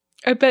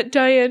I bet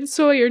Diane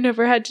Sawyer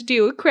never had to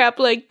do a crap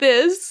like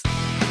this.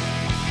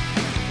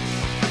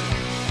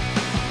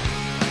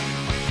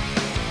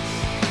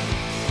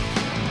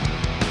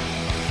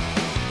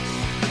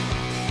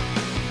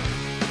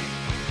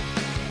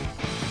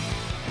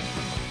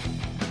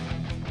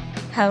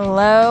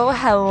 Hello,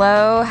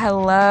 hello,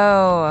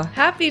 hello.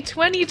 Happy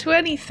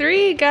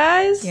 2023,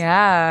 guys.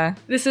 Yeah.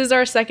 This is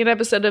our second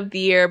episode of the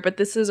year, but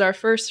this is our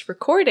first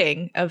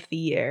recording of the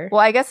year.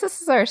 Well, I guess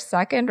this is our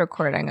second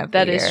recording of the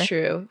year. That is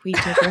true. We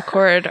did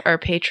record our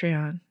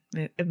Patreon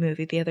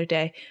movie the other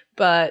day,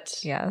 but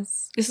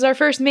yes, this is our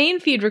first main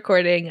feed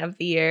recording of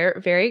the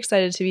year. Very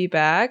excited to be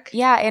back.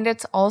 Yeah, and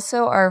it's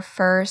also our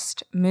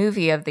first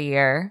movie of the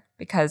year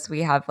because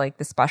we have like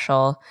the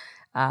special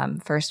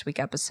first week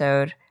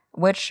episode,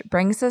 which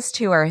brings us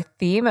to our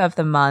theme of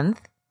the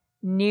month,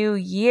 New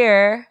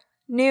Year,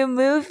 New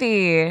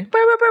Movie.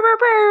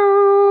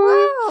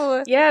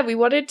 Wow. Yeah, we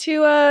wanted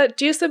to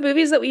do some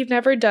movies that we've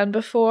never done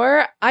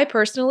before. I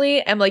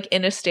personally am like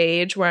in a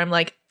stage where I'm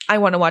like, I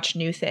want to watch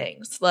new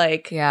things.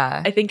 Like,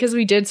 yeah, I think because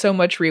we did so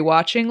much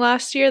rewatching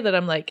last year that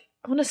I'm like,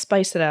 I want to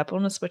spice it up. I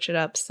want to switch it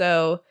up.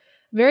 So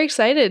very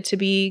excited to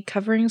be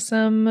covering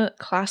some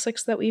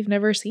classics that we've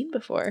never seen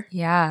before.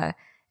 Yeah.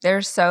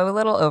 There's so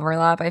little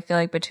overlap, I feel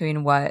like,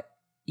 between what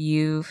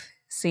you've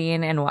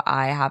seen and what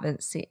I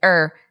haven't seen,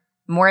 or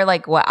more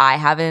like what I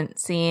haven't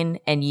seen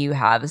and you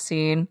have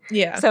seen.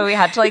 Yeah. So we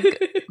had to like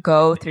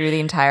go through the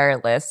entire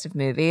list of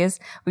movies.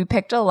 We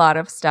picked a lot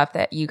of stuff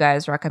that you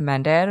guys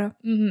recommended.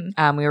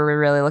 Mm-hmm. We were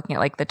really looking at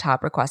like the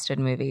top requested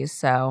movies.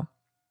 So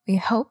we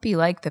hope you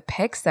like the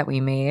picks that we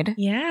made.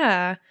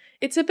 Yeah.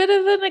 It's a bit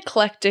of an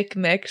eclectic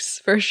mix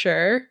for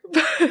sure.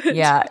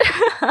 Yeah.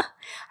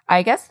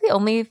 I guess the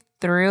only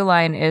through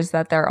line is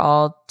that they're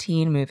all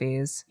teen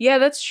movies. Yeah,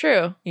 that's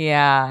true.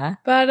 Yeah.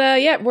 But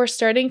yeah, we're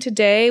starting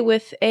today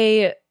with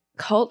a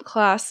cult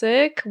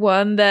classic,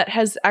 one that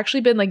has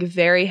actually been like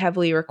very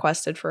heavily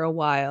requested for a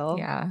while.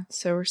 Yeah.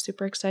 So we're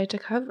super excited to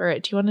cover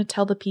it. Do you want to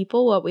tell the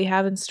people what we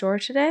have in store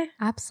today?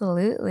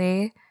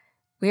 Absolutely.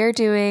 We are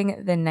doing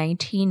the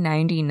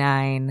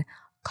 1999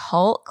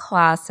 cult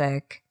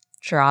classic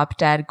Drop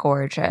Dead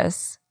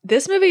Gorgeous.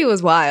 This movie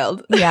was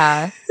wild.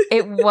 Yeah.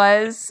 It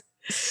was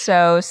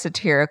so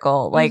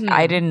satirical. Like,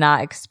 I did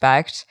not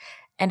expect.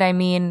 And I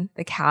mean,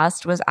 the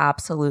cast was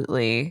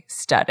absolutely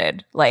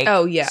studded. Like,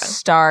 oh, yeah.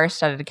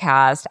 Star-studded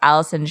cast.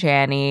 Allison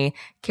Janney,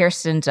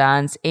 Kirsten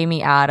Dunst,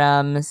 Amy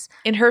Adams.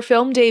 In her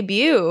film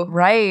debut.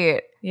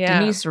 Right. Yeah.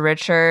 Denise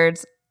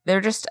Richards. They're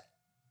just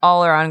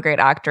all-around great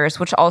actors,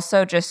 which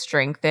also just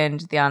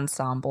strengthened the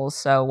ensemble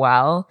so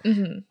well.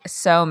 Mm-hmm.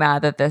 So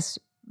mad that this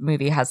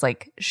movie has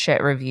like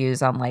shit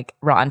reviews on like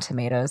Rotten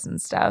Tomatoes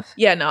and stuff.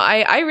 Yeah, no,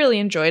 I really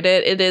enjoyed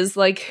it. It is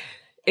like,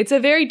 it's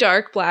a very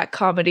dark black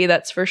comedy,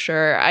 that's for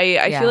sure.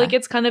 I feel like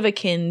it's kind of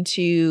akin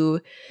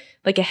to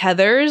like a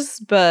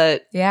Heathers,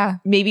 but yeah,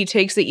 maybe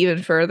takes it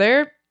even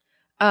further.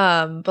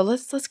 But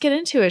let's get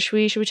into it.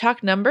 Should we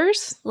talk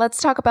numbers?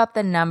 Let's talk about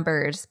the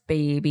numbers,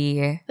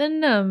 baby. The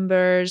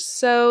numbers.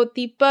 So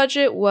the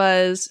budget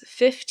was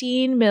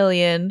 $15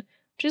 million.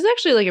 Which is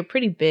actually like a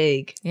pretty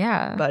big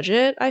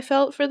budget, I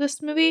felt, for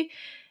this movie.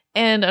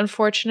 And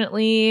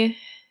unfortunately,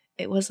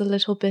 it was a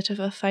little bit of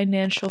a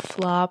financial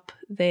flop.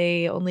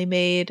 They only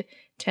made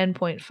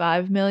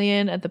 $10.5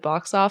 million at the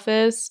box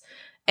office.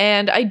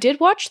 And I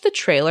did watch the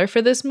trailer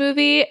for this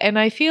movie, and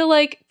I feel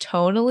like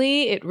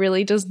tonally, it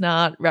really does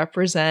not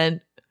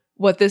represent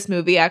what this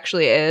movie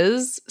actually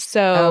is.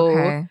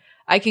 So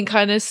I can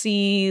kind of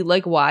see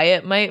like why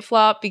it might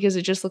flop, because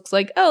it just looks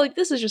like, oh, like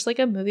this is just like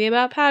a movie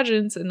about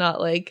pageants and not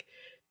like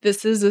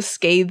this is a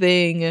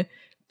scathing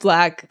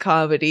black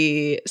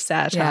comedy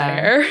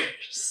satire. Yeah.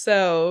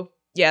 So,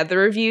 yeah, the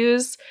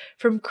reviews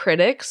from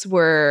critics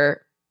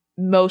were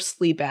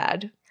mostly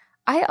bad.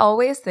 I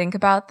always think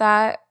about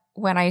that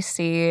when I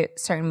see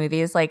certain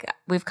movies. Like,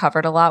 we've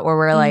covered a lot where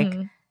we're like,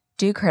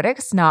 do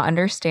critics not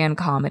understand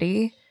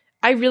comedy?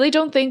 I really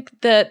don't think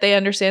that they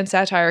understand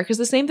satire, because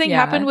the same thing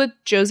happened with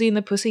Josie and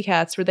the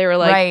Pussycats, where they were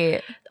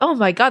like, oh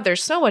my God,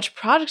 there's so much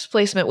product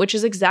placement, which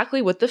is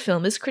exactly what the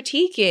film is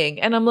critiquing.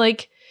 And I'm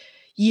like,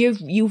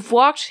 You've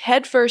walked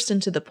headfirst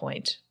into the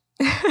point.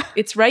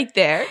 It's right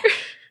there.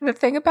 The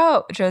thing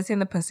about Josie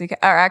and the Pussycat,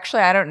 or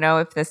actually, I don't know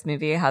if this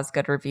movie has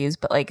good reviews,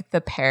 but like the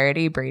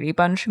parody Brady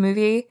Bunch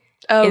movie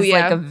is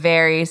like a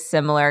very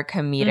similar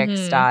comedic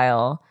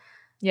style.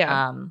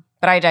 Yeah.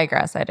 But I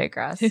digress.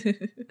 The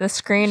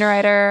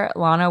screenwriter,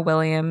 Lana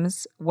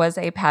Williams, was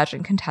a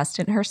pageant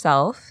contestant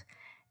herself,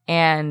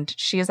 and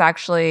she is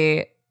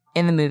actually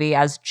in the movie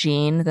as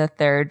Jean, the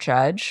third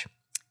judge,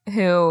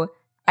 who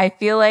I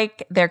feel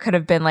like there could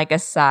have been like a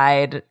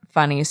side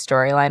funny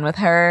storyline with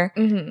her.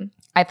 Mm-hmm.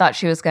 I thought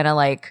she was going to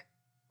like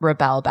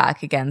rebel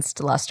back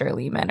against Lester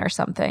Lehman or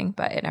something,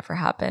 but it never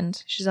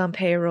happened. She's on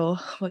payroll.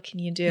 What can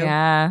you do?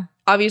 Yeah.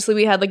 Obviously,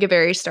 we had like a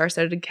very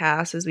star-studded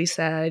cast, as we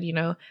said, you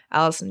know,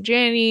 Allison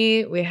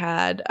Janney, we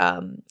had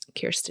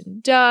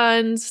Kirsten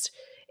Dunst,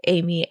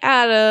 Amy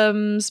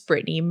Adams,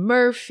 Brittany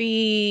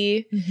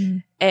Murphy,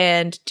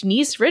 and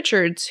Denise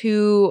Richards,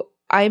 who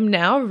I'm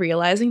now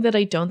realizing that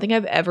I don't think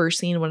I've ever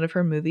seen one of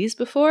her movies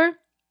before,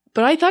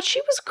 but I thought she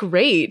was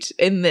great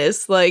in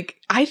this. Like,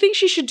 I think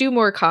she should do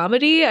more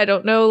comedy. I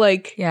don't know,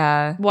 like,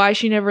 why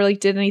she never, like,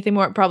 did anything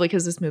more. Probably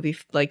because this movie,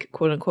 like,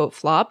 quote unquote,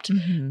 flopped.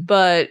 Mm-hmm.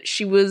 But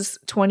she was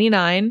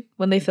 29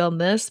 when they filmed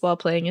this while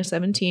playing a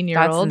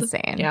 17-year-old. That's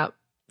insane. Yeah.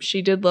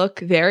 She did look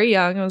very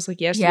young. I was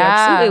like, yes, you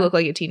absolutely look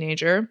like a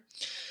teenager.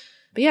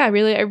 But yeah, I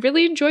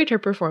really enjoyed her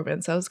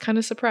performance. I was kind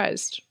of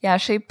surprised. Yeah,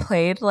 she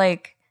played,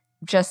 like,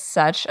 just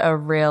such a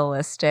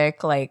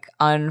realistic, like,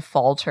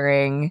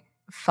 unfaltering,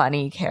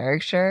 funny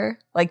character.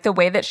 Like, the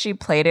way that she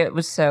played it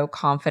was so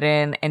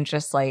confident, and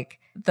just, like,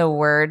 the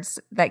words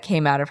that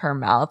came out of her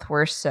mouth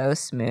were so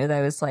smooth.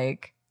 I was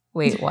like,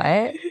 wait,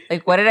 what?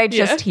 Like, what did I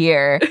just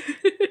hear?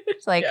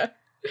 It's like,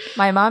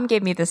 my mom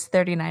gave me this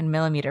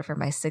 39mm for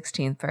my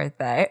 16th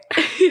birthday.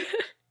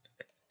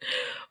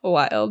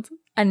 Wild.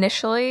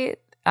 Initially,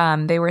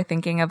 they were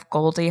thinking of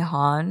Goldie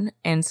Hawn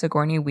and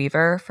Sigourney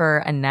Weaver for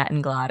Annette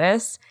and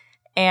Gladys.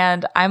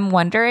 And I'm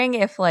wondering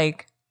if,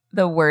 like,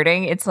 the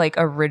wording, it's like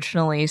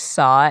originally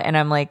saw, and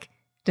I'm like,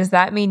 does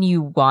that mean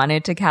you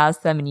wanted to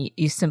cast them and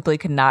you simply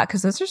could not?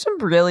 Because those are some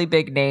really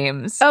big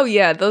names. Oh,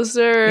 yeah. Those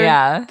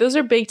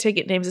are big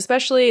ticket names,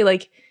 especially,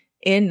 like,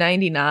 in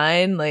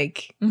 99,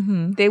 like,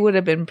 they would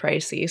have been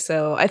pricey.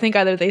 So I think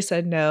either they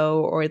said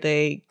no or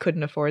they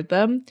couldn't afford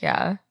them.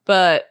 Yeah.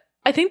 But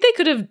I think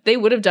they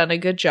would have done a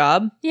good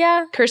job.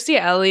 Yeah. Kirstie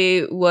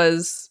Alley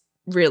was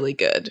really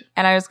good.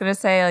 And I was going to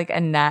say, like,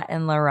 Annette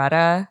and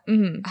Loretta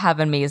have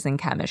amazing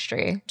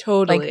chemistry.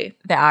 Totally. Like,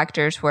 the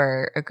actors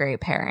were a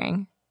great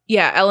pairing.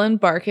 Yeah, Ellen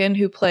Barkin,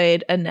 who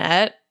played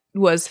Annette,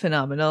 was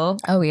phenomenal.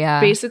 Oh, yeah.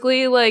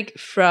 Basically, like,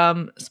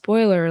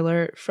 spoiler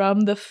alert,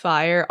 from the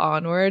fire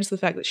onwards, the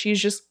fact that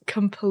she's just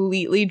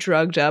completely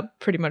drugged up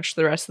pretty much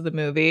the rest of the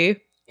movie.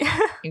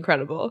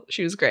 Incredible.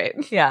 She was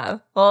great. Yeah.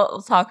 Well,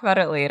 we'll talk about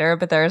it later,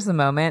 but there's a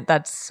moment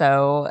that's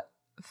so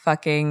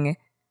fucking...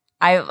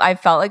 I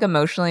felt, like,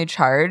 emotionally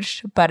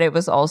charged, but it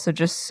was also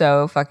just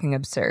so fucking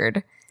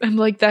absurd. I'm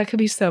like, that could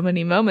be so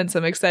many moments.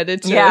 I'm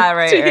excited to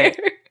right.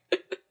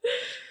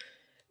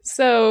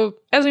 So,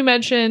 as we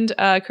mentioned,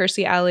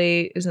 Kirstie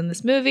Alley is in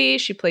this movie.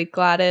 She played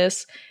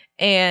Gladys,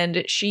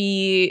 and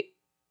she,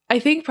 I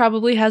think,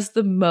 probably has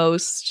the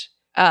most,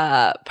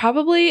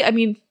 I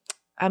mean,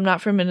 I'm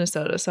not from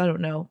Minnesota, so I don't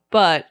know,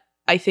 but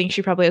I think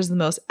she probably has the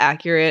most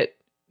accurate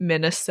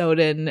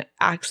Minnesotan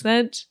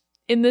accent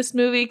in this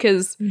movie,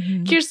 because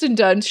Kirsten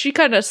Dunst, she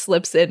kind of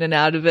slips in and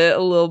out of it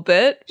a little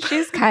bit.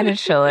 She's kind of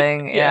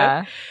chilling.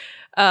 Yeah.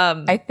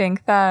 I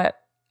think that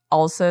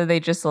also they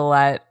just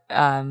let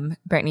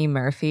Brittany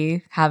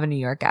Murphy have a New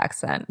York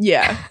accent.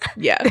 Yeah.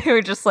 They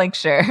were just like,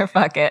 sure,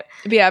 fuck it.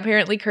 But yeah,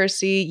 apparently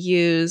Kirstie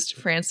used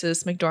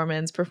Frances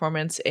McDormand's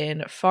performance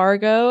in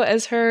Fargo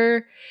as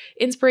her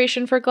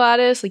inspiration for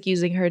Gladys, like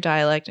using her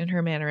dialect and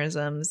her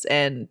mannerisms.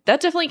 And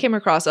that definitely came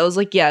across. I was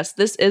like, yes,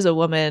 this is a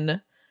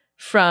woman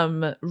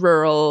from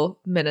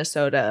rural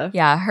Minnesota.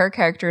 Yeah, her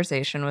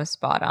characterization was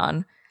spot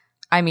on.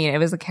 I mean, it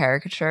was a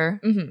caricature.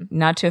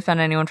 Not to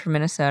offend anyone from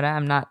Minnesota.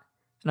 I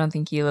don't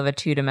think you live a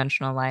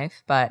two-dimensional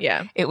life, but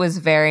it was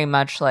very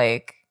much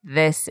like,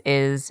 this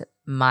is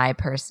my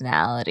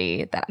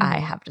personality that I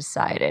have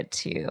decided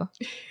to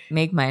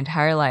make my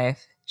entire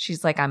life.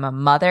 She's like, I'm a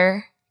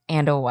mother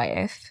and a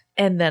wife.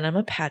 And then I'm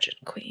a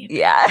pageant queen.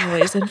 Yeah.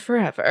 Always and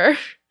forever.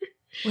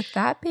 With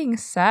that being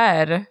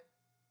said,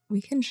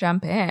 we can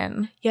jump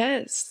in.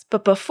 Yes.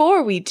 But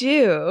before we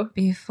do,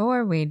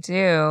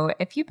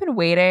 if you've been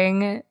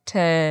waiting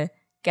to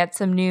get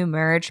some new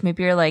merch,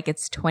 maybe you're like,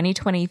 it's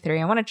 2023,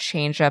 I want to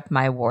change up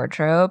my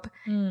wardrobe.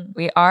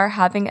 We are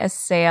having a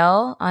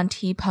sale on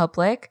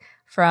TeePublic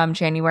from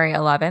January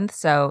 11th,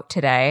 so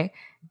today,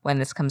 when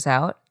this comes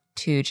out,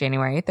 to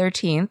January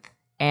 13th,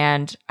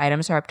 and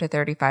items are up to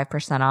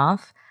 35%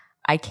 off.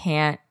 I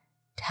can't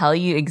tell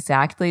you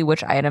exactly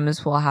which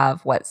items will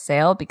have what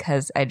sale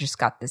because I just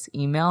got this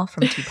email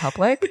from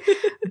TeePublic,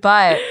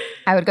 but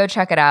I would go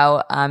check it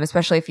out,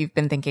 especially if you've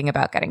been thinking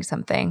about getting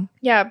something.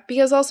 Yeah,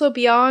 because also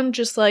beyond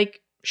just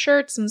like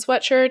shirts and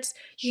sweatshirts,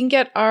 you can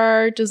get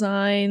our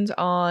designs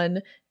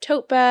on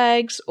tote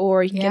bags,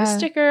 or you can get a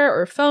sticker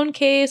or a phone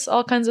case,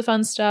 all kinds of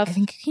fun stuff. I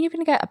think you can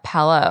even get a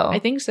pillow. I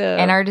think so.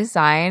 And our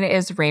design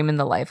is Raymond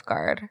the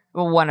Lifeguard.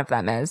 Well, one of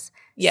them is.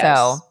 Yes.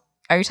 So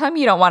are you telling me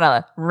you don't want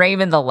a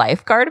Raymond the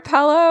Lifeguard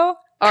pillow?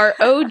 Our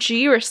OG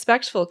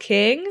respectful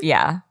king?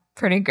 Yeah,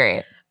 pretty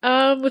great.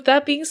 With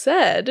that being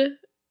said,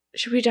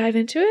 should we dive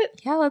into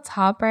it? Yeah, let's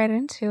hop right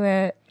into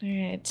it. All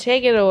right,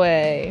 take it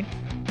away.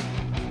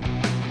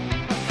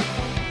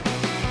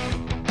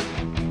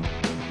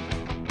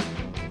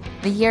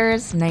 The year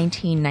is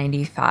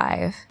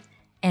 1995,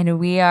 and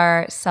we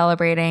are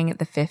celebrating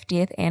the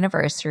 50th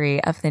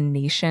anniversary of the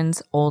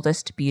nation's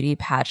oldest beauty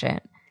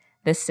pageant,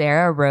 the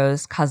Sarah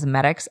Rose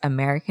Cosmetics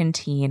American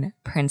Teen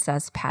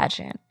Princess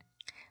Pageant.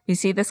 We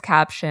see this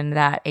caption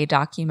that a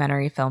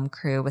documentary film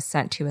crew was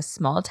sent to a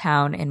small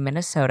town in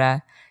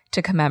Minnesota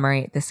to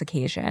commemorate this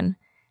occasion.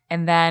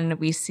 And then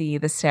we see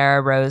the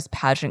Sarah Rose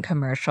pageant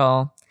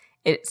commercial,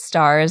 It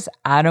stars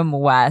Adam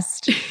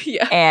West.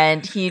 Yeah.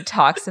 And he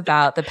talks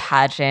about the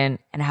pageant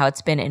and how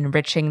it's been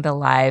enriching the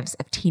lives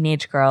of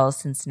teenage girls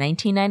since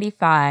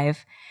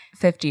 1995,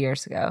 50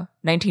 years ago.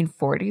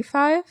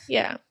 1945?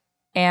 Yeah.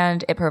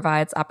 And it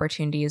provides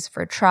opportunities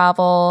for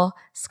travel,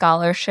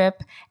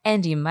 scholarship,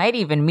 and you might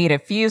even meet a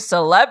few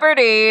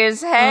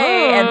celebrities.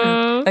 Hey,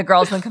 and the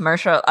girls in the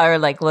commercial are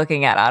like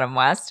looking at Adam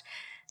West.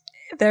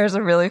 There's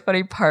a really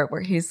funny part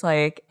where he's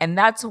like, and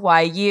that's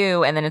why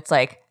you, and then it's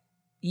like,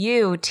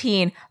 you,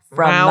 teen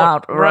from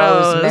Mount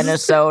Rose,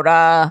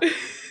 Minnesota,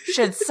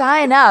 should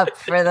sign up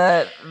for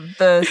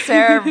the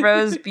Sarah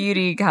Rose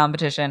Beauty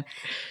competition.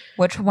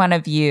 Which one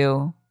of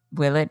you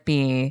will it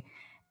be?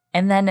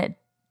 And then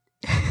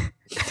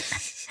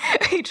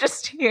we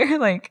just hear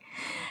like,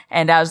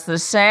 and as the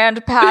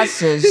sand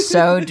passes,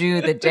 so do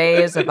the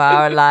days of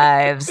our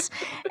lives.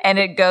 And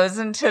it goes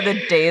into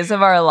the days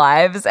of our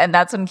lives. And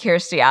that's when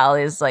Kirstie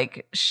Alley's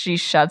like, she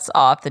shuts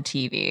off the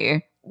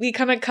TV. We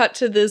kind of cut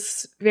to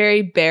this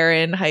very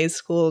barren high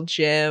school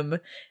gym,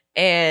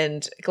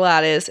 and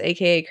Gladys,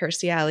 aka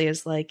Kirstie Alley,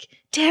 is like,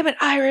 damn it,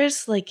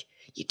 Iris, like,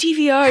 you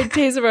DVR'd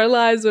Days of Our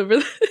Lives over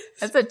this.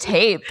 That's a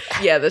tape.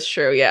 Yeah, that's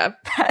true, yeah.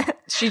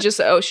 She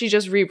just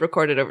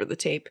re-recorded over the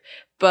tape.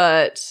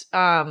 But,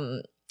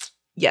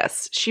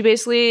 yes, she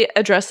basically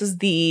addresses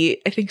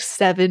I think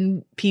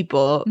 7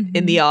 people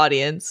in the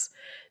audience,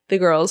 the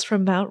girls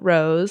from Mount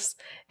Rose.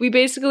 We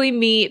basically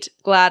meet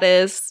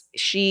Gladys.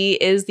 She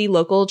is the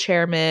local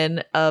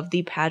chairman of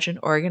the pageant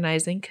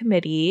organizing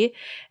committee,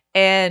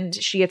 and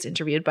she gets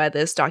interviewed by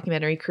this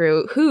documentary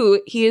crew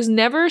who he is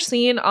never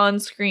seen on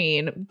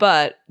screen,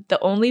 but the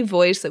only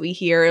voice that we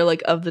hear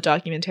like of the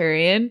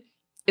documentarian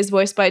is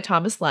voiced by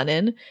Thomas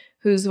Lennon,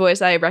 whose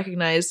voice I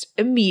recognized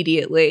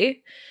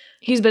immediately.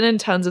 He's been in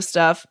tons of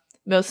stuff.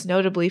 Most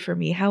notably for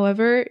me,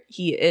 however,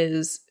 he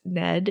is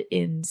Ned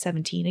in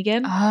 17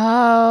 again.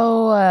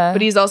 Oh.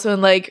 But he's also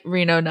in like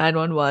Reno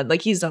 911.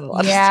 Like he's done a lot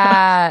of stuff.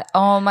 Yeah.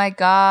 Oh my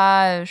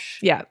gosh.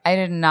 Yeah. I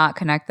did not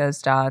connect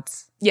those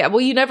dots. Yeah.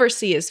 Well, you never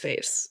see his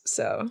face.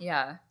 So.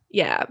 Yeah.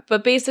 Yeah.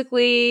 But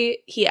basically,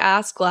 he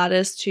asked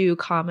Gladys to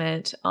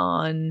comment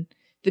on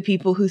the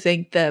people who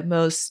think that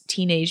most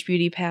teenage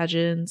beauty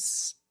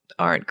pageants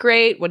aren't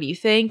great. What do you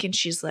think? And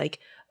she's like,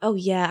 oh,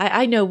 yeah,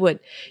 I know what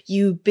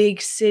you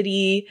big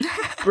city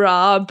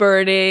bra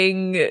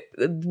burning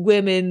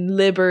women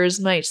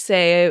libbers might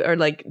say, or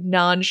like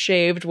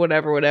non-shaved,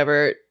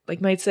 whatever, like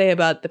might say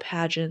about the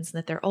pageants and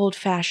that they're old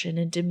fashioned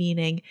and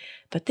demeaning.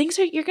 But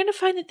you're going to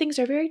find that things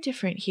are very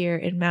different here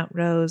in Mount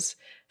Rose.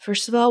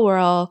 First of all, we're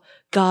all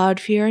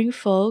God-fearing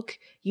folk.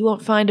 You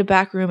won't find a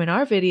back room in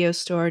our video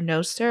store.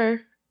 No,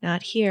 sir.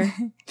 Not here.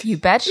 You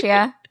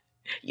betcha.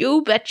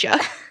 You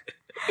betcha.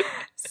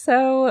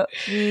 So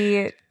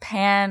we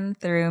pan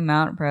through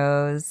Mount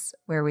Rose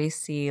where we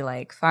see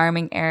like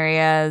farming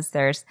areas.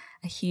 There's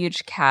a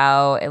huge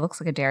cow. It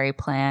looks like a dairy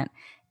plant,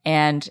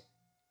 and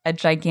a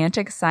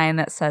gigantic sign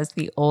that says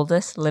the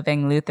oldest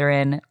living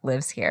Lutheran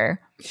lives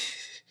here.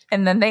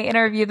 And then they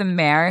interview the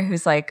mayor,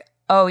 who's like,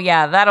 oh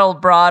yeah, that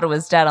old broad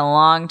was dead a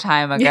long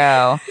time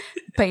ago.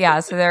 But yeah,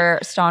 so they're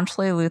a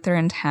staunchly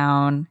Lutheran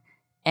town.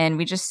 And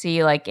we just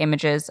see like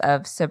images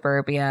of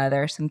suburbia.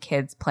 There are some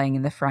kids playing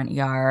in the front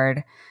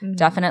yard. Mm-hmm.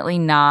 Definitely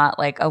not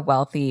like a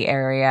wealthy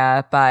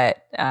area,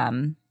 but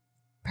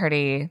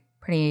pretty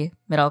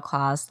middle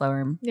class,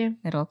 lower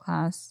middle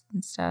class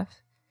and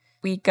stuff.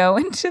 We go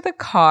into the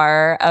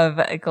car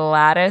of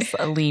Gladys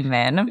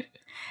Lehman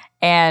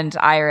and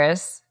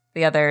Iris,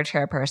 the other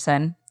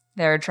chairperson.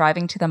 They're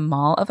driving to the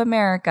Mall of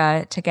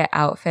America to get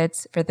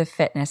outfits for the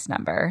fitness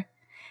number.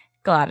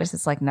 Gladys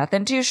is like,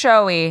 nothing too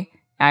showy.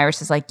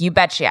 Iris is like, you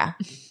betcha.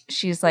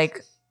 She's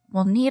like,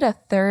 we'll need a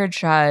third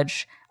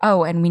judge.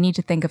 Oh, and we need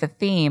to think of a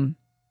theme.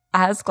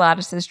 As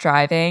Gladys is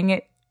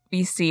driving,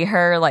 we see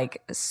her like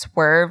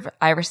swerve.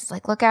 Iris is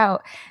like, look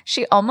out.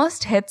 She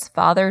almost hits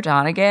Father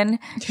Donegan,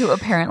 who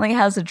apparently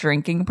has a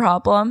drinking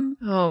problem.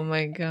 Oh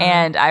my God.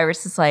 And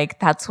Iris is like,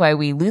 that's why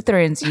we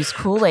Lutherans use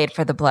Kool-Aid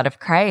for the blood of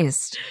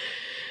Christ.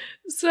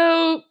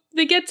 So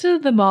they get to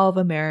the Mall of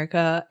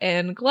America,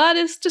 and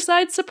Gladys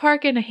decides to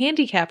park in a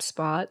handicap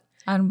spot.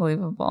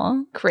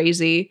 Unbelievable.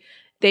 Crazy.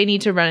 They need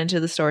to run into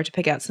the store to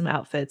pick out some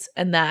outfits.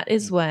 And that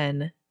is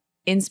when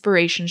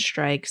inspiration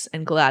strikes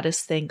and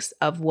Gladys thinks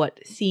of what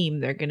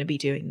theme they're going to be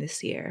doing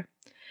this year.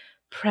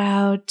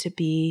 Proud to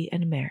be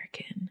an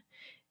American.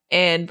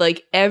 And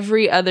like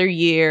every other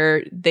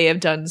year, they have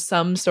done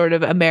some sort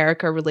of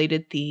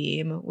America-related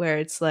theme where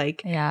it's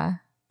like, yeah,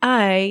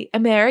 I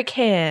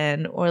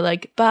American, or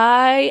like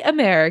buy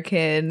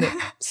American,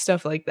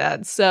 stuff like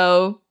that.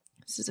 So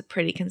this is a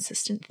pretty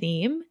consistent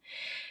theme.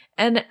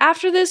 And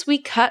after this, we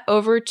cut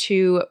over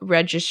to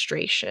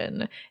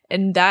registration.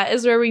 And that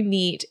is where we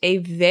meet a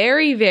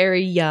very,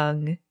 very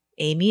young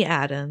Amy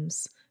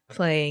Adams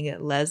playing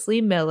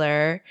Leslie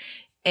Miller.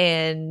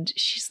 And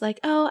she's like,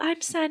 oh,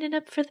 I'm signing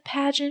up for the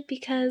pageant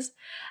because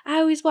I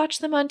always watch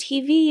them on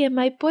TV and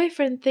my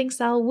boyfriend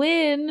thinks I'll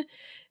win.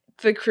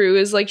 The crew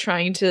is like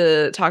trying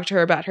to talk to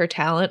her about her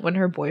talent when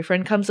her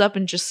boyfriend comes up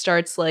and just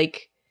starts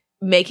like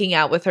making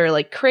out with her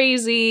like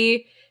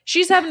crazy.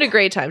 She's having a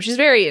great time. She's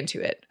very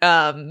into it.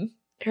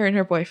 Her and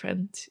her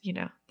boyfriend, you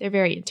know, they're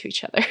very into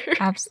each other.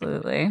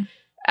 Absolutely.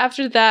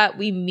 After that,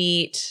 we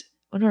meet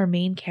one of our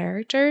main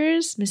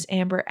characters, Miss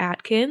Amber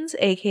Atkins,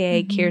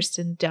 aka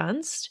Kirsten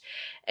Dunst.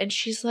 And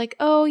she's like,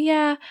 oh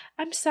yeah,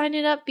 I'm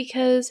signing up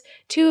because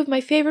two of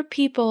my favorite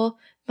people,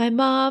 my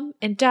mom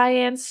and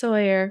Diane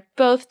Sawyer,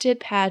 both did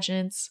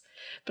pageants.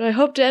 But I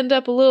hope to end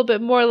up a little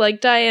bit more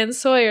like Diane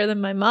Sawyer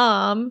than my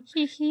mom.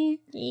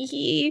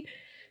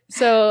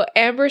 So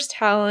Amber's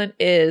talent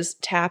is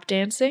tap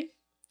dancing.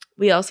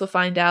 We also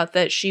find out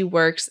that she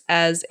works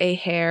as a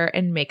hair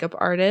and makeup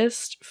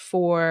artist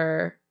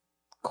for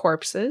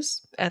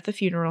corpses at the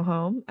funeral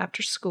home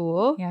after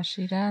school. Yeah,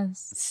 she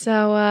does.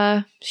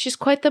 So she's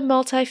quite the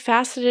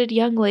multifaceted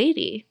young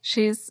lady.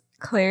 She's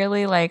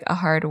clearly like a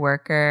hard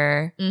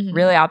worker,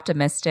 really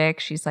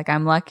optimistic. She's like,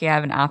 I'm lucky I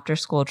have an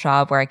after-school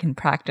job where I can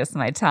practice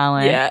my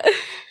talent. Yeah.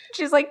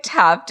 She's like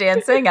tap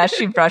dancing as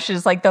she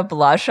brushes like the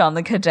blush on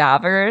the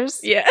cadavers.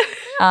 Yeah.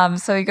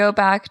 So we go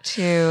back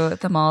to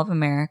the Mall of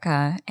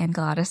America, and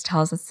Gladys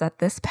tells us that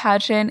this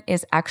pageant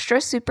is extra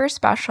super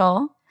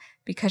special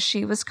because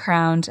she was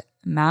crowned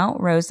Mount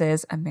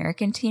Rose's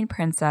American Teen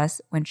Princess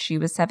when she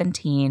was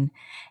 17.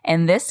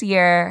 And this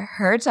year,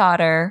 her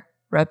daughter,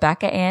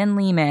 Rebecca Ann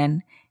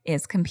Lehman,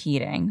 is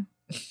competing.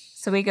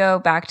 So we go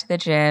back to the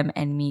gym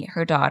and meet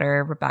her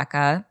daughter,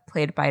 Rebecca,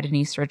 played by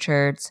Denise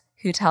Richards,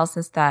 who tells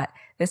us that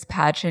this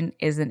pageant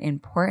is an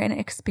important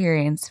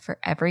experience for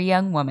every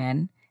young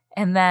woman.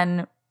 And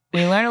then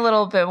we learn a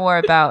little bit more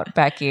about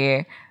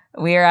Becky.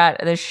 We are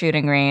at the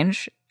shooting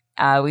range.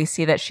 We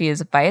see that she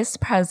is vice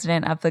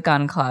president of the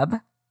gun club.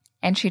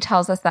 And she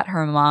tells us that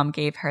her mom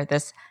gave her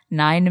this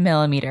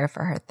 9mm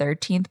for her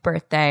 13th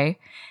birthday.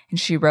 And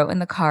she wrote in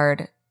the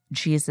card,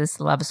 Jesus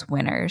loves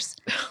winners.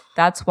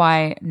 That's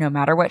why no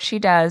matter what she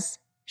does,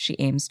 she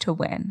aims to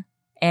win.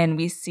 And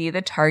we see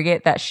the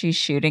target that she's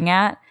shooting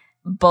at,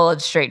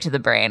 bullets straight to the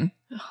brain.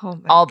 Oh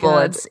my All God.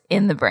 bullets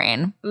in the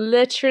brain.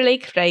 Literally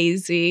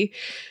crazy.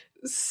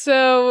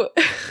 So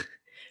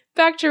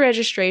back to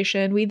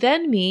registration. We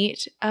then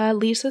meet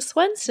Lisa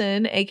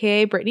Swenson,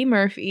 aka Brittany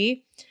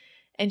Murphy.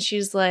 And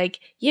she's like,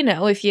 you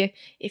know, if you're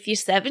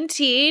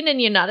 17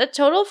 and you're not a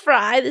total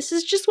fry, this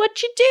is just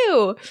what you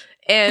do.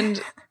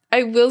 And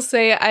I will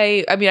say,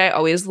 I mean, I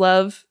always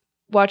love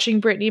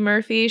watching Brittany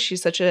Murphy.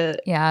 She's such a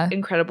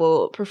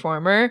incredible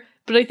performer.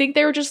 But I think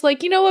they were just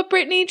like, you know what,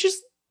 Brittany,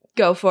 just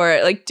go for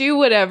it. Like, do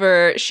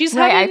whatever. She's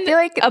having I feel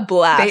like a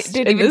blast.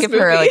 They didn't even give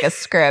her like a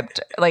script.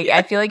 Like,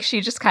 I feel like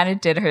she just kind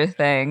of did her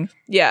thing.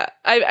 Yeah.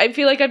 I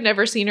feel like I've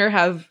never seen her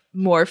have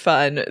more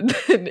fun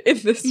than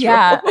in this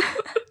role.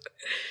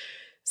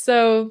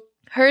 So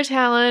her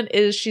talent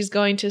is she's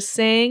going to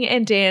sing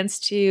and dance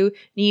to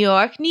New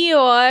York, New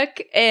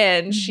York.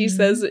 And she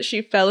says that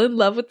she fell in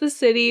love with the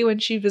city when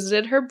she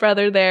visited her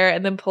brother there,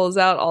 and then pulls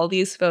out all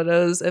these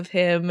photos of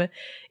him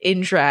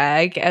in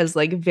drag as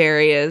like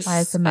various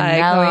Liza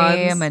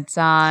Minnelli, icons.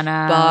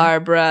 Madonna,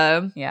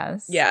 Barbara.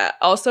 Yes. Yeah.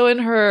 Also in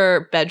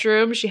her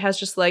bedroom, she has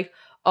just like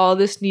all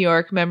this New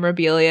York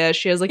memorabilia.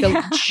 She has like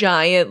a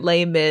giant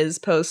Les Mis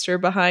poster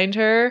behind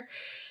her.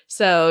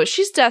 So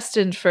she's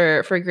destined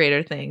for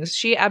greater things.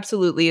 She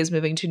absolutely is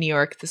moving to New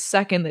York the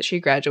second that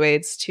she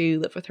graduates to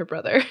live with her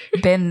brother.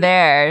 Been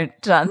there,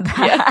 done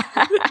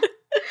that.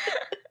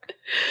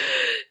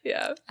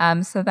 Yeah.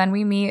 So then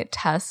we meet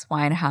Tess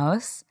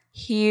Winehouse,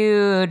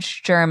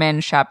 huge German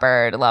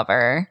Shepherd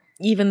lover.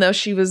 Even though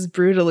she was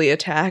brutally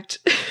attacked.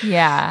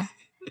 Yeah.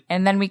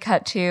 And then we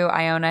cut to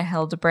Iona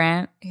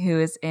Hildebrandt, who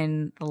is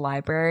in the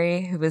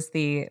library, who was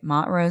the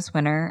Montrose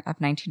winner of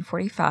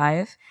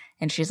 1945.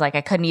 And she's like,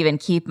 I couldn't even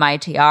keep my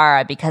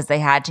tiara because they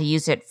had to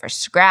use it for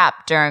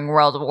scrap during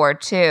World War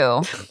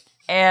II.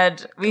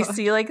 And we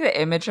see like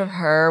the image of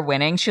her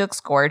winning. She looks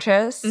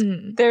gorgeous.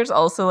 Mm-hmm. There's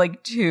also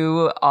like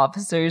two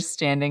officers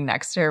standing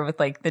next to her with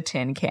like the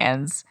tin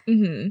cans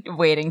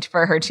waiting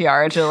for her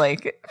tiara to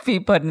like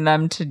be put in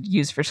them to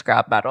use for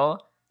scrap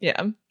metal.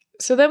 Yeah.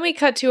 So then we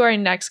cut to our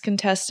next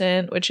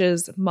contestant, which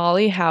is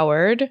Molly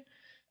Howard.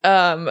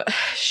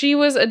 She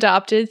was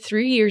adopted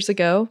 3 years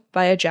ago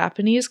by a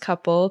Japanese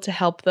couple to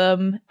help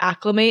them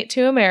acclimate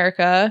to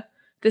America.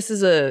 This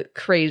is a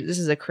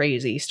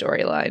crazy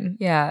storyline.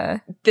 Yeah.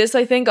 This,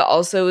 I think,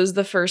 also is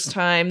the first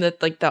time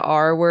that like the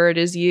R word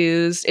is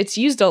used. It's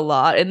used a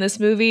lot in this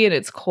movie, and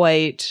it's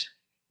quite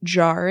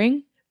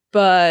jarring.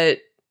 But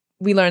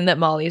we learn that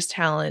Molly's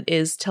talent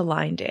is to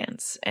line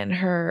dance, and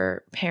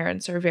her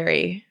parents are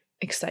very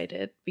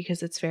excited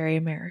because it's very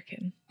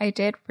American. I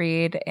did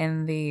read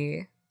in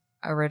the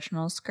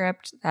original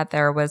script that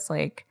there was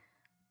like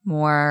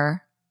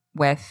more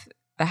with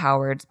the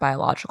Howard's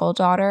biological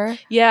daughter.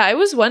 Yeah, I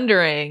was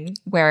wondering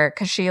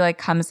because she like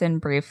comes in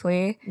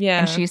briefly. Yeah.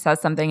 And she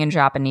says something in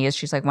Japanese.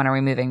 She's like, when are we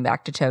moving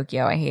back to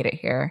Tokyo? I hate it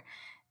here.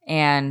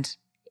 And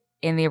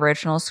in the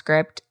original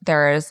script,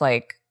 there is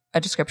like a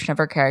description of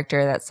her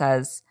character that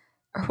says,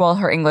 well,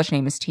 her English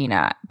name is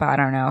Tina, but I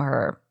don't know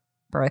her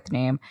birth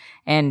name.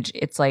 And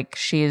it's like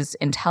she's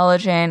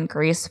intelligent,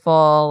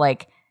 graceful,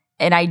 like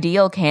an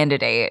ideal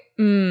candidate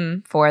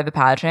for the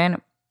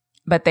pageant,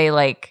 but they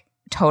like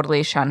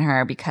totally shun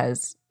her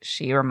because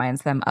she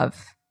reminds them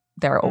of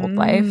their old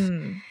life.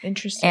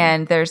 Interesting.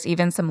 And there's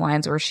even some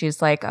lines where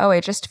she's like, oh, I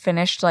just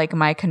finished like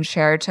my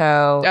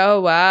concerto. Oh,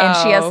 wow. And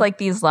she has like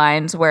these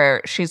lines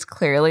where she's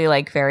clearly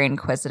like very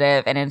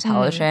inquisitive and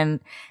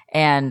intelligent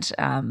and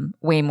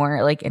way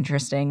more like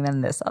interesting than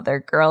this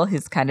other girl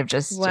who's kind of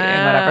just doing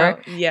whatever.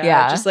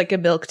 Yeah, just like a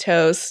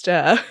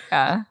milquetoast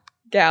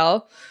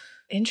gal.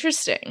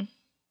 Interesting.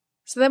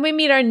 So then we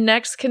meet our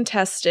next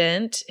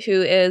contestant,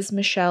 who is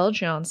Michelle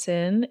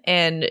Johnson,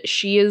 and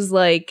she is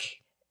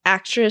like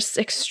actress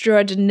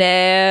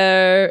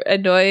extraordinaire,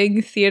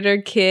 annoying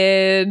theater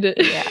kid.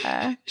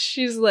 Yeah.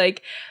 She's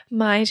like,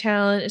 my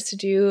talent is to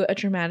do a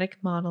dramatic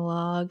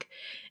monologue.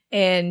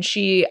 And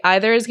she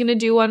either is going to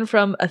do one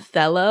from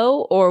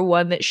Othello or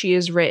one that she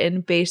has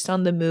written based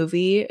on the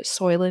movie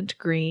Soylent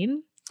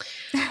Green.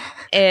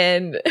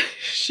 And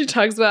she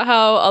talks about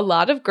how a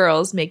lot of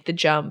girls make the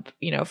jump,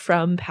 you know,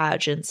 from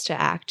pageants to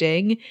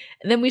acting.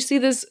 And then we see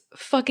this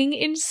fucking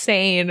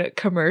insane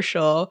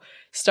commercial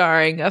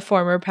starring a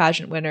former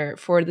pageant winner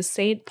for the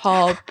St.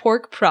 Paul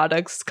Pork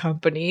Products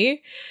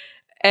Company.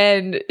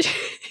 And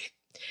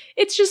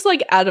it's just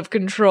like out of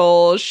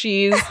control.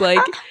 She's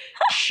like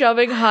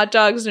shoving hot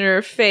dogs in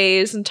her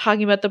face and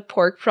talking about the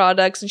pork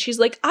products. And she's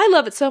like, I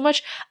love it so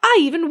much, I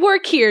even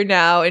work here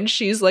now. And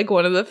she's like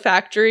one of the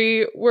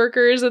factory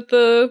workers at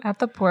the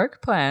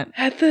pork plant.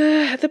 At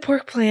the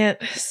pork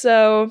plant.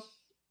 So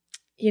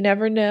you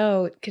never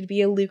know. It could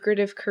be a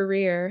lucrative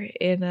career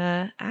in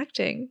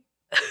acting.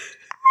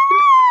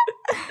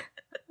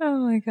 Oh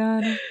my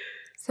God.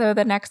 So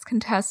the next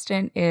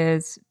contestant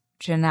is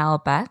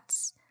Janelle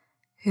Betts,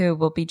 who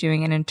will be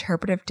doing an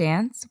interpretive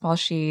dance while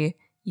she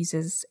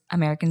uses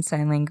American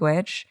Sign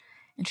Language.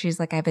 And she's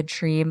like, I have a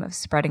dream of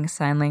spreading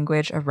sign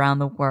language around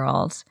the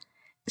world.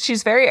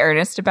 She's very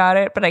earnest about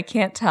it, but I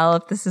can't tell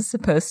if this is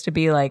supposed to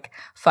be like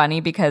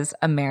funny because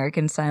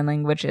American Sign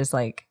Language is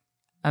like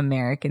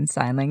American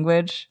Sign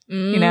Language,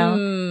 you know,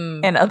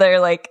 and other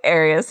like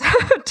areas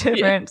have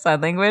different sign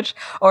language,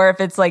 or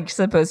if it's like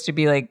supposed to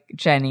be like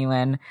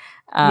genuine.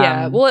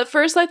 Yeah. Well, at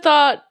first I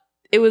thought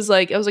it was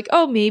like, I was like,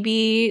 oh,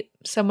 maybe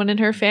someone in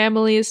her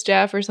family is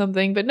deaf or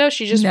something. But no,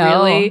 she just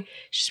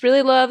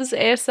really loves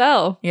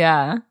ASL.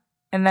 Yeah.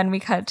 And then we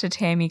cut to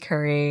Tammy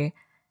Curry.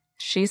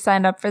 She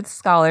signed up for the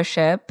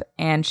scholarship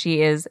and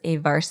she is a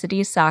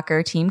varsity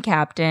soccer team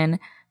captain,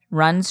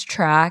 runs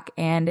track,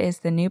 and is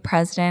the new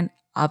president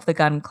of the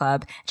gun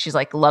club. She's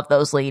like, love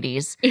those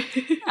ladies.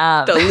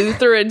 The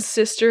Lutheran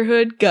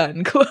Sisterhood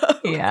Gun Club.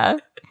 Yeah.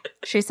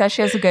 She says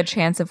she has a good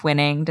chance of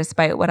winning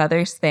despite what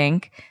others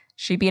think.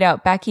 She beat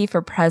out Becky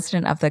for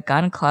president of the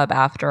gun club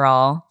after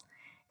all.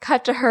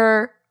 Cut to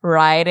her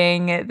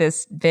riding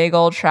this big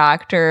old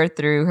tractor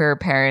through her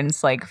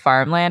parents' like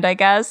farmland, I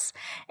guess.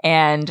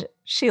 And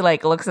she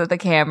like looks at the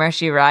camera.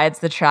 She rides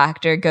the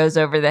tractor, goes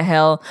over the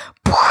hill.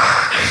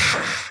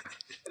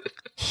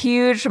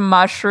 Huge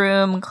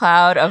mushroom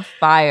cloud of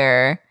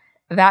fire.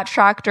 That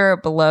tractor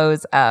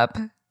blows up.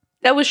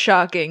 That was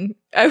shocking.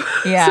 I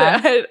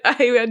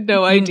had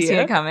no idea. You didn't see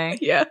it coming.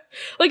 Yeah.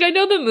 Like, I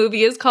know the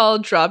movie is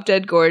called Drop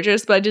Dead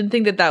Gorgeous, but I didn't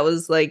think that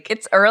was like...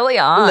 It's early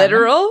on.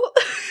 Literal.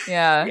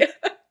 Yeah.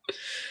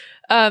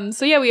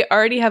 So yeah, we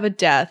already have a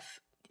death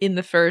in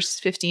the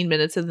first 15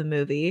 minutes of the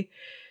movie.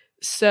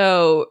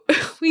 So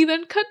we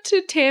then cut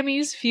to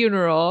Tammy's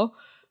funeral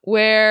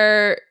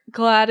where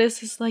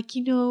Gladys is like,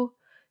 you know,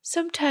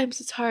 sometimes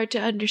it's hard to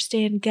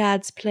understand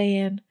God's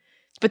plan,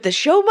 but the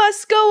show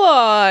must go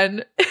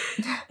on.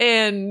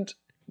 And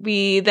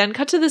we then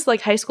cut to this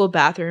like high school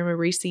bathroom where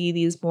we see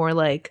these more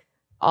like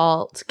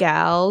alt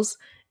gals.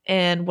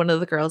 And one of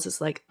the girls is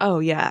like, oh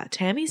yeah,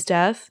 Tammy's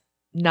death,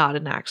 not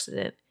an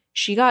accident.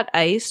 She got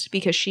iced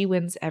because she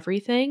wins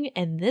everything.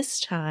 And this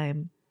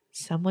time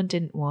someone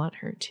didn't want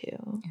her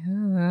to.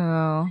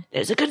 Oh.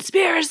 There's a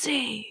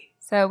conspiracy.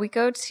 So we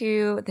go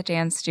to the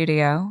dance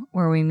studio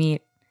where we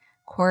meet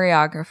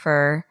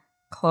choreographer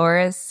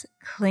Cloris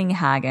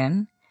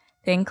Klinghagen.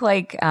 Think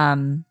like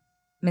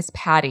Miss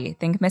Patty.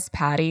 Think Miss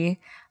Patty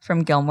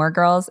from Gilmore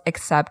Girls,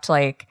 except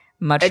like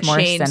much more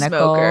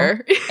cynical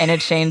and a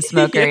chain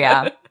smoker.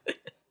 Yeah.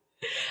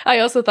 I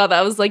also thought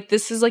that was like,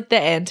 this is like the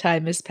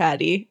anti-Miss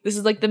Patty. This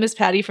is like the Miss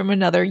Patty from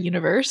another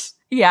universe.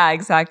 Yeah,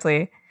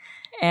 exactly.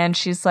 And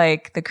she's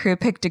like, the crew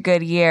picked a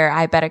good year.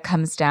 I bet it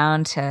comes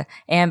down to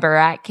Amber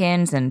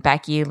Atkins and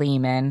Becky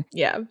Lehman.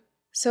 Yeah.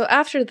 So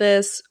after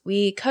this,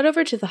 we cut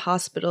over to the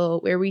hospital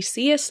where we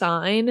see a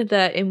sign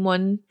that in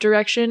one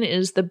direction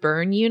is the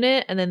burn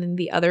unit and then in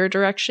the other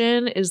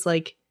direction is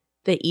like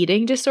the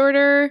eating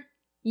disorder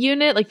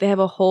unit. Like they have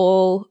a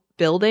whole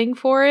building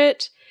for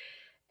it.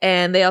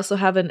 And they also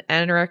have an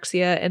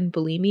anorexia and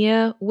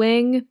bulimia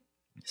wing.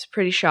 It's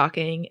pretty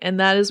shocking. And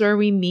that is where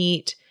we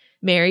meet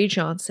Mary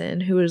Johnson,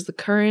 who is the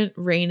current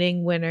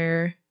reigning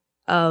winner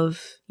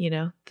of, you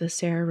know, the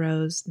Sarah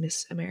Rose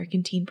Miss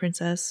American Teen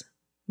Princess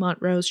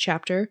Montrose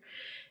chapter.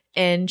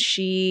 And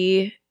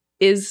she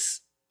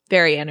is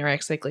very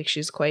anorexic, like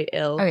she's quite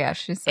ill. Oh yeah,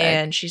 she's sick.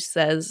 And she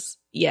says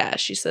yeah,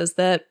 she says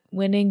that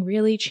winning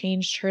really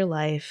changed her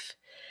life.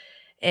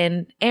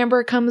 And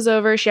Amber comes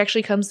over. She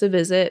actually comes to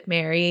visit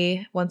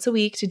Mary once a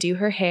week to do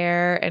her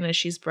hair. And as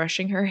she's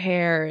brushing her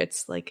hair,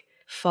 it's like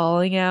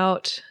falling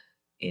out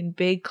in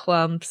big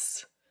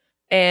clumps.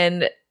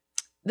 And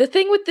the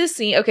thing with this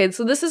scene, okay,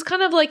 so this is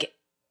kind of like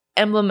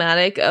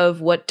emblematic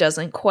of what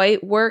doesn't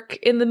quite work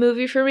in the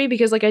movie for me,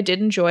 because like I did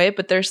enjoy it,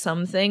 but there's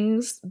some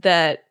things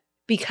that,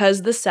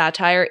 because the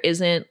satire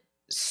isn't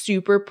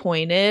super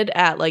pointed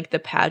at like the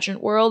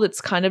pageant world,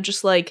 it's kind of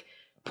just like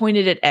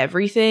pointed at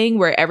everything,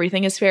 where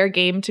everything is fair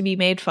game to be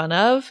made fun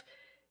of.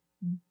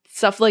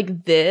 Stuff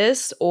like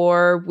this,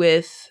 or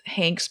with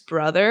Hank's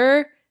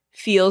brother,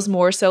 feels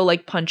more so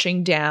like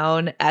punching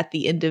down at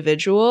the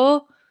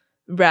individual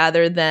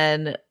rather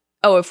than,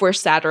 oh, if we're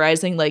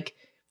satirizing like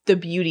the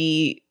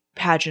beauty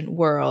pageant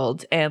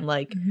world and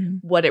like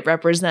what it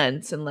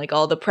represents and like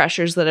all the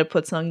pressures that it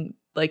puts on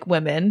like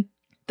women,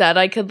 that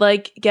I could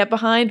like get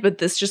behind. But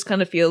this just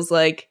kind of feels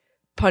like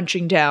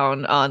punching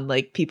down on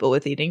like people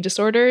with eating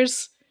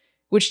disorders,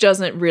 which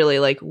doesn't really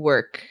like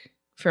work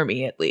for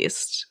me, at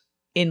least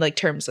in like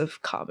terms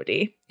of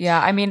comedy.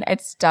 Yeah, I mean,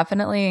 it's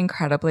definitely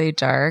incredibly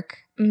dark.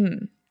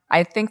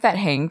 I think that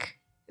Hank,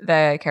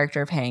 the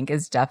character of Hank,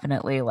 is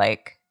definitely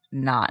like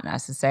not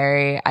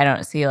necessary. I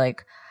don't see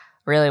like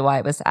really why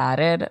it was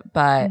added,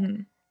 but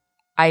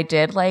I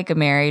did like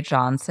Mary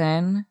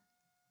Johnson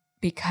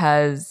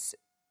because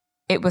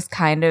it was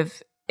kind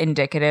of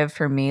indicative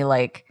for me,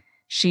 like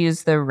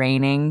she's the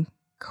reigning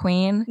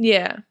queen.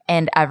 Yeah.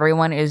 And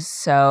everyone is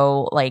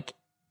so like,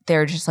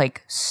 they're just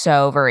like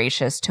so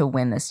voracious to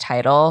win this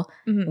title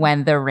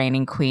when the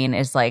reigning queen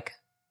is like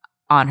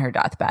on her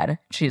deathbed.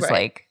 She's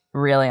like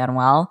really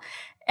unwell.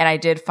 And I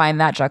did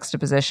find that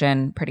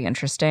juxtaposition pretty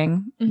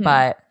interesting.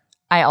 But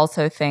I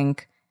also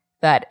think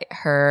that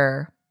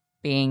her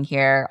being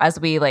here, as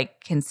we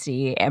like can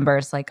see,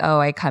 Amber's like, oh,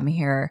 I come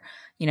here,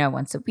 you know,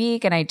 once a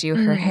week and I do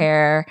her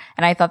hair.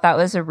 And I thought that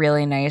was a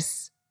really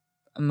nice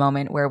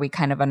moment where we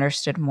kind of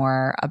understood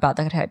more about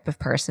the type of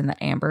person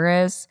that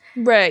Amber is.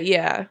 Right,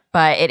 yeah.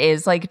 But it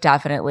is like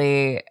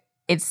definitely,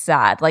 it's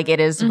sad. Like it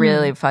is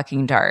really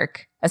fucking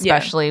dark,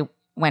 especially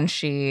when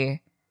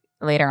she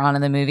later on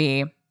in the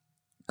movie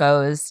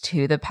goes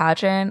to the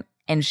pageant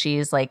and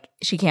she's like,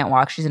 she can't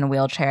walk. She's in a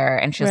wheelchair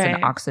and she has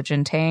an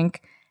oxygen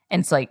tank.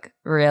 And it's like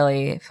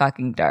really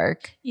fucking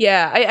dark.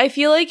 Yeah, I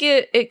feel like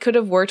it could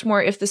have worked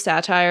more if the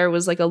satire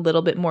was like a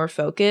little bit more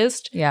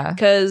focused. Yeah.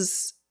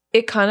 Because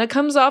it kind of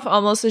comes off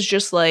almost as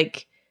just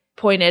like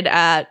pointed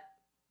at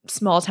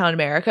small town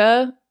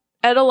America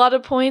at a lot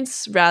of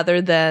points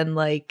rather than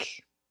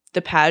like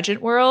the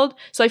pageant world.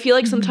 So I feel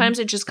like sometimes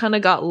it just kind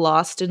of got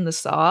lost in the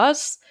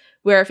sauce,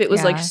 where if it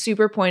was like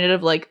super pointed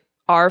of like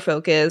our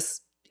focus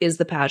is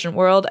the pageant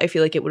world, I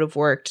feel like it would have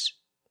worked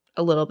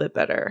a little bit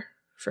better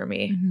for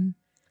me.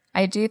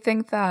 I do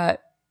think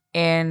that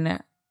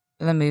in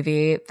the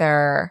movie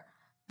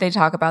they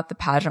talk about the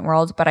pageant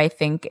world, but I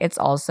think it's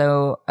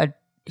also a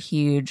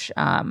huge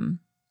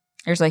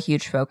there's a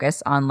huge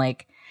focus on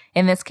like,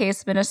 in this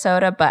case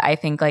Minnesota, but I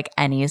think like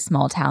any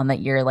small town that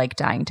you're like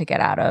dying to get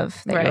out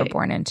of, that you were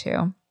born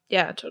into.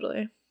 Yeah,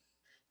 totally.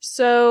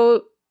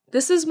 So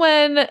this is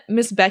when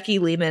Miss Becky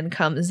Lehman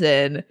comes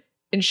in,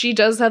 and she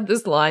does have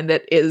this line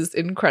that is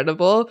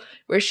incredible,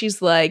 where she's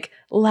like,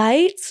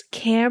 lights,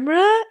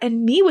 camera,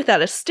 and me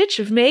without a stitch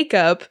of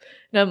makeup.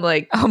 And I'm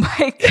like, oh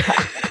my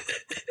God.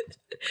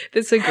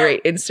 That's a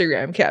great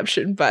Instagram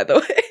caption, by the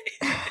way.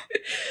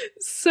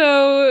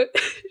 So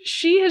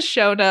she has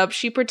shown up.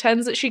 She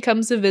pretends that she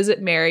comes to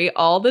visit Mary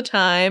all the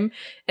time.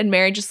 And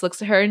Mary just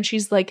looks at her and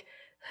she's like,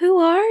 who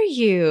are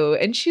you?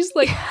 And she's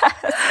like,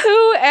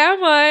 who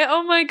am I?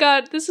 Oh my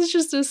God, this is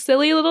just a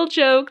silly little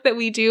joke that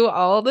we do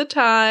all the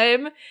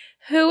time.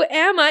 Who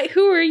am I?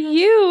 Who are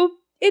you?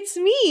 It's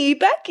me,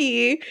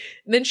 Becky.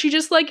 And then she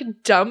just like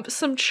dumps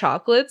some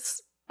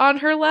chocolates on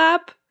her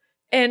lap.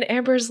 And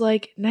Amber's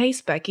like,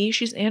 nice, Becky.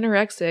 She's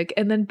anorexic.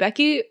 And then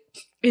Becky,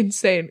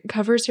 insane,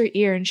 covers her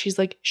ear and she's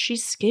like,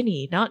 she's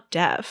skinny, not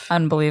deaf.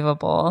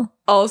 Unbelievable.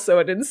 Also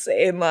an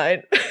insane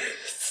line.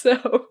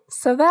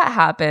 So that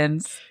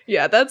happens.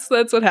 Yeah, that's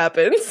what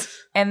happens.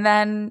 And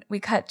then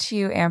we cut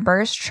to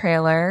Amber's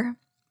trailer.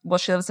 Well,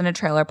 she lives in a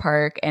trailer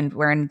park and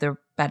we're in the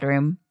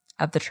bedroom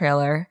of the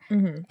trailer.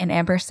 And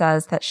Amber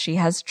says that she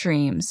has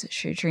dreams.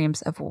 She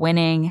dreams of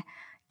winning,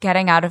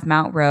 getting out of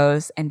Mount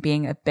Rose, and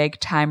being a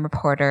big-time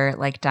reporter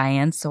like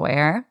Diane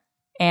Sawyer.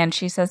 And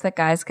she says that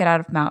guys get out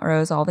of Mount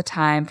Rose all the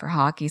time for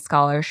hockey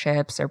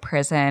scholarships or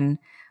prison,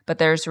 but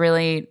there's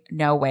really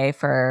no way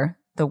for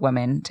the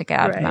women to get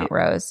out of Mount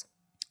Rose.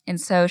 And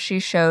so she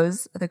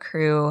shows the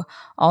crew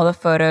all the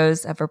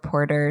photos of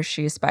reporters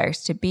she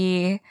aspires to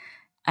be.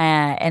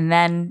 And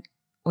then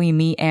we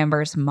meet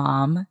Amber's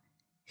mom,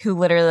 who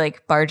literally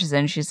like barges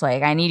in. She's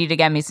like, I need you to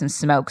get me some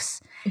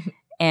smokes.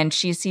 And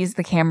she sees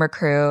the camera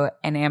crew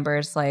and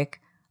Amber's like,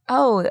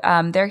 oh,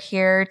 they're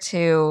here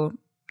to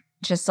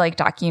just like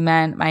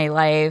document my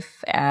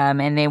life.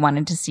 And they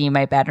wanted to see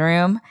my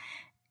bedroom.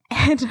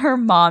 And her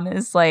mom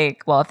is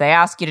like, well, if they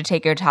ask you to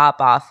take your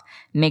top off,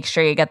 make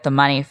sure you get the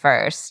money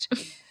first.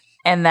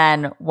 And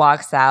then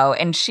walks out.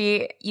 And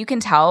you can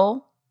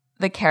tell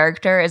the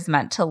character is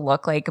meant to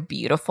look like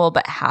beautiful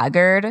but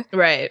haggard.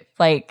 Right.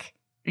 Like,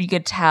 you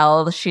could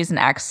tell she's an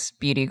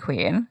ex-beauty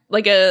queen.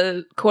 Like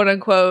a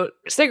quote-unquote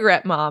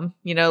cigarette mom,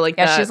 like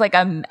yeah, that. She's like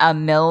a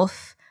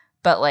MILF,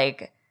 but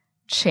like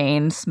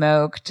chain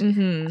smoked.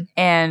 Mm-hmm.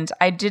 And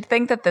I did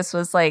think that this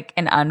was like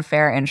an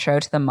unfair intro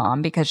to the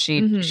mom because she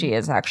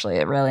is actually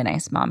a really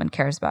nice mom and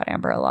cares about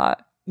Amber a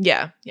lot.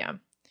 Yeah.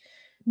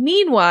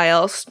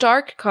 Meanwhile,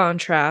 stark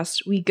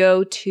contrast, we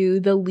go to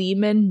the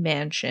Lehman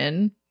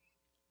Mansion.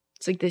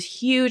 It's like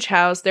this huge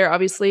house. They're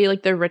obviously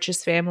like the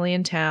richest family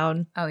in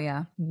town. Oh,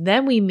 yeah.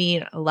 Then we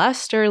meet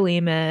Lester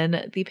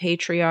Lehman, the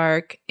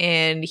patriarch,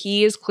 and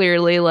he is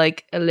clearly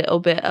like a little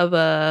bit of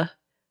a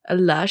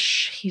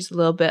lush. He's a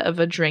little bit of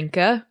a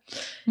drinker.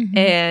 Mm-hmm.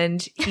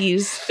 And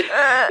he's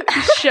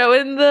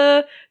showing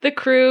the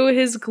crew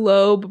his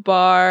globe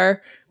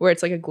bar, where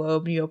it's like a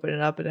globe and you open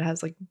it up and it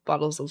has like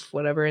bottles of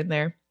whatever in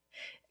there.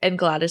 And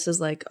Gladys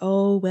is like,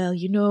 oh, well,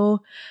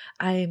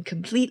 I am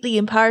completely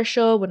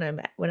impartial when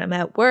I'm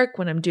at work,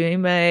 when I'm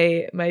doing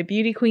my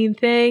beauty queen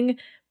thing.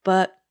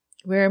 But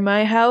we're in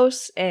my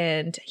house,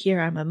 and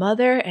here I'm a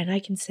mother, and I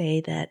can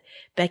say that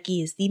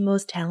Becky is the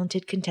most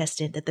talented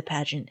contestant that the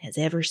pageant has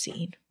ever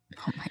seen.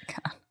 Oh, my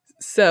God.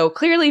 So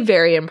clearly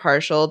very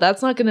impartial.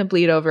 That's not going to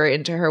bleed over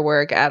into her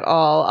work at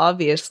all,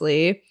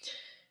 obviously.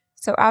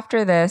 So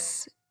after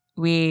this,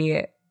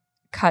 we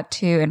cut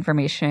to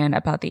information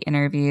about the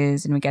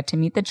interviews, and we get to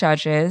meet the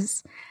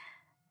judges.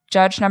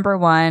 Judge number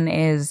 1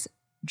 is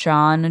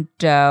John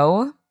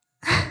Doe,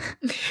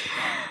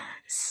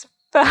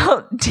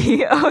 spelled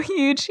Dough.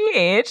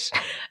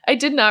 I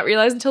did not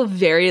realize until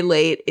very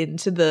late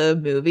into the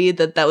movie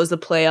that was a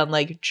play on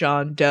like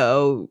John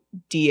Doe,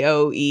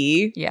 Doe.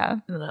 Yeah.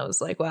 And I was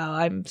like, wow,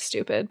 I'm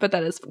stupid, but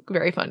that is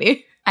very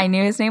funny. I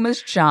knew his name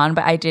was John,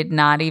 but I did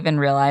not even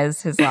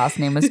realize his last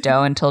name was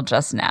Doe until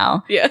just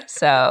now. Yeah.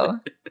 So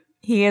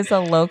he is a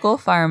local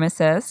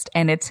pharmacist,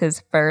 and it's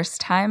his first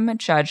time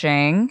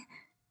judging.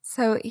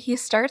 So he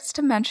starts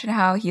to mention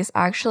how he's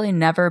actually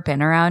never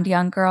been around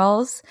young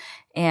girls,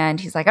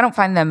 and he's like, I don't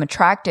find them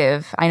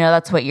attractive. I know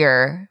that's what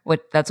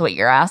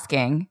you're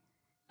asking.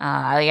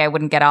 I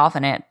wouldn't get off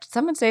on it. Did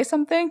someone say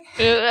something?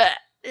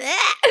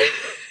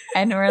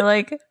 And we're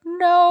like,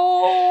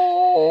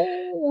 no.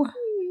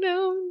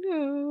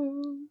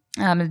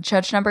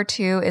 Judge number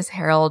 2 is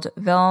Harold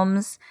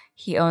Vilms.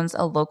 He owns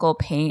a local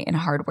paint and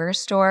hardware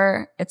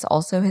store. It's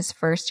also his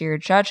first year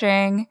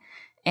judging.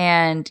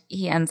 And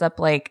he ends up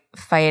like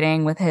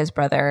fighting with his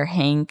brother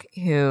Hank,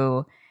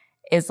 who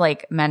is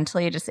like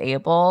mentally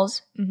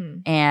disabled.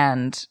 Mm-hmm.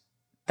 And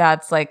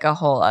that's like a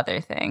whole other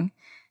thing.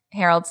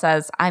 Harold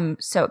says, I'm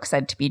so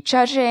excited to be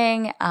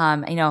judging.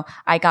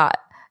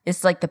 This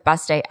is like the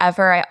best day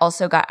ever. I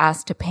also got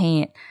asked to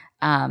paint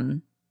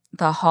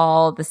the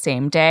hall the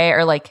same day,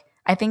 or like,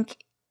 I think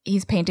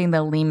he's painting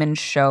the Lehman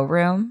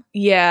showroom.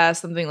 Yeah,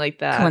 something like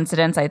that.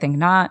 Coincidence? I think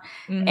not.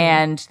 Mm-hmm.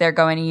 And they're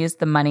going to use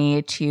the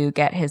money to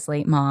get his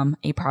late mom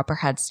a proper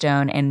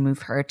headstone and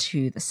move her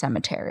to the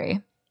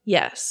cemetery.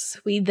 Yes.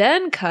 We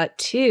then cut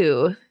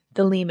to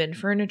the Lehman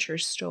furniture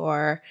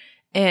store,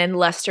 and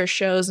Lester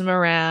shows him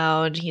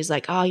around. He's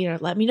like, oh,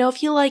 let me know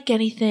if you like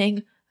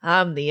anything.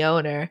 I'm the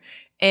owner.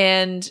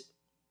 And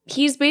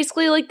he's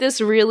basically like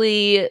this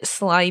really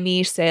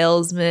slimy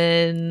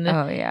salesman.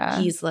 Oh, yeah.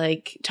 He's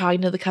like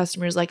talking to the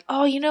customers like,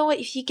 oh, you know what?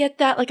 If you get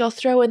that, like I'll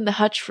throw in the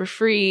hutch for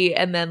free.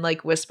 And then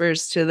like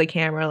whispers to the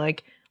camera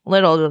like,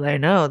 little do they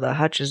know the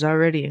hutch is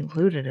already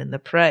included in the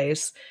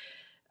price.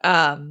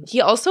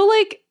 He also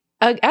like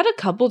at a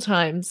couple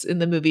times in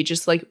the movie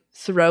just like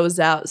throws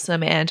out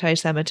some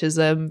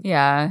anti-Semitism.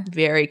 Yeah.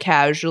 Very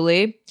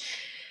casually.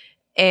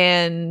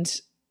 And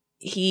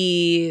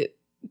he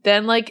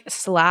then like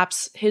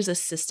slaps his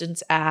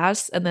assistant's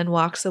ass and then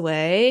walks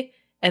away.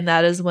 And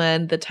that is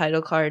when the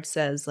title card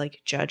says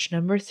like judge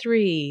number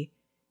 3,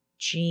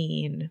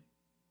 Jean.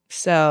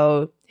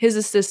 So his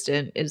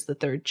assistant is the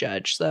third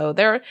judge. So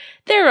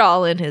they're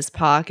all in his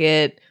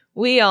pocket.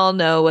 We all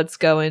know what's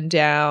going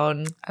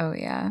down. Oh,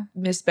 yeah.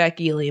 Miss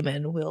Becky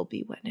Lehman will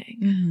be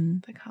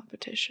winning the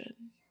competition.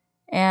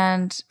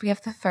 And we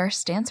have the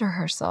first dance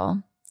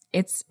rehearsal.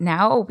 It's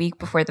now a week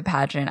before the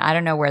pageant. I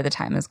don't know where the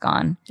time has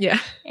gone. Yeah.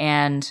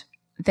 And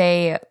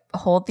they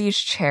hold these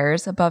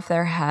chairs above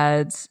their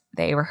heads.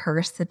 They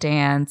rehearse the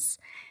dance.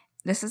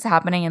 This is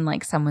happening in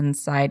like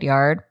someone's side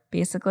yard,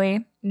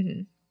 basically.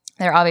 Mm-hmm.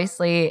 They're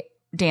obviously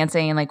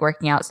dancing and like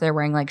working out. So they're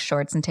wearing like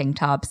shorts and tank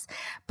tops.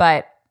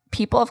 But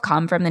people have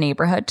come from the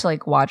neighborhood to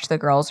like watch the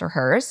girls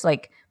rehearse.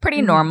 Like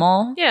pretty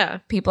normal. Yeah.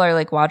 People are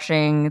like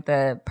watching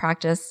the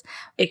practice.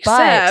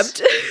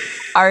 Except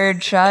our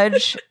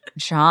judge,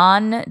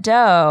 John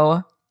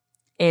Doe,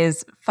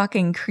 is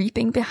fucking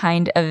creeping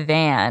behind a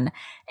van.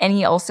 And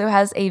he also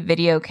has a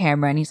video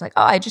camera. And he's like,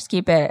 oh, I just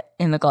keep it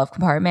in the glove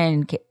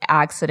compartment in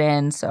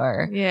accidents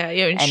or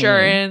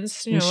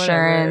insurance.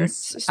 Whatever.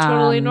 It's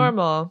totally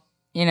normal.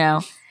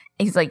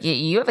 He's like,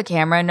 you have a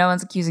camera. No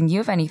one's accusing you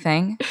of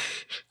anything.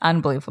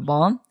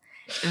 Unbelievable.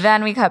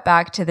 Then we cut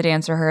back to the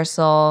dance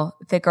rehearsal.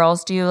 The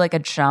girls do like a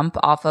jump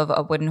off of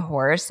a wooden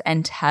horse,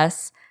 and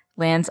Tess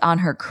lands on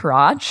her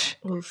crotch.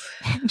 Oof.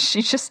 And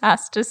she just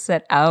has to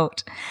sit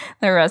out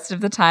the rest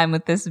of the time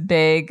with this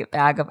big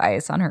bag of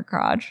ice on her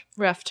crotch.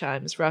 Rough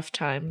times, rough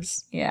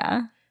times.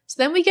 Yeah.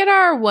 So then we get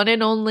our one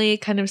and only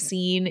kind of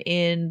scene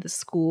in the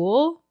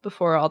school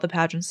before all the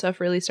pageant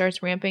stuff really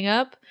starts ramping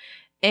up.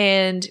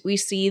 And we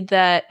see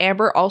that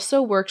Amber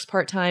also works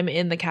part-time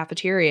in the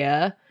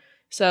cafeteria.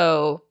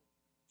 So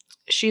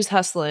she's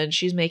hustling,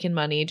 she's making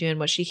money, doing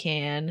what she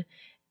can.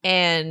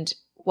 And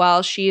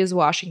while she is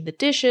washing the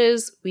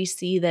dishes, we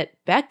see that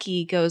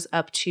Becky goes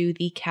up to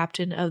the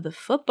captain of the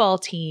football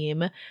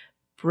team,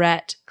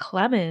 Brett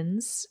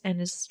Clemens,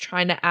 and is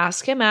trying to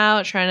ask him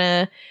out, trying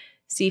to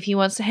see if he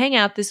wants to hang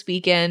out this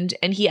weekend.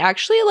 And he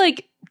actually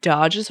like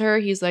dodges her.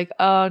 He's like,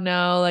 oh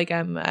no, like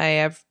I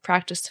have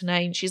practice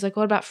tonight. And she's like,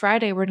 what about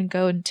Friday? We're gonna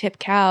go and tip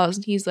cows.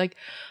 And he's like,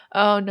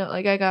 oh no,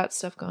 like I got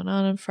stuff going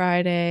on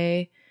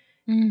Friday.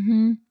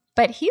 Mm-hmm.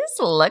 But he's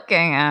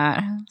looking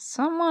at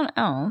someone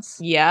else.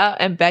 Yeah,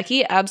 and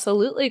Becky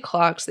absolutely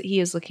clocks that he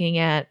is looking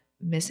at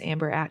Miss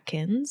Amber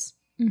Atkins.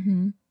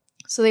 Mm-hmm.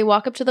 So they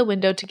walk up to the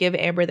window to give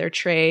Amber their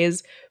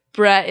trays.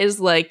 Brett is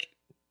like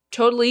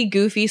totally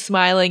goofy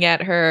smiling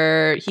at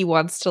her. He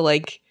wants to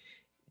like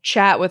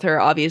chat with her,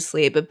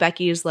 obviously, but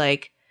Becky is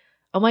like,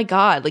 oh my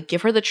god, like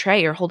give her the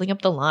tray, you're holding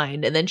up the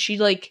line. And then she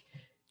like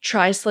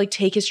tries to like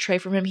take his tray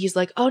from him. He's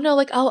like, oh no,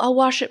 like I'll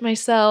wash it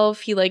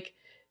myself. He like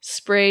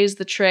sprays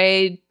the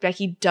tray.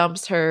 Becky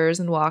dumps hers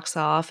and walks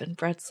off, and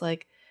Brett's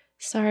like,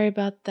 sorry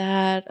about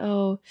that.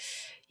 Oh,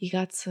 you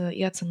got some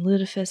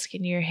lutefisk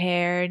in your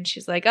hair. And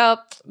she's like, oh,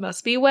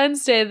 must be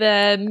Wednesday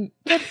then.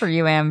 Good for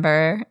you,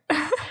 Amber.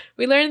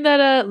 We learned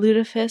that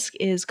lutefisk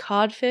is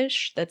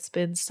codfish that's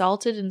been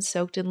salted and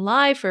soaked in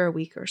lye for a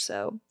week or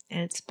so,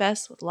 and it's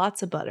best with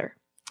lots of butter.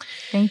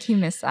 Thank you,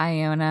 Miss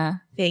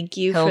Iona. Thank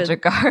you,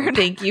 Hildegard.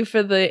 Thank you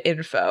for the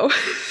info.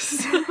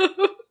 So,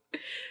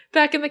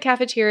 back in the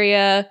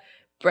cafeteria,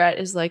 Brett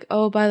is like,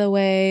 oh, by the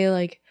way,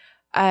 like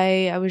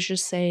I was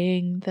just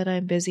saying that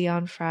I'm busy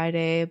on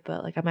Friday,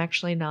 but like I'm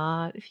actually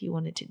not, if you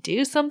wanted to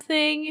do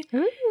something.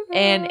 Ooh.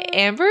 And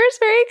Amber is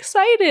very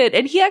excited,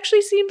 and he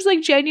actually seems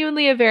like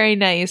genuinely a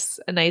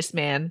nice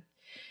man.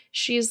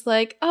 She's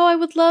like, oh, I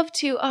would love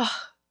to. Oh,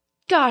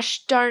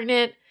 gosh darn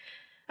it.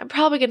 I'm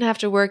probably going to have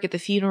to work at the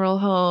funeral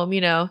home,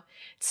 you know.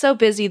 It's so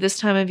busy this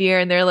time of year.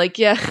 And they're like,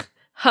 yeah,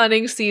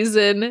 hunting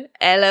season,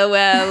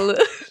 LOL,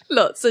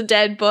 lots of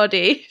dead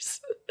bodies.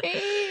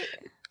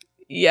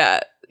 Yeah.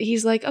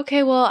 He's like,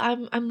 okay, well,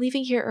 I'm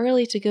leaving here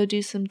early to go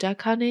do some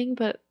duck hunting,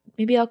 but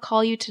maybe I'll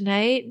call you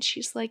tonight. And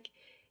she's like,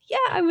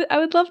 yeah, I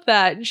would love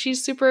that. And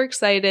she's super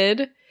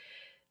excited.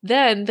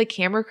 Then the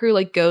camera crew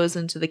like goes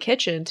into the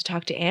kitchen to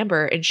talk to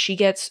Amber, and she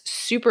gets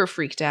super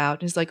freaked out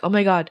and is like, oh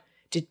my god,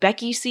 did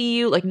Becky see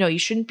you? Like, no, you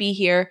shouldn't be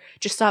here.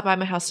 Just stop by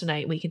my house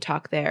tonight and we can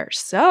talk there.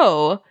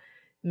 So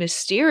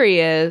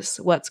mysterious,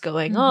 what's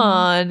going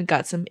on?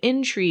 Got some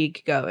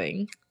intrigue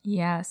going.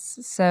 Yes.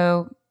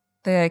 So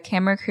the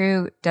camera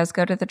crew does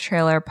go to the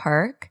trailer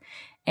park,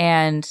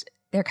 and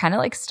they're kind of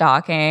like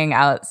stalking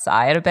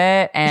outside a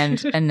bit.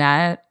 And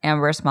Annette,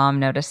 Amber's mom,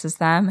 notices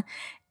them.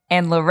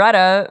 And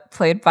Loretta,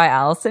 played by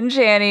Allison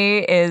Janney,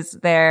 is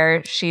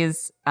there.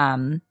 She's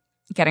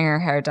getting her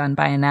hair done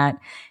by Annette.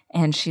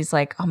 And she's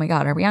like, oh my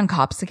god, are we on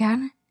Cops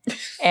again?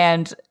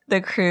 And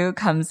the crew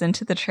comes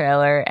into the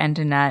trailer, and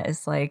Annette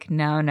is like,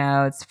 no,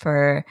 it's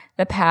for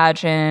the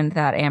pageant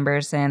that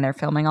Amber's in. They're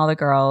filming all the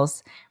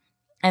girls.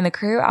 And the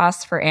crew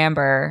asks for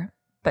Amber,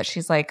 but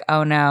she's like,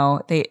 oh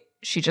no,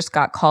 she just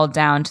got called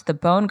down to the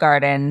Bone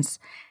Gardens.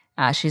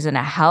 She's in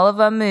a hell of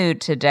a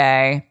mood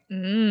today.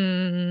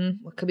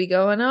 What could be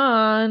going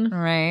on?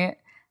 Right.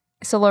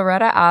 So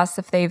Loretta asks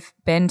if they've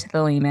been to the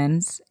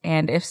Lehmans,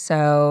 and if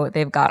so,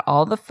 they've got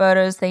all the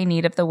photos they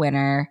need of the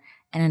winner.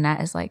 And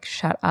Annette is like,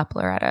 shut up,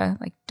 Loretta.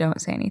 Like, don't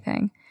say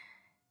anything.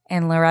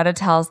 And Loretta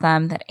tells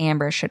them that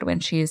Amber should win.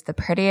 She's the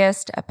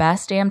prettiest,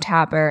 best damn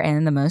tapper,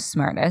 and the most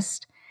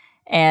smartest.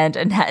 And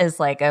Annette is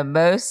like, a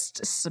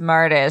most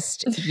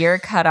smartest, you're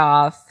cut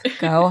off,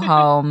 go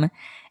home.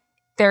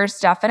 There's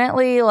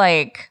definitely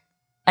like,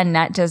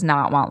 Annette does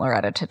not want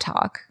Loretta to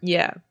talk.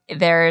 Yeah.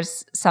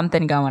 There's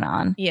something going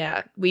on.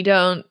 Yeah. We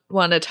don't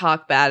want to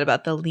talk bad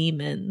about the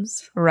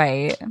Lehmans.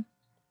 Right.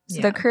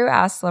 So the crew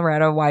asks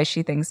Loretta why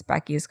she thinks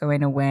Becky's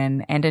going to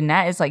win. And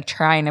Annette is like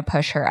trying to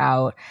push her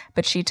out.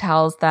 But she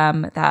tells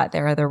them that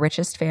they're the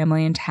richest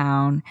family in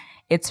town.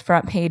 It's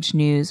front page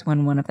news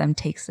when one of them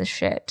takes the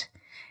shit.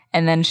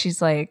 And then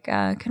she's like,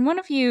 can one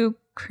of you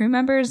crew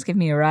members give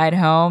me a ride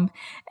home?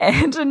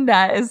 And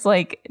Annette is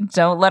like,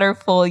 don't let her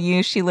fool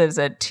you. She lives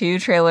at 2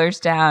 trailers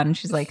down. And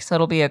she's like, so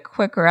it'll be a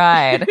quick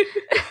ride.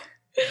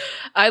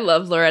 I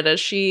love Loretta.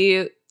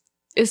 She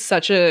is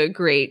such a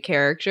great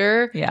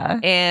character. Yeah.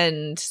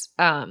 And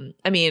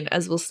I mean,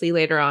 as we'll see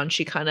later on,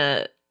 she kind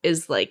of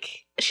is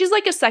like, she's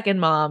like a second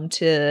mom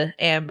to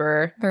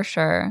Amber. For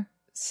sure.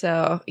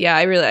 So yeah,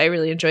 I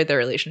really enjoyed their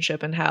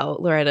relationship and how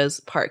Loretta's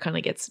part kind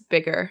of gets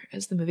bigger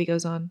as the movie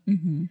goes on.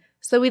 Mm-hmm.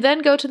 So we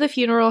then go to the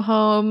funeral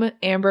home.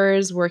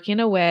 Amber's working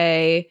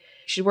away.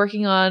 She's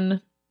working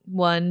on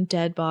one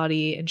dead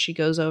body, and she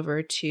goes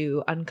over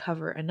to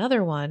uncover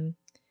another one,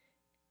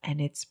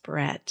 and it's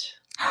Brett.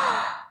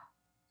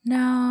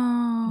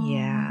 No.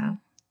 Yeah.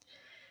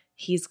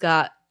 He's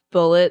got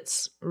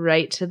bullets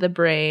right to the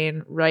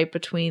brain, right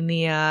between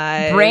the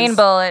eyes. Brain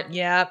bullet.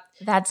 Yep.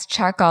 That's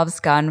Chekhov's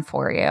gun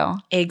for you.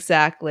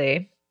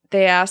 Exactly.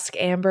 They ask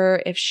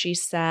Amber if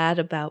she's sad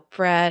about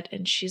Brett,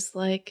 and she's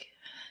like,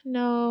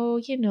 no,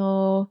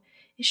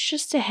 it's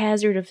just a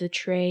hazard of the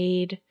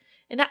trade.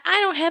 And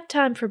I don't have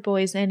time for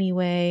boys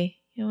anyway.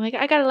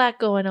 I got a lot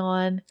going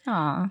on.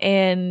 Aw.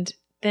 And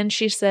then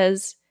she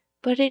says,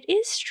 but it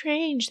is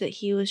strange that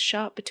he was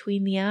shot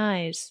between the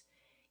eyes.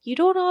 You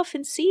don't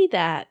often see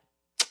that.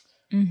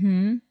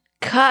 Mm-hmm.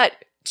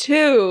 Cut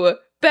to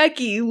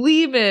Becky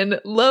Lehman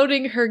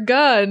loading her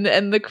gun,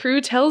 and the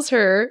crew tells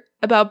her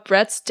about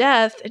Brett's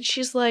death, and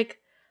she's like,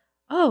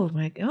 oh,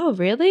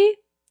 really?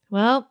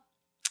 Well,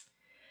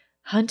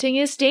 hunting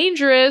is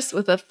dangerous,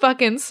 with a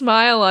fucking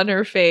smile on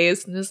her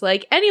face, and is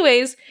like,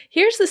 anyways,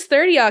 here's this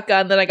 30-aught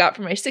gun that I got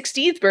for my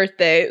 16th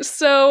birthday.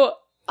 So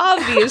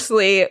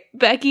obviously,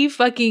 Becky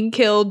fucking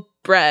killed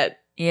Brett.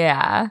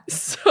 Yeah.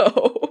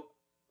 So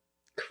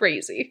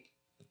crazy.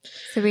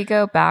 So we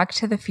go back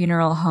to the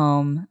funeral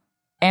home.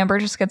 Amber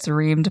just gets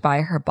reamed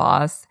by her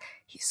boss.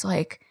 He's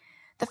like,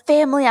 the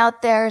family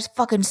out there is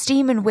fucking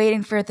steaming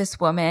waiting for this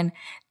woman.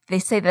 They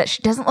say that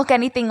she doesn't look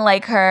anything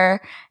like her.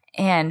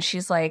 And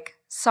she's like,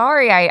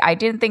 sorry, I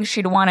didn't think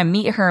she'd want to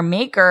meet her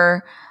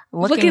maker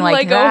looking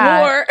like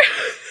that. A whore.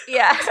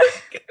 Yeah.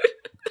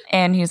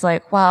 And he's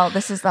like, well,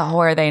 this is the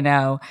whore they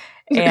know.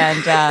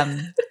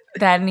 And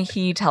then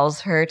he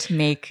tells her to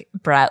make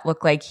Brett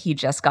look like he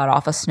just got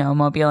off a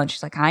snowmobile. And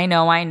she's like, I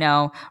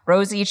know.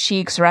 Rosy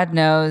cheeks, red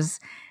nose.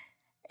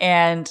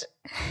 And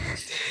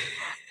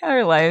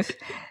her life.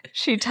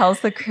 She tells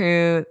the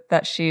crew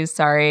that she's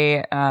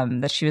sorry,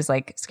 that she was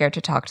like scared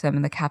to talk to them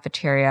in the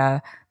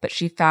cafeteria. But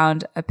she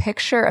found a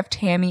picture of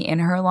Tammy in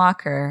her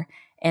locker.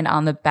 And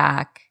on the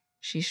back,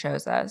 she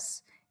shows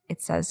us,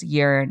 it says,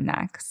 you're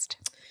next.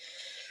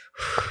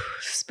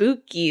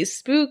 Spooky.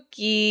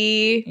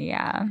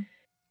 Yeah.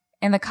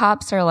 And the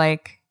cops are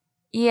like,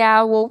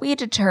 yeah, well, we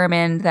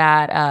determined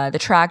that the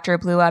tractor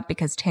blew up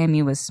because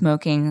Tammy was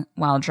smoking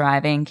while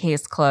driving.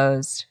 Case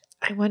closed.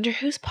 I wonder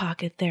whose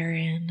pocket they're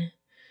in.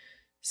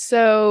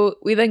 So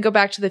we then go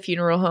back to the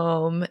funeral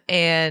home,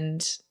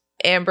 and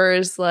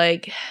Amber's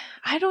like,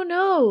 I don't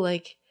know,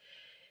 like,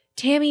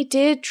 Tammy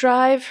did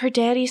drive her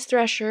daddy's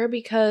Thresher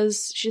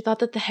because she thought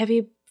that the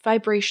heavy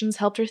vibrations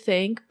helped her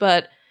think,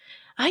 but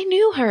I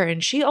knew her,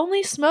 and she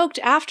only smoked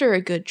after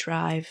a good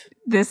drive.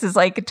 This is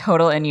like a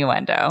total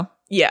innuendo.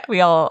 Yeah.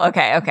 We all,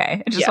 okay.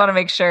 I just want to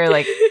make sure,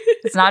 like,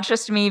 it's not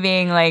just me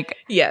being like,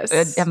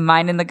 yes, a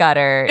mind in the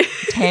gutter.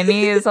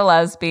 Tammy is a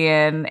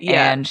lesbian,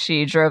 and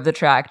she drove the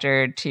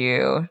tractor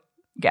to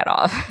get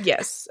off.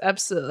 Yes,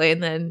 absolutely.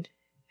 And then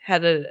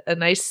had a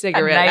nice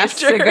cigarette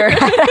after.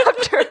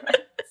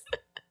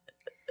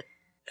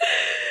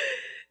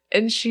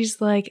 And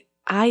she's like,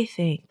 I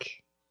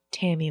think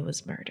Tammy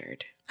was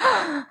murdered.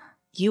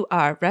 You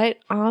are right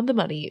on the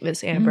money,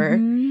 Miss Amber.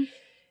 Mm-hmm.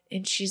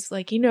 And she's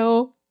like,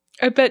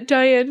 I bet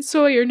Diane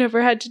Sawyer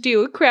never had to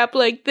deal with crap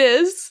like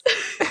this.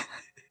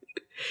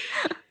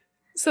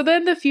 So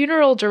then the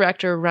funeral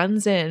director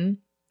runs in,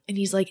 and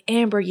he's like,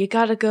 Amber, you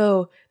gotta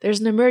go. There's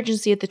an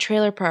emergency at the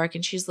trailer park.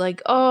 And she's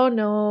like, oh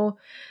no,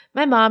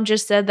 my mom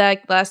just said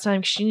that last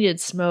time she needed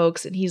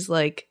smokes. And he's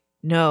like,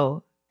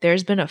 no,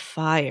 there's been a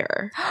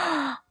fire.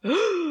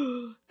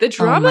 The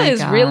drama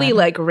is really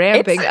like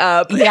ramping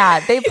up. Yeah,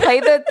 they play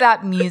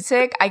that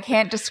music. I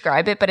can't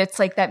describe it, but it's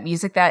like that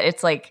music that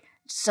it's like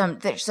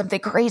there's something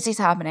crazy's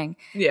happening.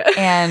 Yeah.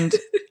 And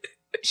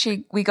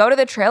we go to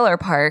the trailer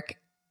park.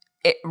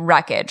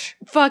 Wreckage.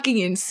 Fucking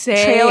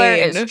insane. Trailer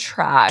is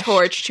trash.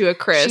 Torch to a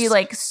crisp. She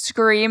like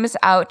screams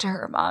out to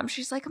her mom.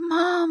 She's like,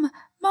 Mom.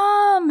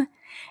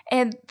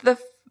 And the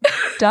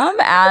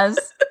dumbass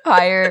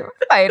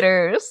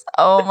firefighters,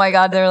 oh my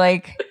God, they're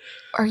like,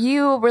 are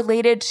you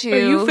related to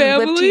who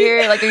lived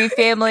here? Like, are you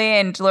family?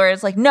 And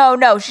Loretta's like,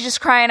 no, she's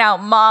just crying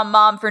out,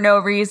 mom, for no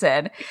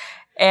reason.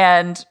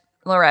 And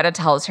Loretta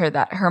tells her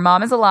that her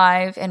mom is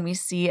alive, and we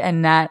see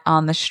Annette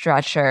on the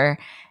stretcher.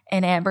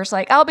 And Amber's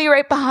like, I'll be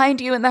right behind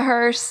you in the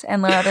hearse.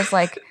 And Loretta's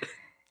like,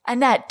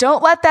 Annette,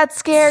 don't let that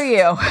scare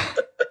you.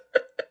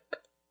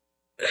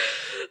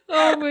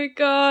 Oh my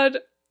God.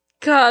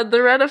 God,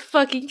 Loretta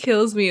fucking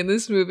kills me in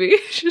this movie.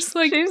 She's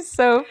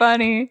so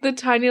funny. The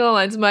tiny little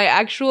lines.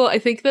 I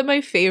think that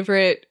my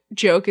favorite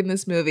joke in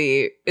this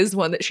movie is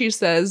one that she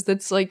says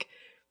that's like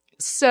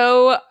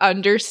so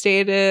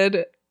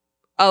understated.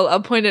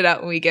 I'll point it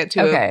out when we get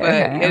to it,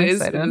 but it is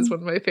one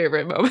of my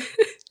favorite moments.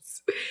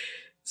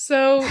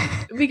 So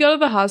we go to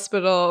the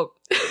hospital.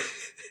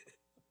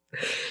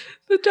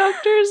 The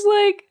doctor's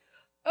like,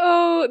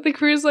 the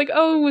crew's like,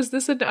 was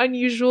this an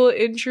unusual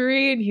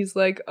injury? And he's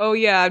like, oh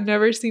yeah, I've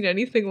never seen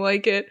anything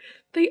like it.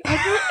 They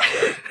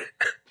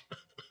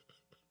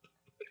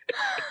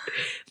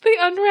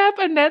unwrap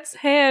Annette's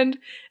hand,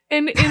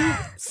 and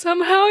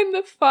somehow in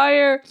the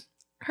fire,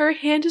 her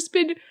hand has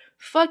been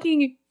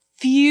fucking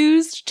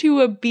fused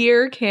to a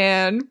beer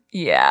can.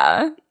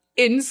 Yeah.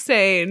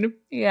 Insane.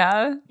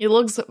 Yeah. It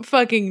looks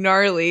fucking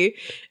gnarly.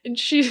 And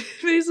she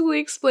basically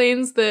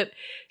explains that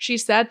she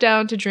sat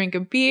down to drink a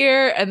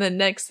beer, and the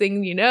next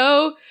thing you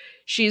know,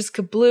 she's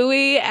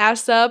kablooey,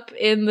 ass up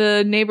in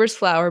the neighbor's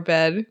flower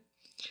bed.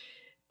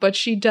 But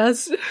she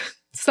does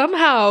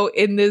somehow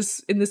in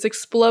this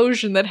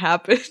explosion that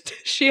happened,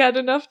 she had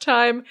enough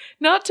time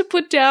not to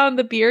put down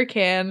the beer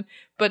can,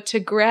 but to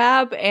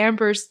grab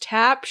Amber's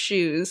tap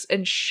shoes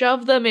and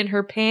shove them in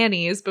her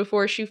panties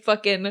before she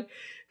fucking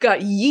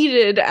got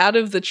yeeted out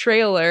of the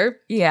trailer.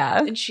 Yeah.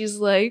 And she's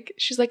like,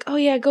 oh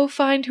yeah, go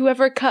find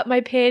whoever cut my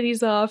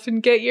panties off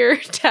and get your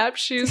tap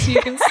shoes so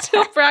you can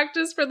still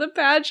practice for the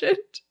pageant.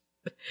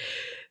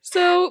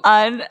 So,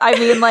 I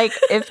mean, like,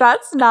 if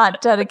that's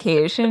not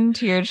dedication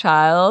to your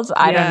child,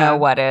 I don't know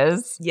what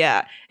is.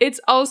 Yeah.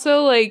 It's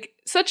also, like,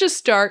 such a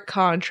stark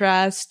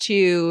contrast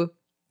to,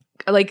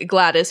 like,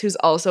 Gladys, who's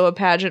also a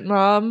pageant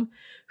mom,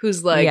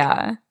 who's like,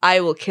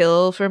 I will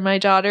kill for my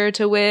daughter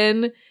to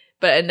win.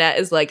 But Annette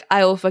is like,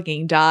 I will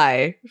fucking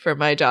die for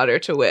my daughter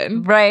to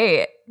win.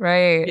 Right.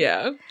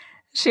 Yeah.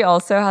 She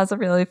also has a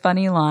really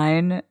funny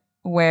line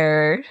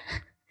where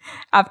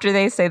after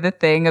they say the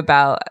thing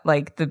about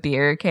like the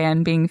beer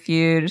can being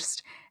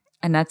fused,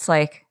 Annette's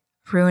like,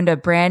 ruined a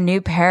brand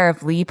new pair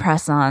of Lee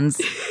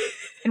press-ons.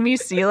 And we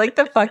see like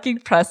the fucking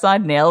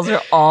press-on nails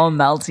are all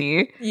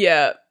melty.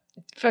 Yeah.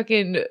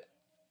 Fucking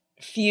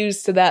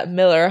fused to that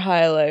Miller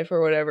High Life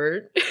or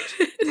whatever.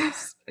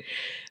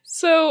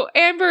 So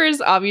Amber is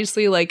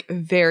obviously like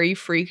very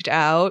freaked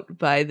out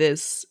by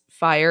this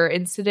fire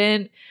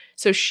incident.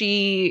 So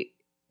she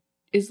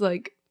is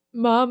like,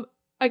 Mom,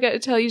 I gotta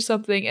tell you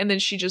something. And then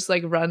she just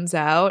like runs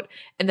out.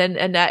 And then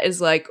Annette is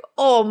like,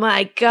 oh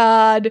my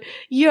God,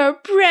 you're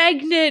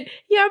pregnant.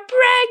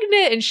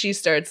 And she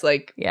starts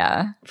like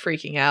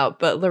freaking out.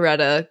 But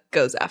Loretta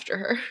goes after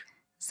her.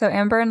 So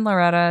Amber and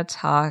Loretta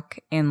talk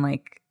in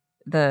like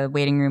the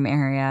waiting room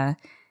area.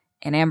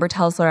 And Amber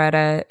tells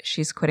Loretta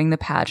she's quitting the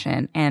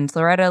pageant. And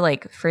Loretta,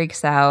 like,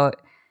 freaks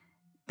out.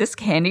 This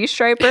candy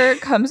striper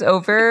comes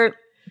over,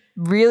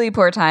 really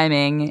poor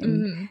timing.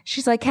 And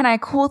she's like, can I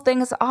cool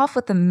things off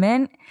with a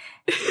mint?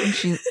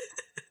 And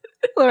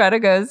Loretta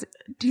goes,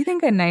 do you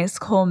think a nice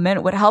cold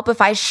mint would help if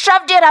I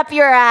shoved it up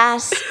your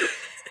ass?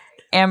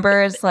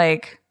 Amber is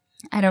like,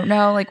 I don't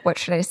know, like, what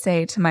should I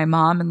say to my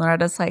mom? And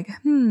Loretta's like,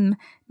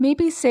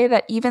 maybe say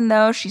that even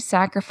though she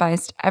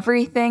sacrificed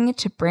everything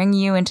to bring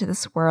you into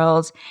this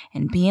world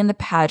and be in the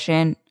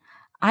pageant,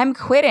 I'm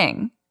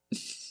quitting.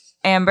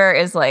 Amber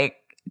is like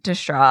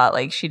distraught,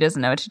 like she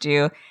doesn't know what to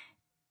do.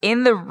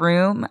 In the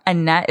room,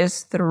 Annette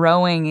is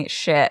throwing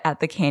shit at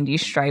the candy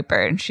striper,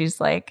 and she's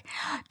like,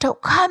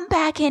 don't come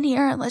back in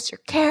here unless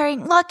you're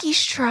carrying Lucky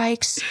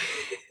Strikes.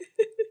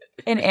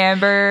 And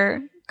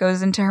Amber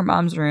goes into her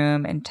mom's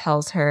room and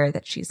tells her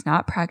that she's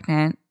not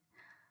pregnant,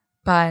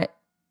 but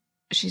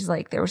she's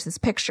like, there was this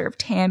picture of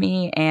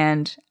Tammy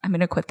and I'm going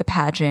to quit the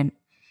pageant.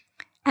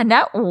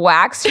 Annette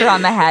whacks her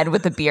on the head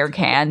with a beer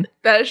can.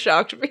 That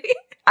shocked me.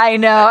 I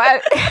know.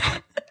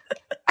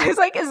 I was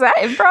like, is that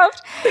improv?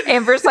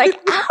 Amber's like,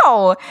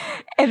 ow.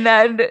 And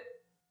then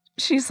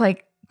she's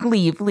like,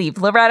 leave.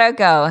 Loretta,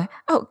 go.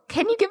 Oh,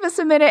 can you give us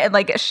a minute? And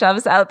like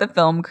shoves out the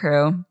film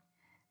crew.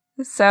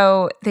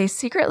 So they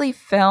secretly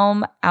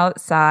film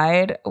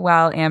outside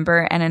while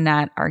Amber and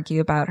Annette argue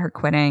about her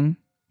quitting.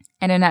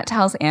 And Annette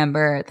tells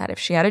Amber that if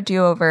she had a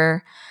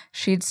do-over,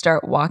 she'd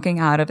start walking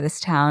out of this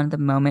town the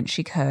moment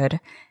she could.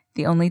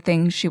 The only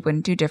thing she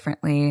wouldn't do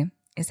differently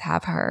is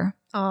have her.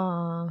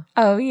 Aww.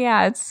 Oh,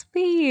 yeah, it's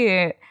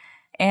sweet.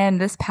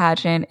 And this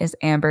pageant is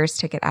Amber's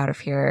ticket out of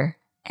here,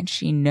 and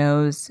she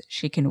knows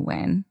she can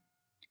win.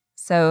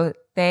 So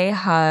they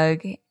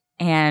hug,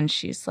 and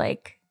she's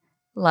like,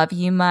 love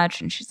you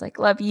much. And she's like,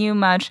 love you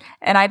much.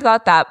 And I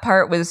thought that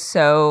part was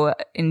so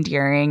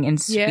endearing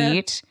and sweet.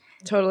 Yeah.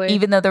 Totally.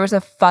 Even though there was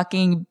a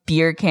fucking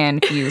beer can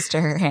fused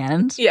to her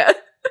hand. Yeah.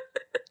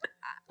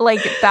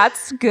 Like,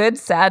 that's good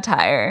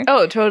satire.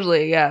 Oh,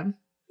 totally, yeah.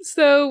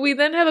 So we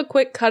then have a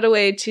quick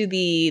cutaway to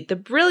the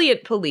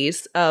brilliant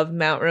police of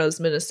Mount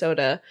Rose,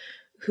 Minnesota,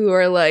 who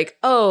are like,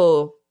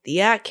 oh, the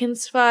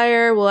Atkins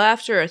fire? Well,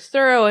 after a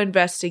thorough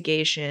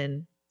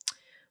investigation,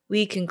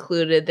 we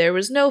concluded there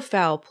was no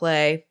foul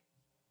play.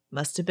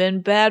 Must have been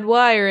bad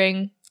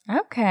wiring.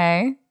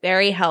 Okay.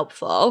 Very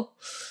helpful.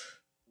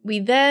 We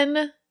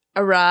then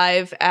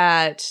arrive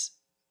at,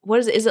 what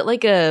is it? Is it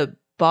like a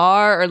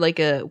bar or like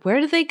a, where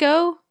do they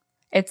go?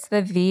 It's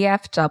the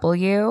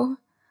VFW.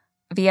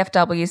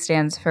 VFW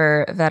stands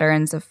for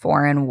Veterans of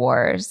Foreign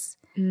Wars.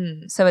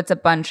 So it's a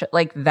bunch of,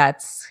 like,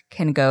 vets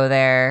can go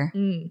there.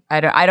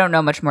 I don't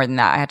know much more than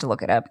that. I had to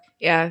look it up.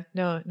 Yeah,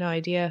 no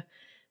idea.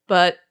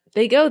 But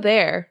they go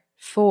there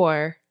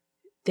for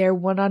their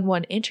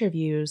one-on-one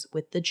interviews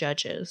with the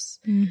judges.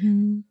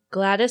 Mm-hmm.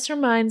 Gladys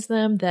reminds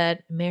them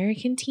that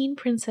American teen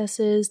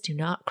princesses do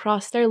not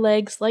cross their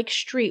legs like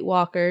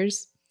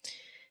streetwalkers,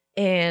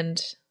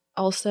 and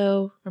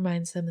also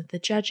reminds them that the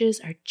judges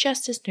are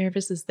just as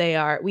nervous as they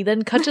are. We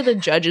then cut to the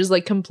judges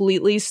like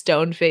completely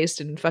stone-faced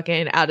and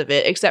fucking out of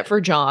it, except for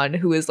John,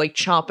 who is like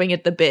chomping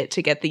at the bit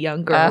to get the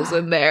young girls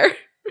in there.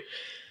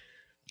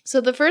 So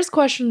the first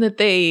question that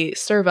they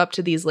serve up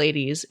to these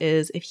ladies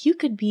is, if you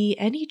could be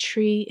any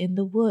tree in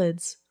the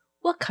woods,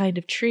 what kind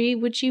of tree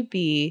would you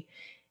be?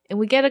 And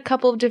we get a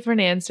couple of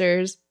different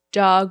answers: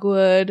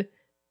 dogwood,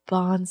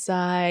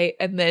 bonsai,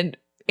 and then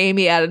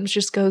Amy Adams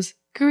just goes,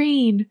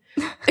 green.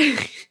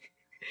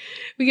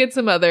 We get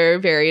some other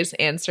various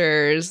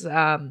answers.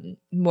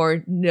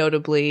 More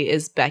notably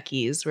is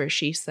Becky's, where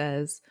she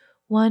says,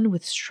 one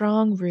with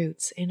strong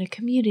roots in a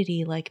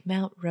community like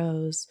Mount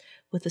Rose,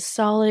 with a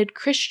solid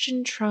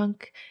Christian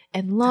trunk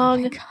and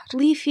long,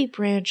 leafy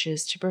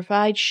branches to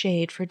provide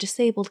shade for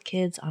disabled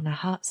kids on a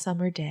hot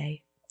summer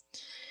day.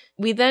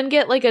 We then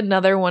get like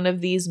another one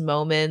of these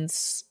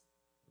moments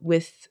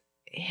with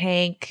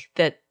Hank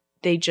that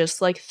they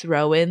just like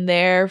throw in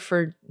there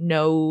for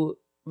no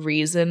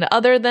reason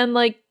other than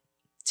like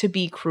to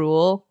be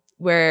cruel,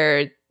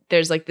 where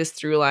there's like this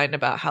through line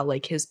about how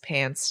like his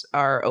pants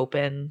are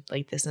open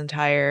like this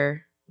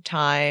entire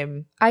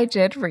time. I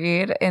did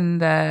read in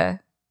the,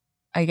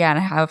 again,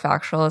 how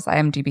factual is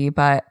IMDb,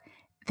 but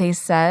they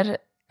said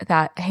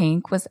that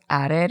Hank was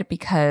added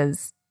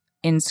because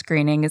in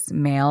screenings,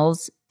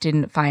 males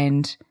didn't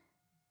find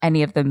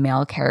any of the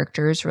male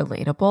characters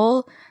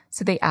relatable.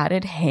 So they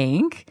added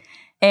Hank.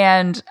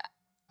 And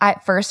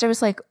at first I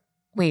was like,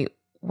 wait,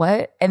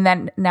 what? And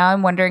then now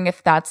I'm wondering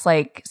if that's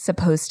like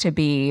supposed to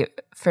be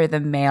for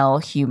the male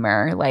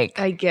humor. Like,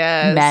 I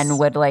guess men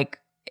would like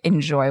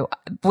enjoy,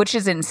 which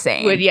is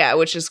insane.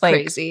 Which is like,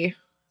 crazy.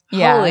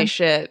 Yeah. Holy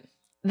shit.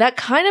 That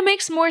kind of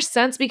makes more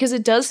sense because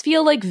it does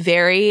feel like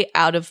very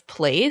out of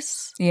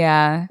place.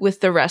 Yeah.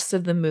 With the rest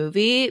of the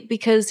movie,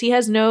 because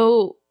he's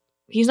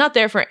not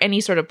there for any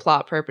sort of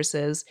plot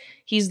purposes.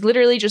 He's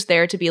literally just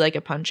there to be like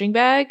a punching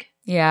bag.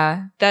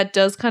 Yeah. That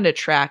does kind of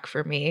track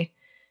for me.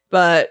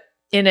 But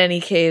in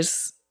any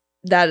case,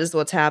 that is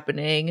what's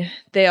happening.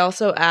 They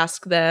also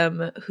ask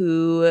them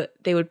who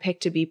they would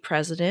pick to be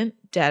president,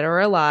 dead or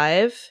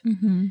alive.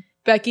 Mm-hmm.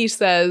 Becky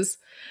says,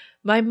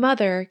 my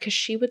mother, because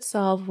she would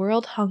solve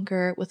world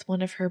hunger with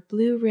one of her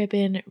blue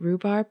ribbon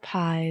rhubarb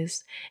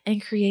pies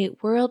and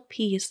create world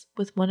peace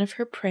with one of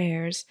her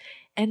prayers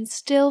and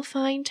still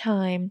find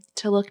time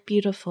to look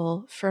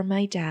beautiful for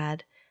my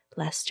dad,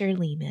 Lester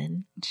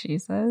Lehman.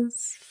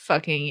 Jesus.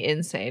 Fucking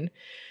insane.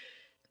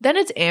 Then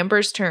it's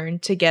Amber's turn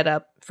to get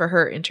up for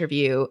her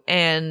interview,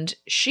 and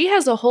she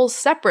has a whole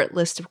separate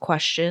list of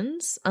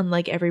questions,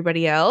 unlike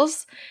everybody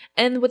else.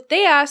 And what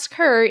they ask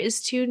her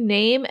is to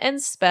name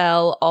and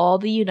spell all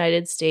the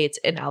United States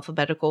in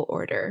alphabetical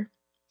order,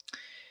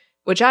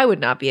 which I would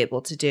not be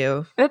able to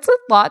do. It's a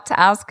lot to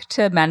ask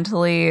to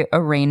mentally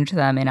arrange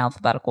them in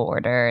alphabetical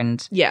order.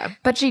 And yeah.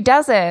 But she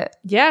does it.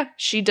 Yeah,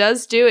 she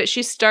does do it.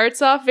 She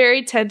starts off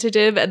very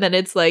tentative, and then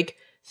it's like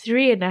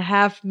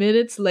 3.5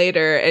 minutes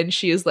later, and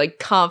she is like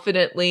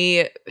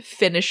confidently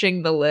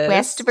finishing the list.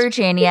 West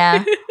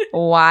Virginia,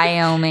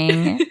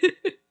 Wyoming.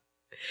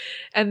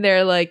 And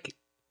they're like,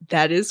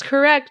 that is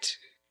correct.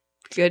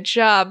 Good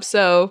job.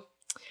 So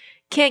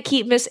can't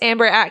keep Miss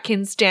Amber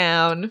Atkins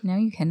down. No,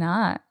 you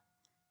cannot.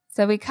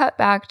 So we cut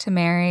back to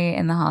Mary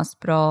in the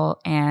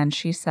hospital, and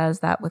she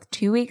says that with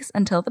 2 weeks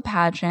until the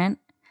pageant,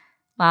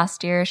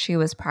 last year she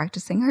was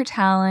practicing her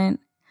talent,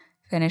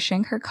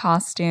 finishing her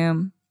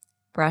costume,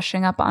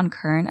 brushing up on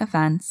current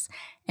events,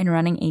 and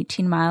running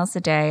 18 miles a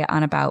day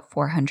on about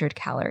 400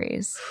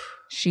 calories.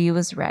 She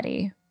was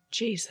ready.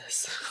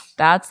 Jesus.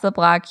 That's the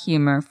Black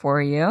humor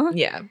for you.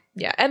 Yeah.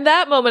 Yeah. And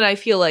that moment I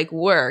feel like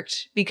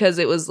worked because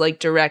it was like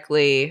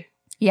directly...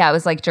 Yeah, it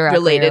was like directly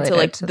related to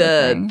like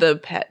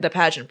the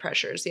pageant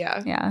pressures.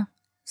 Yeah. Yeah.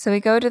 So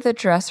we go to the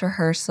dress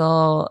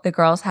rehearsal. The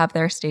girls have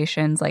their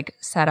stations like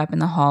set up in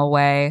the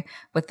hallway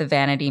with the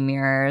vanity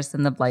mirrors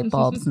and the light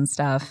bulbs and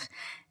stuff.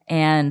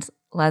 And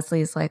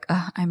Leslie's like,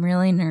 oh, I'm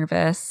really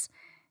nervous.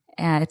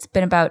 And it's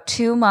been about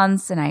 2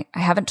 months and I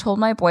haven't told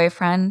my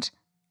boyfriend.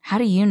 How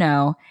do you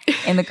know?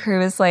 And the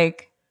crew is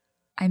like,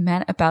 I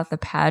meant about the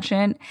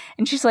pageant.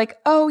 And she's like,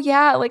 oh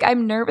yeah, like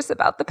I'm nervous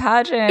about the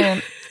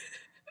pageant.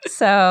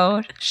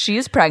 So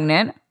she's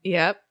pregnant.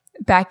 Yep.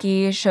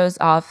 Becky shows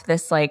off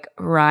this like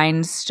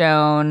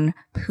rhinestone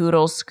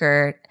poodle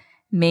skirt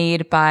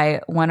made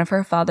by one of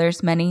her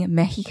father's many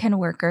Mexican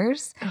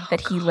workers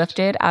he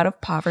lifted out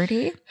of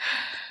poverty.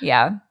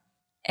 Yeah.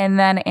 And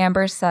then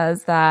Amber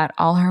says that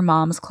all her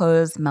mom's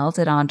clothes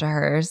melted onto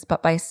hers,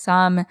 but by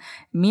some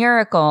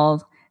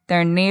miracle,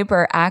 their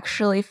neighbor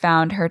actually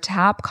found her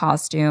tap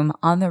costume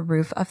on the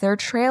roof of their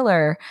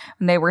trailer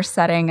when they were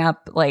setting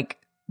up like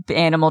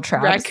animal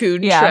traps.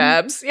 Raccoon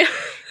traps. Yeah.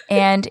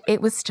 And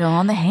it was still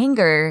on the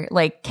hanger.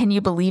 Like, can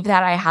you believe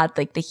that? I had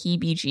like the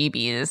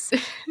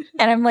heebie-jeebies.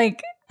 And I'm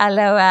like,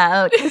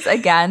 LOL. Because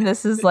again,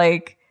 this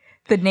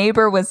The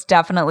neighbor was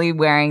definitely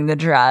wearing the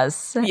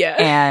dress. Yeah.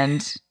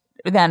 And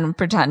then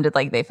pretended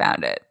like they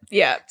found it.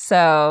 Yeah.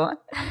 So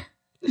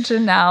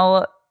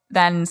Janelle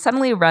then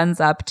suddenly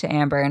runs up to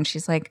Amber and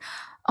she's like,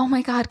 oh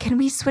my God, can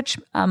we switch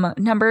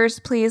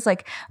numbers, please?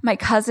 Like, my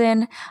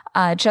cousin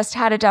just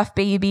had a deaf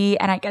baby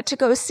and I get to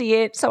go see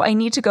it, so I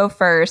need to go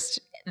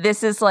first.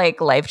 This is like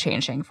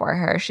life-changing for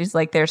her. She's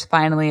like, there's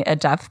finally a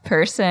deaf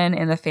person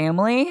in the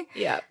family.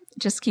 Yeah.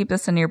 Just keep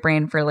this in your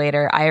brain for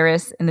later.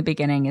 Iris in the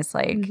beginning is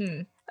like,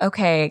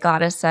 okay,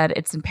 Gladys said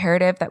it's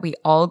imperative that we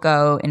all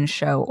go in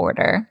show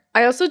order.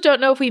 I also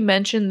don't know if we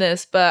mentioned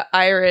this, but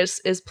Iris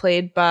is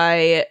played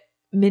by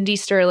Mindy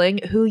Sterling,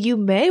 who you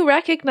may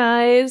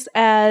recognize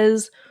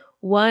as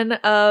one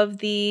of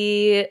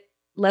the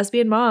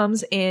lesbian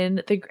moms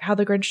in How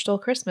the Grinch Stole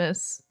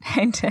Christmas.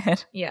 I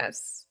did.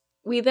 Yes.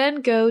 We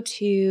then go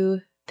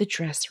to the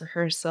dress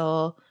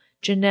rehearsal.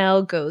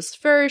 Janelle goes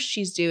first.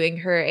 She's doing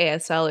her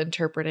ASL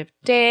interpretive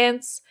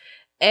dance.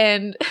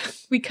 And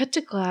we cut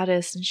to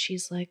Gladys and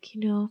she's like,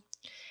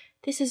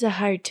 this is a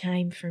hard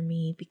time for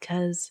me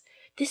because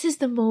this is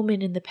the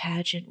moment in the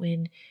pageant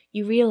when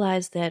you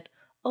realize that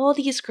all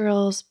these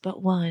girls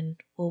but one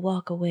will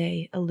walk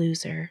away a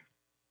loser.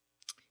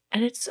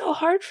 And it's so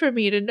hard for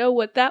me to know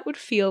what that would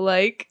feel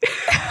like.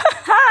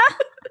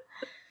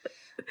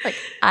 Like,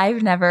 I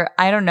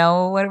don't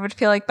know what it would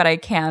feel like, but I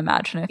can't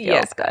imagine it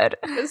feels good.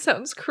 It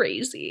sounds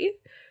crazy.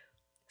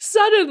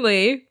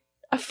 Suddenly,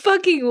 a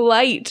fucking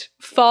light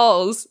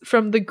falls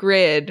from the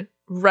grid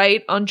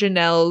right on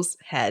Janelle's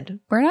head.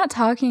 We're not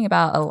talking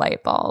about a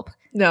light bulb.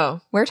 No.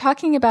 We're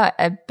talking about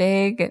a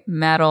big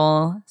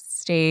metal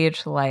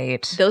stage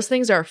light. Those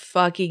things are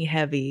fucking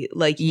heavy.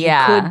 Like, you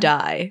could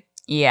die.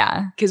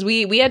 Yeah. Because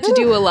we had to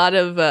do a lot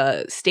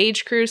of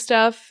stage crew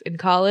stuff in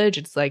college.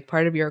 It's like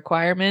part of your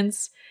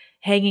requirements.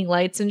 Hanging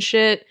lights and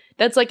shit.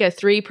 That's like a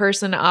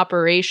 3-person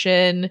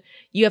operation.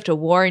 You have to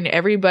warn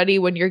everybody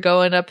when you're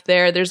going up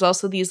there. There's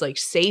also these like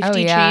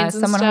safety chains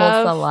and someone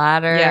stuff. holds the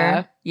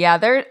ladder. Yeah,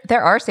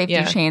 there are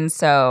safety chains.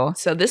 So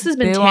this has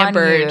been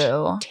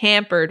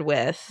tampered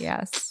with.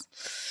 Yes.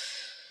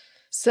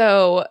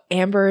 So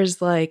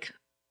Amber's like,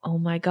 oh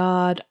my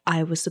God,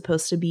 I was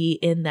supposed to be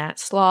in that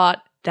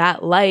slot.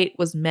 That light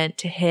was meant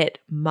to hit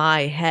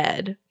my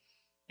head.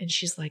 And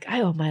she's like,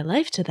 I owe my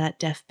life to that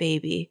deaf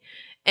baby.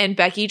 And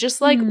Becky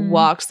just like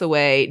walks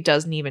away,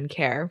 doesn't even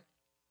care.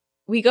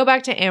 We go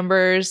back to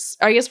Amber's.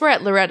 I guess we're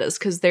at Loretta's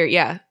because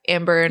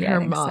Amber and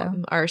her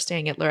mom are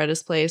staying at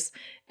Loretta's place.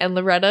 And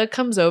Loretta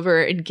comes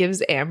over and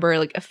gives Amber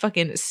like a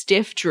fucking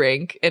stiff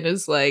drink and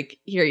is like,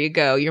 here you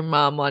go. Your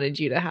mom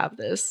wanted you to have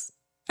this.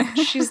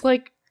 She's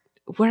like,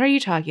 what are you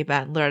talking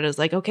about? And Loretta's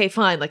like, okay,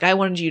 fine. Like, I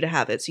wanted you to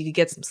have it so you could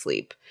get some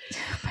sleep.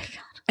 Oh my God.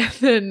 And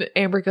then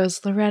Amber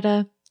goes,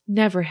 Loretta,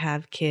 never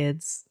have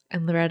kids.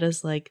 And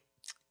Loretta's like,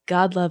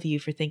 God love you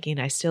for thinking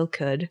I still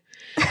could.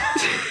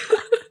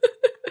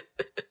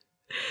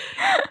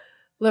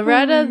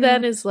 Loretta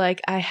then is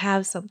like, I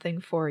have something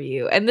for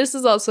you. And this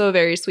is also a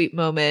very sweet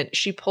moment.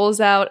 She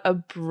pulls out a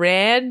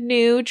brand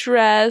new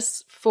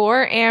dress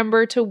for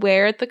Amber to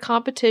wear at the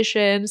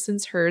competition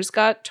since hers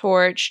got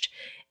torched.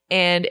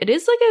 And it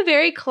is like a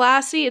very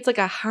classy, it's like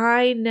a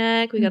high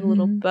neck. We got a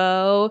little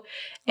bow.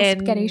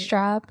 And spaghetti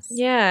straps.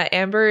 Yeah,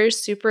 Amber is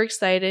super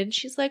excited.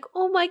 She's like,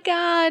 oh my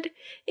God,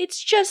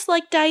 it's just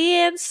like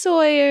Diane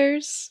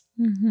Sawyer's.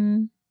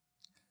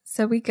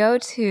 So we go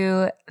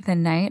to the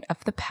night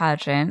of the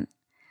pageant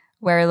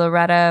where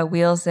Loretta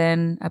wheels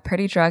in a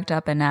pretty drugged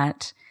up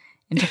Annette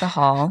into the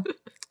hall.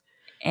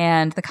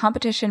 And the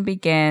competition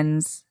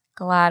begins.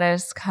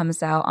 Gladys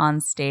comes out on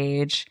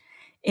stage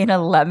in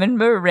a lemon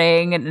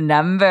meringue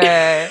number.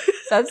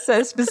 That's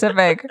so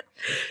specific.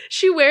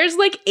 She wears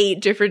like 8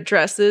 different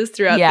dresses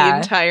throughout the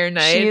entire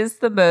night. She's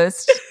the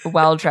most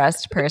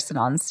well-dressed person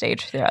on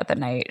stage throughout the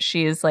night.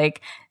 She's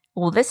like,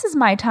 well, this is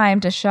my time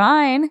to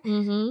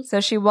shine. So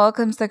she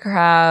welcomes the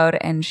crowd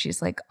and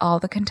she's like, all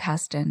the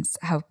contestants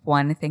have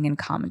one thing in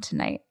common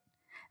tonight.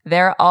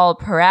 They're all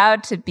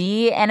proud to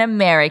be an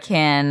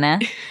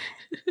American.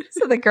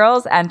 So the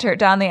girls enter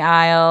down the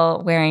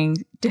aisle wearing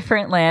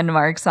different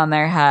landmarks on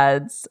their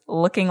heads,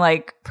 looking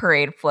like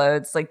parade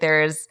floats. Like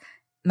there's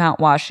Mount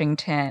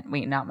Washington.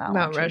 Wait, not Mount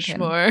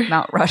Washington. Rushmore.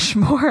 Mount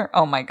Rushmore.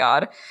 Oh my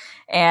God.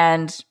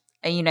 And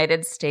a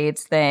United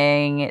States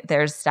thing.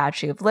 There's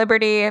Statue of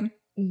Liberty.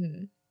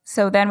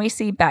 So then we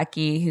see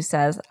Becky who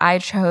says, I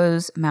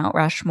chose Mount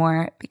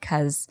Rushmore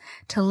because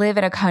to live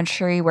in a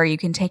country where you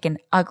can take an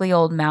ugly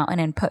old mountain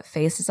and put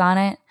faces on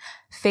it,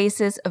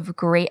 faces of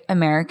great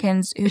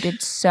Americans who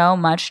did so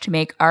much to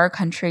make our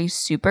country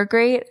super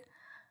great,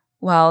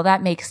 well,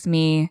 that makes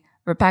me,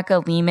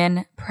 Rebecca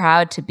Lehman,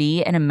 proud to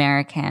be an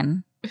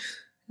American.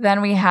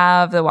 Then we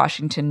have the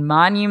Washington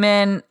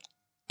Monument,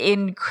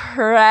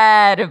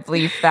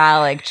 incredibly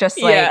phallic,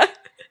 just like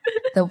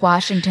the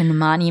Washington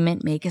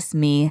Monument makes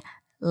me,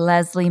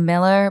 Leslie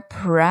Miller,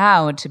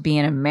 proud to be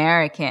an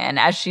American,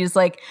 as she's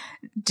like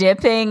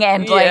dipping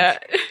and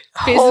like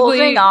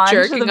holding on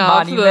to the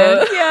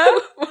monument.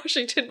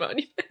 Washington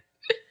Monument.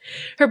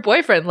 Her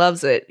boyfriend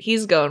loves it.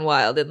 He's going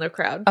wild in the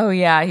crowd. Oh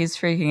yeah, he's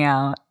freaking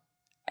out.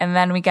 And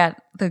then we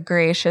get the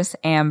gracious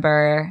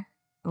Amber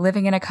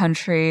living in a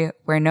country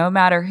where no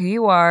matter who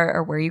you are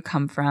or where you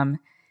come from,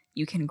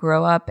 you can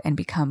grow up and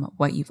become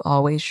what you've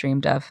always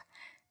dreamed of.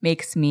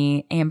 Makes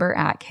me, Amber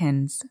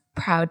Atkins,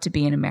 proud to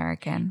be an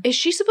American. Is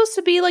she supposed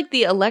to be like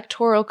the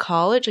Electoral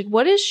College? Like,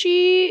 what is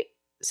she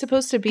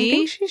supposed to be? I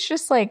think she's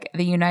just like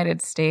the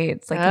United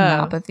States, like a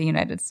map of the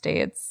United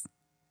States.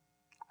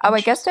 Oh,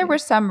 I guess there were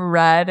some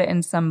red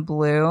and some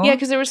blue. Yeah,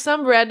 because there was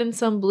some red and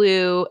some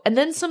blue, and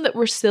then some that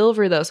were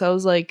silver, though. So I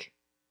was like,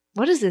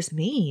 what does this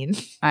mean?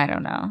 I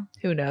don't know.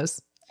 Who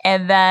knows?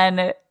 And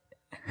then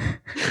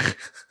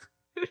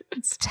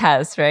it's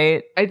Tess,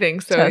 right? I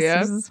think so, Tess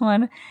yeah. is this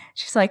one.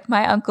 She's like,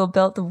 my uncle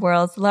built the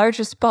world's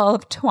largest ball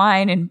of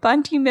twine in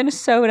Bunty,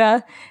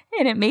 Minnesota,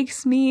 and it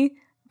makes me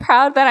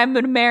proud that I'm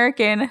an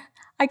American.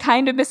 I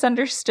kind of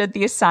misunderstood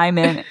the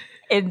assignment.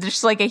 It's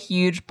just like a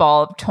huge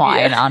ball of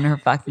twine on her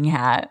fucking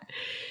hat.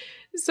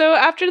 So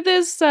after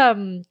this,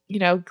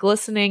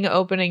 glistening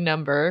opening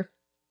number,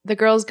 the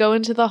girls go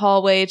into the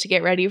hallway to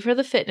get ready for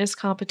the fitness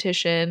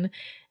competition.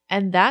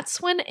 And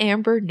that's when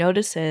Amber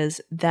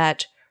notices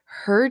that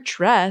her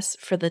dress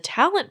for the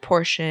talent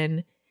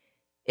portion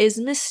is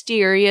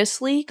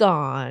mysteriously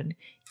gone,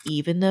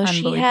 even though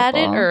she had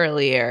it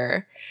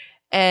earlier.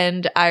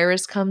 And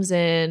Iris comes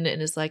in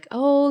and is like,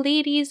 oh,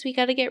 ladies, we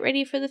got to get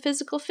ready for the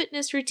physical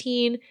fitness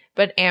routine.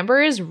 But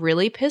Amber is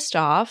really pissed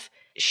off.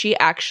 She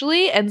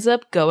actually ends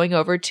up going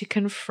over to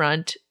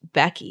confront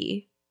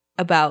Becky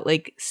about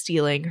like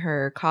stealing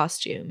her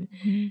costume.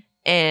 Mm-hmm.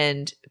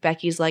 And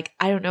Becky's like,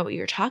 I don't know what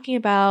you're talking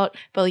about,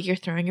 but like you're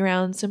throwing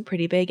around some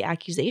pretty big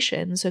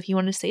accusations. So if you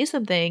want to say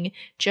something,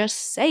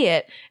 just say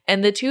it.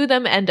 And the two of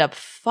them end up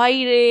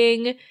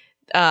fighting.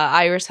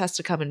 Iris has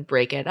to come and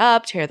break it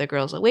up, tear the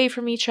girls away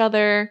from each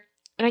other.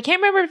 And I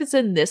can't remember if it's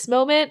in this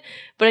moment,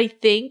 but I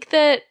think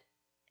that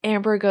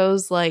Amber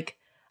goes like,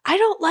 I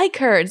don't like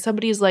her. And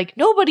somebody's like,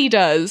 nobody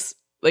does,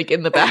 like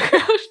in the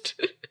background.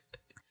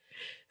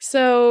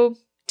 So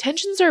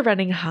tensions are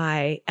running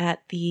high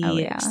at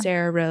the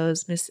Sarah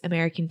Rose Miss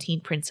American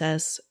Teen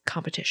Princess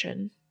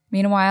competition.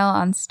 Meanwhile,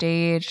 on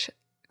stage,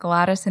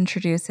 Gladys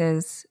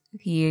introduces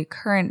the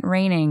current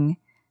reigning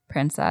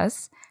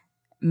princess,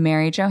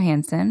 Mary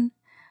Johansson.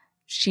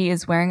 She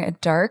is wearing a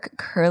dark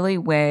curly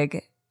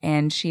wig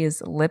and she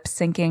is lip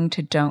syncing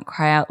to Don't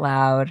Cry Out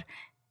Loud.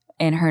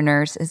 And her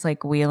nurse is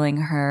like wheeling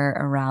her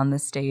around the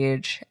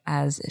stage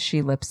as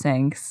she lip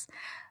syncs.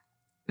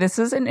 This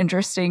was an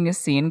interesting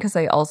scene because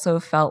I also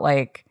felt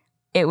like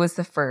it was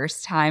the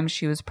first time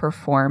she was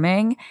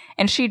performing.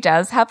 And she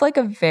does have like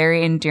a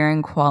very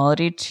endearing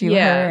quality to her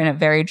and a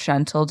very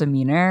gentle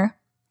demeanor.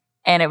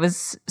 And it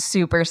was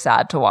super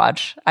sad to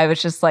watch. I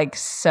was just like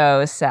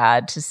so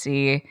sad to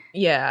see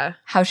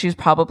how she was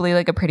probably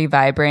like a pretty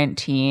vibrant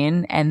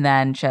teen and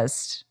then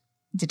just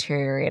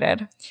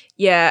deteriorated.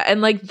 Yeah,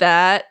 and like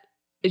that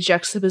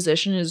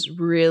juxtaposition is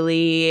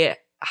really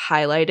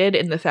highlighted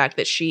in the fact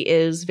that she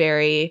is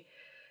very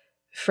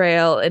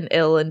frail and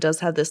ill and does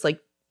have this like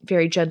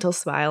very gentle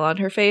smile on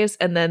her face.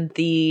 And then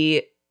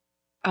who's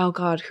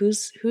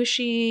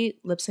she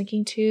lip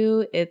syncing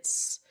to?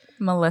 It's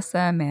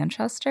Melissa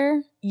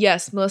Manchester?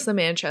 Yes, Melissa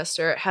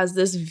Manchester has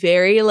this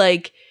very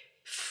like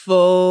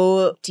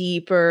full,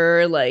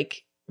 deeper,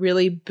 like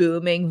really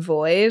booming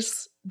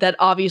voice that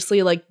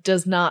obviously like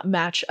does not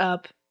match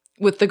up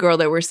with the girl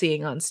that we're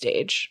seeing on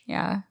stage.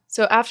 Yeah.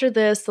 So after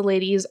this, the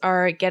ladies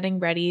are getting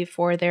ready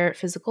for their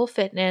physical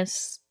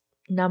fitness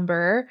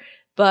number,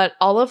 but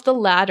all of the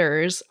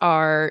ladders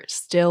are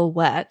still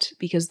wet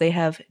because they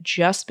have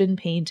just been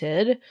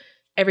painted.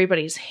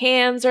 Everybody's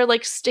hands are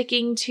like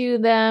sticking to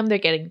them. They're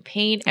getting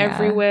paint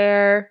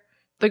everywhere.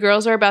 The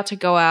girls are about to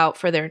go out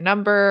for their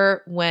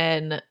number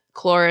when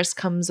Cloris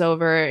comes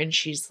over and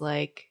she's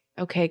like,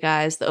 okay,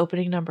 guys, the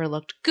opening number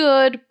looked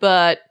good,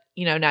 but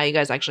now you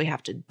guys actually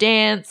have to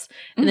dance.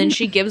 And then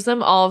she gives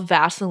them all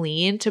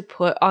Vaseline to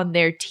put on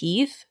their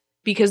teeth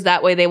because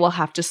that way they will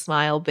have to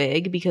smile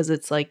big because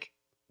it's like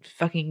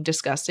fucking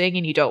disgusting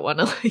and you don't want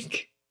to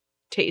like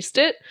taste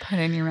it. Put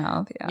it in your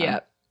mouth. Yeah.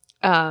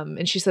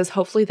 And she says,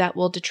 hopefully that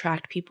will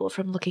detract people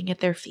from looking at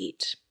their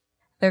feet.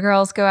 The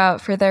girls go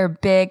out for their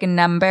big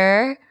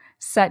number,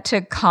 set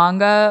to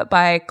Conga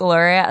by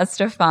Gloria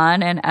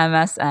Estefan and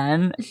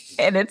MSN.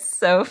 And it's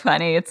so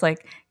funny. It's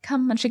like,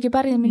 come on, shake your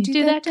body. Let me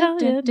do that.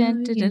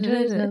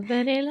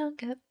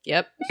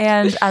 Yep.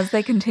 And as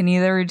they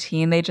continue the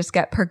routine, they just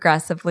get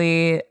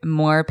progressively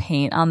more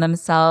paint on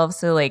themselves.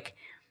 So like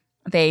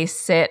they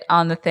sit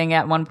on the thing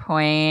at one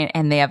point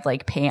and they have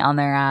like paint on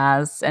their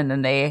ass and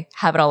then they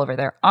have it all over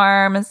their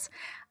arms.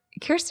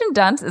 Kirsten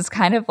Dunst is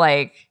kind of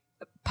like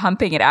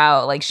pumping it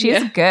out. Like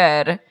she's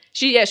good.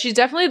 She's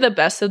definitely the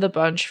best of the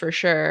bunch for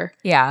sure.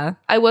 Yeah.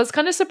 I was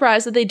kind of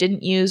surprised that they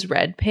didn't use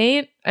red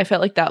paint. I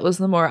felt like that was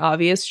the more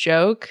obvious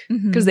joke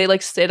because they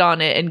like sit on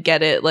it and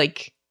get it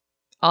like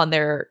on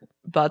their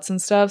butts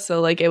and stuff.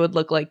 So like it would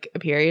look like a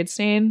period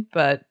stain,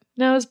 but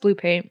no, it was blue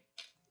paint.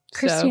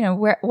 Christina,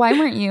 why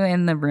weren't you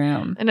in the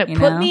room? And it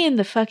put me in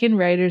the fucking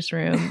writer's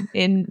room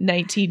in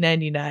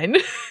 1999.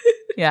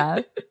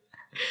 Yeah.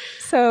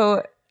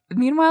 So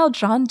Meanwhile,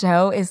 John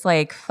Doe is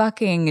like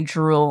fucking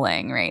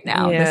drooling right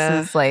now. Yeah.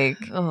 This is like,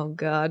 oh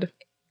God,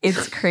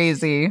 it's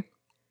crazy.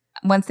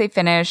 Once they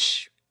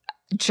finish,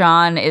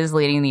 John is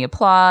leading the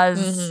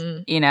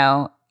applause. You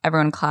know,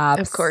 everyone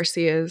claps. Of course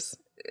he is.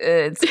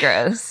 It's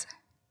gross.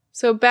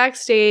 So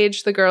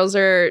backstage, the girls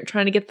are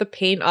trying to get the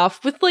paint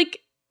off with like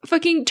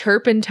fucking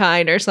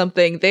turpentine or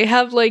something. They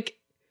have like,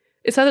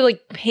 it's either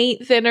like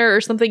paint thinner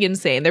or something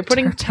insane. They're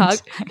putting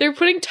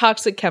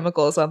toxic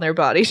chemicals on their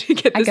body to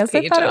get this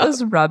paint I thought off. It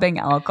was rubbing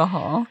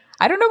alcohol.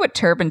 I don't know what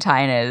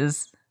turpentine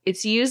is.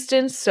 It's used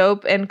in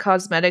soap and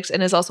cosmetics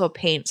and is also a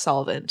paint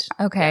solvent.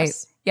 Okay.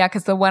 Yes. Yeah,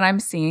 because the one I'm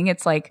seeing,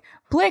 it's like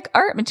Blick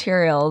Art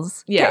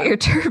Materials. Yeah. Get your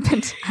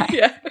turpentine.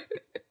 Yeah.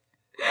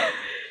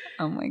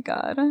 Oh my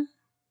God.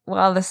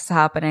 While this is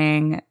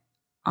happening,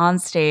 on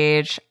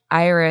stage,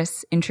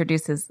 Iris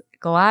introduces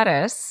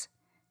Gladys,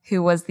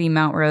 who was the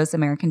Mount Rose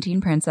American Teen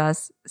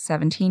Princess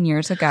 17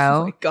 years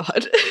ago. Oh my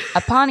God.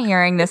 Upon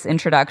hearing this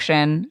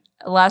introduction,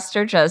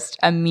 Lester just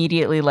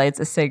immediately lights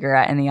a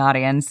cigarette in the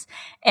audience.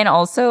 And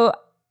also,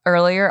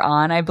 earlier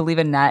on, I believe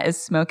Annette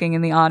is smoking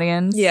in the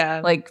audience.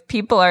 Yeah. Like,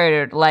 people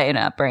are lighting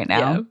up right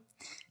now. Yeah.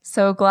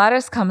 So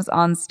Gladys comes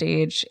on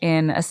stage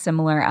in a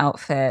similar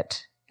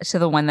outfit to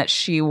the one that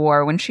she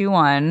wore when she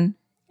won.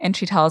 And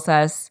she tells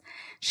us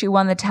she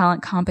won the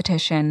talent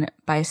competition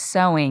by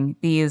sewing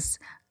these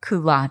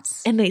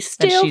culottes. And they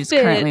still that she's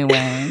fit. Currently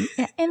wearing.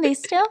 Yeah, and they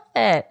still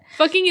fit.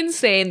 Fucking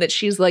insane that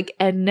she's like,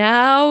 and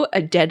now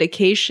a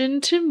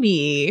dedication to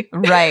me.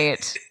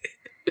 Right.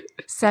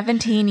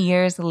 17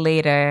 years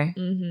later.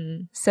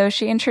 Mm-hmm. So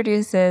she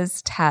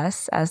introduces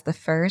Tess as the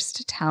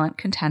first talent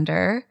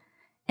contender.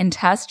 And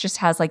Tess just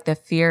has like the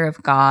fear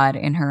of God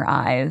in her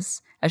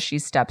eyes as she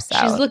steps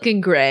out. She's looking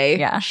gray.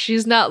 Yeah.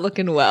 She's not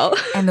looking well.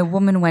 And the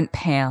woman went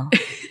pale.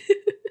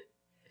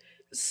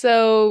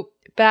 So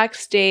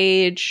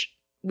backstage,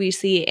 we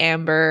see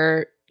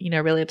Amber,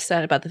 really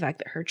upset about the fact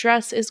that her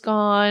dress is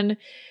gone.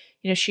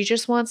 She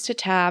just wants to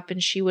tap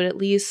and she would at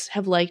least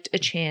have liked a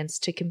chance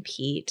to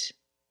compete.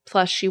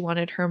 Plus, she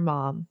wanted her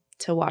mom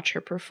to watch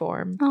her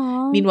perform.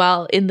 Aww.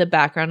 Meanwhile, in the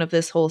background of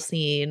this whole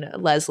scene,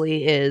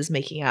 Leslie is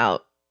making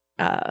out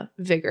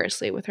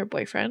vigorously with her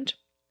boyfriend.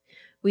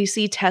 We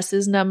see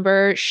Tess's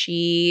number.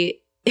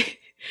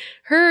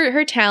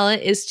 Her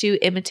talent is to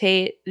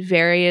imitate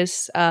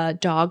various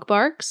dog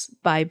barks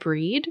by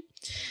breed.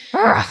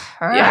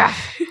 Yeah.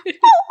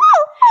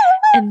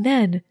 And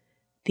then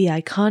the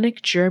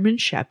iconic German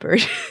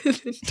Shepherd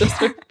does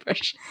her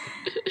impression.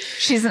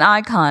 She's an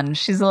icon.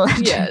 She's a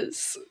legend.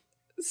 Yes.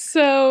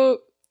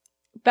 So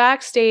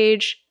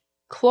backstage,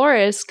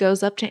 Cloris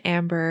goes up to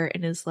Amber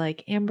and is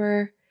like,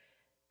 Amber,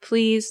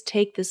 please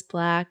take this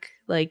black.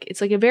 Like,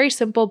 it's like a very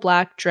simple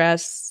black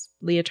dress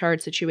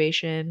leotard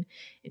situation.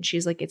 And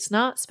she's like, it's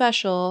not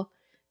special,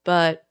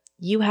 but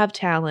you have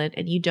talent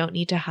and you don't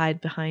need to hide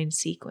behind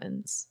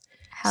sequins.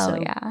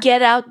 Hell yeah.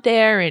 Get out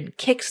there and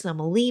kick some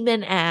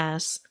Lehman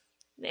ass.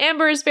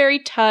 Amber is very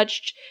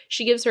touched.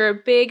 She gives her a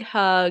big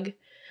hug.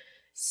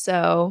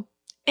 So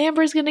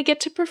Amber's going to get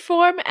to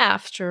perform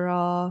after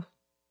all.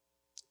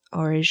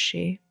 Or is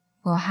she?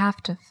 We'll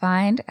have to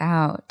find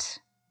out.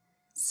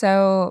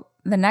 So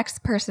the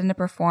next person to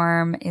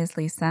perform is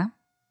Lisa.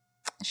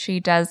 She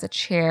does a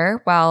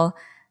chair while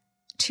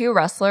two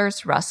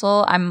wrestlers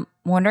wrestle. I'm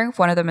wondering if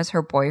one of them is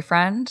her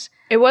boyfriend.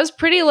 It was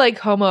pretty like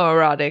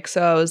homoerotic,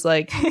 so I was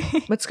like,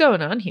 what's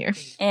going on here?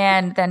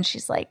 And then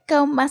she's like,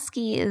 go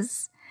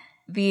Muskies.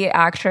 The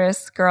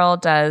actress girl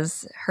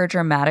does her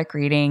dramatic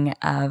reading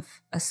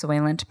of a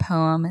Soylent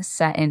poem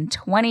set in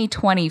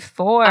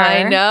 2024.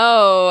 I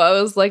know.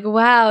 I was like,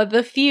 wow,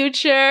 the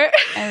future.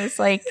 I was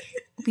like,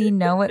 we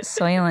know what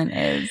Soylent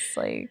is.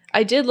 Like,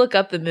 I did look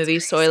up the movie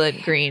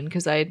Soylent Green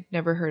because I'd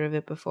never heard of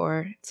it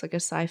before. It's like a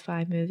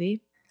sci-fi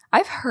movie.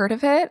 I've heard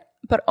of it,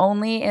 but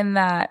only in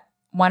that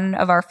one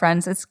of our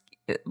friends,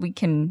 we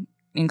can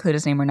include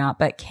his name or not,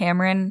 but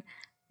Cameron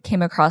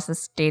came across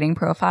this dating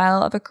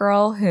profile of a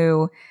girl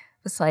who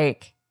was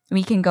like,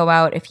 we can go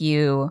out if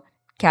you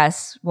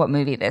guess what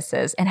movie this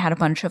is, and had a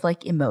bunch of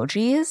like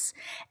emojis.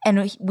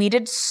 And we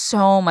did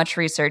so much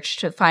research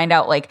to find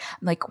out like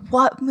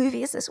what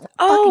movie is this?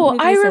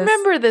 I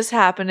remember this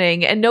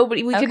happening, and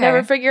we could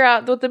never figure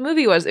out what the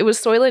movie was. It was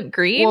Soylent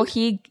Green. Well,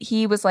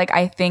 he was like,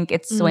 I think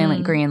it's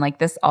Soylent Green. Like,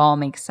 this all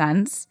makes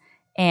sense.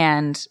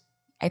 And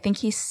I think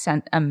he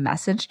sent a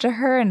message to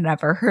her and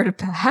never heard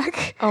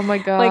back. Oh my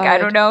God. Like, I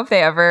don't know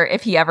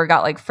if he ever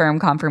got like firm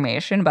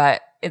confirmation,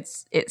 but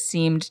it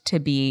seemed to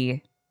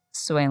be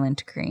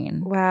Soylent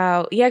Green.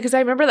 Wow. Yeah, because I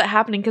remember that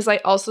happening because I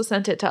also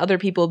sent it to other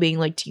people being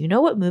like, do you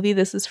know what movie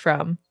this is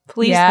from?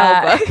 Please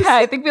help us. Yeah,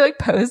 I think we like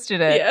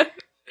posted it. Yeah.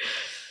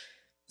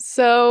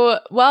 So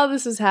while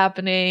this is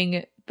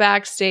happening,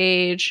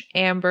 backstage,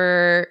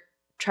 Amber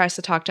tries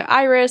to talk to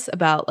Iris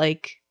about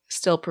like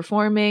still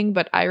performing,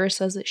 but Iris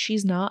says that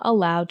she's not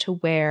allowed to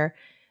wear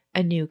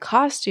a new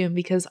costume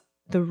because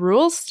the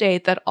rules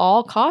state that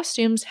all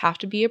costumes have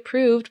to be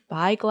approved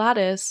by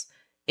Gladys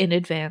in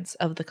advance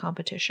of the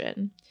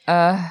competition.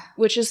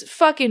 Which is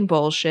fucking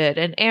bullshit.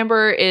 And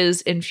Amber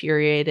is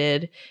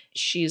infuriated.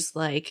 She's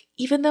like,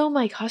 even though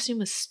my costume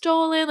was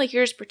stolen, like,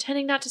 you're just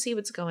pretending not to see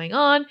what's going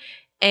on.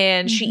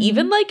 And she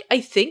even, like,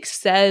 I think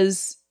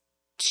says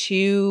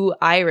to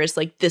Iris,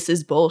 like, this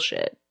is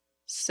bullshit.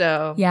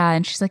 So yeah,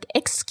 and she's like,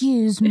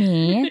 excuse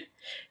me.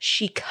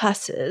 She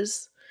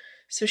cusses.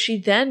 So she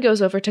then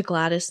goes over to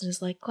Gladys and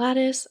is like,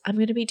 Gladys, I'm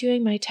going to be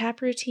doing my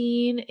tap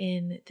routine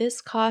in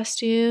this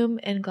costume.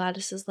 And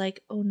Gladys is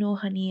like, oh no,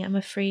 honey, I'm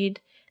afraid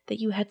that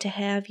you had to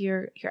have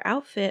your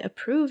outfit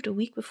approved a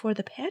week before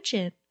the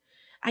pageant.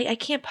 I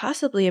can't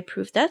possibly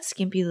approve that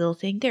skimpy little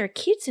thing. There are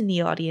kids in the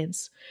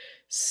audience.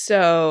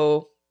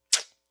 So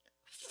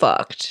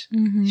fucked.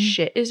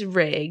 Shit is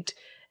rigged.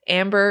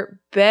 Amber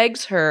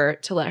begs her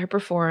to let her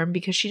perform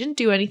because she didn't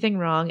do anything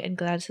wrong. And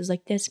Gladys is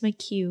like, that's my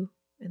cue.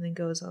 And then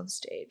goes on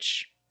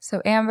stage.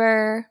 So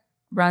Amber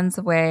runs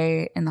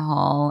away in the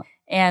hall.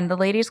 And the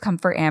ladies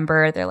comfort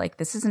Amber. They're like,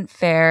 this isn't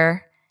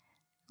fair.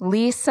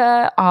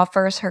 Lisa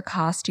offers her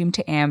costume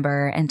to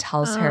Amber and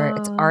tells her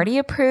it's already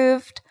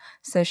approved,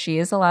 so she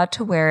is allowed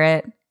to wear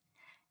it.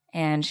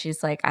 And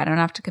she's like, I don't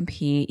have to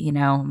compete. You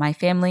know, my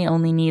family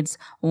only needs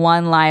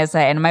one Liza,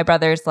 and my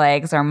brother's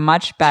legs are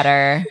much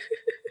better.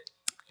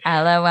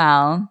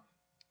 LOL.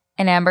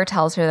 And Amber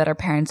tells her that her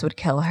parents would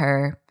kill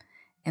her.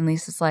 And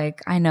Lisa's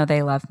like, I know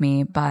they love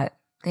me, but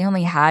they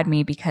only had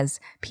me because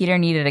Peter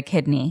needed a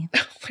kidney.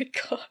 Oh my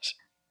gosh.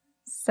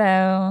 So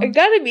I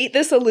gotta meet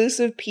this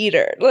elusive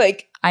Peter.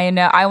 Like, I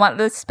know. I want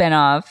the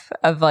spinoff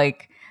of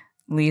like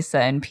Lisa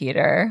and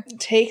Peter.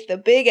 Take the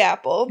Big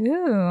Apple.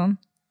 Ooh.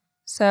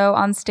 So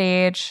on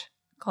stage,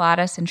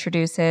 Gladys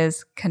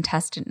introduces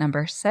contestant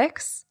number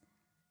 6.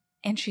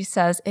 And she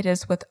says, it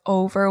is with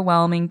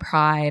overwhelming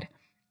pride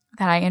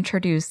that I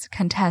introduce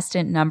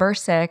contestant number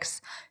 6,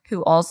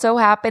 who also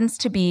happens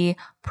to be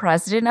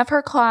president of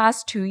her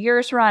class 2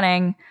 years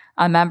running,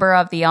 a member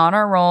of the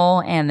honor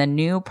roll, and the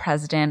new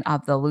president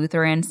of the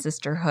Lutheran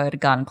Sisterhood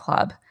Gun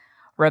Club,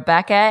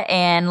 Rebecca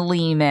Ann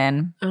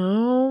Lehman.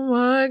 Oh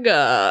my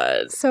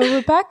God. So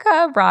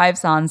Rebecca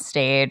arrives on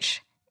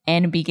stage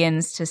and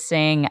begins to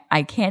sing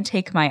I Can't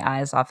Take My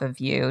Eyes Off of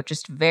You,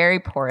 just very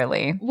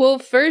poorly. Well,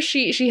 first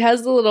she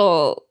has a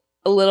little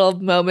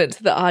moment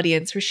to the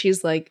audience where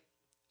she's like,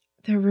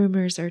 the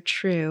rumors are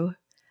true.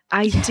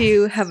 I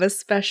do have a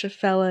special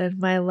fella in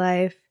my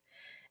life,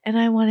 and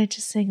I wanted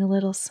to sing a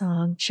little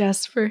song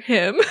just for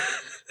him.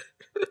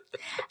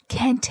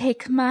 Can't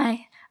take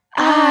my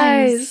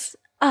eyes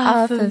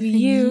off of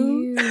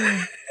you.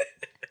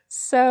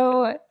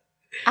 So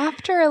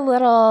after a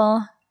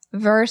little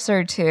verse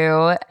or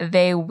two,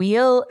 they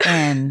wheel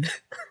in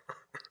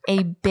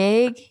a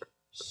big,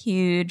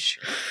 huge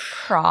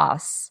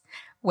cross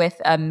with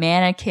a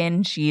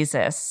mannequin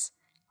Jesus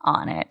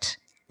on it.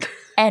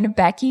 And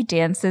Becky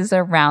dances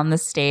around the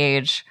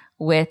stage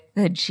with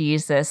the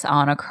Jesus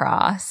on a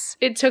cross.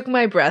 It took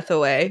my breath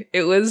away.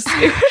 It was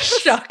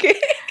shocking.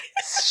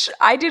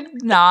 I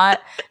did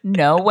not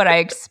know what I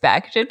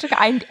expected.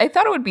 I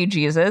thought it would be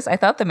Jesus. I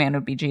thought the man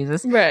would be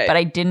Jesus. Right. But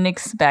I didn't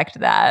expect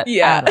that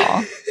at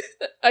all.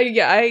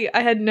 I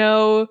had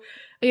no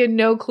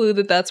clue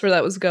that that's where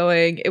that was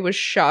going. It was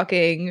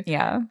shocking.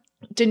 Yeah.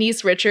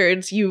 Denise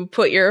Richards, you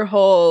put your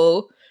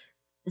whole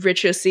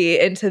Richessy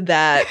into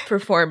that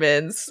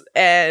performance,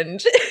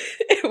 and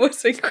it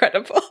was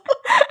incredible.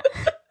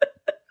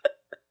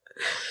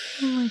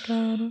 Oh my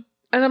God.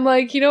 And I'm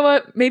like, you know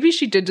what? Maybe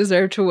she did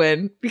deserve to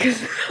win because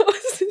that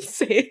was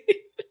insane.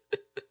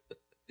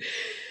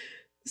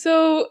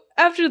 So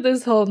after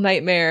this whole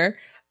nightmare,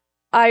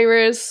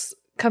 Iris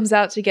comes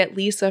out to get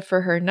Lisa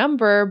for her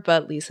number,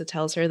 but Lisa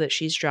tells her that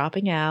she's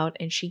dropping out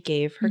and she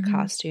gave her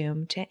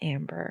costume to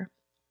Amber.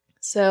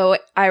 So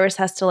Iris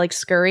has to like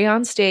scurry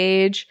on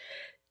stage,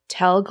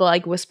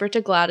 whisper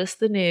to Gladys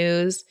the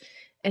news,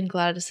 and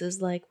Gladys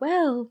is like,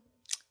 well,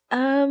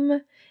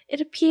 it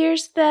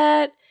appears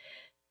that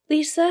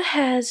Lisa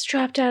has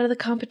dropped out of the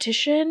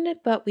competition,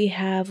 but we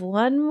have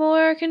one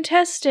more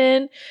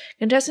contestant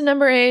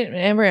number 8,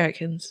 Amber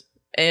Atkins.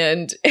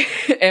 And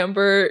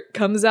Amber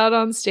comes out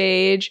on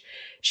stage.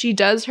 She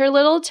does her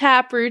little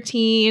tap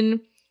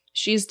routine.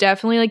 She's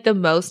definitely like the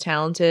most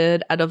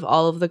talented out of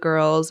all of the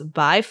girls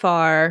by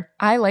far.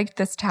 I liked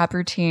this tap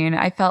routine.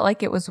 I felt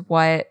like it was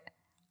what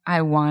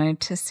I wanted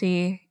to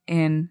see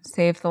in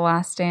Save the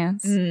Last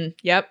Dance.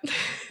 Yep.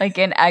 Like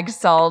an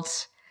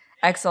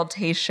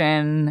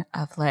exaltation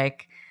of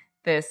like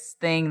this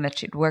thing that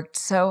she'd worked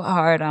so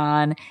hard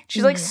on.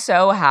 She's like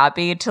so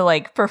happy to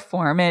like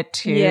perform it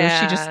too.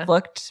 Yeah. She just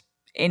looked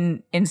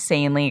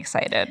insanely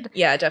excited.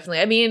 Yeah,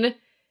 definitely. I mean,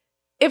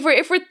 if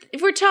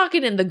we're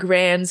talking in the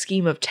grand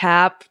scheme of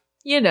tap,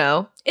 you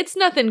know, it's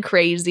nothing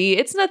crazy.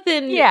 It's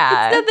nothing.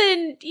 Yeah. It's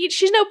nothing.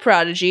 She's no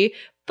prodigy,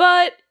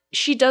 but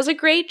she does a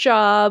great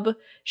job.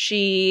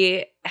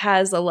 She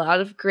has a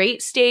lot of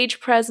great stage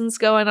presence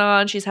going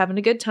on. She's having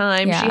a good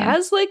time. Yeah. She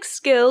has like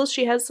skills.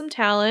 She has some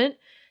talent.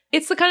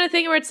 It's the kind of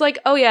thing where it's like,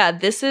 oh yeah,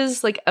 this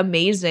is like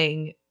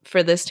amazing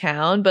for this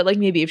town. But like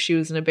maybe if she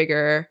was in a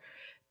bigger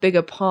big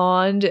a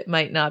pond, it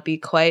might not be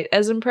quite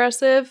as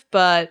impressive,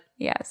 but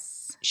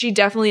yes, she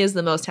definitely is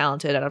the most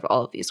talented out of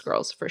all of these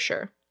girls for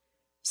sure.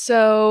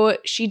 So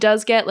she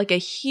does get like a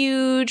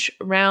huge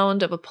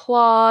round of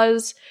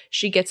applause.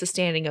 She gets a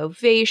standing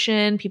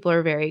ovation. People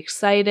are very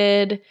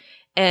excited.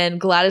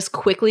 And Gladys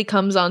quickly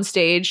comes on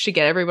stage to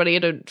get everybody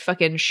to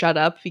fucking shut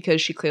up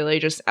because she clearly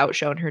just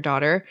outshone her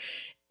daughter.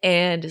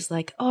 And is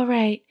like, all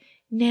right,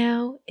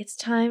 now it's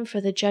time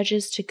for the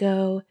judges to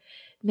go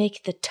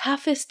make the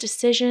toughest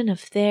decision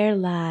of their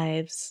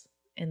lives.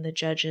 And the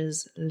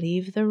judges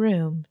leave the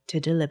room to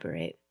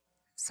deliberate.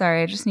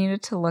 Sorry, I just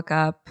needed to look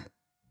up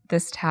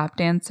this tap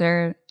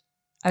dancer.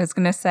 I was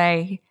going to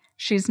say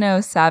she's no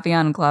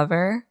Savion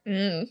Glover.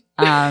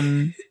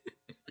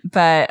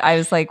 But I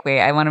was like,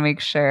 wait, I want to make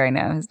sure I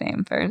know his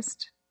name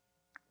first.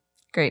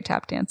 Great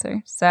tap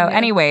dancer. So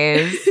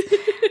anyways,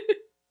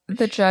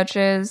 the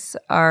judges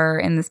are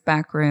in this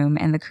back room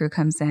and the crew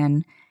comes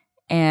in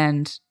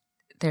and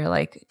they're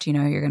like, do you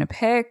know who you're going to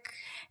pick?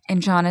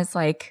 And John is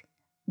like,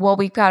 well,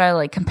 we've got to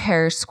like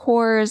compare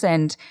scores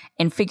and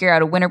figure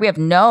out a winner. We have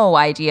no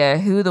idea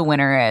who the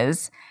winner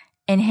is.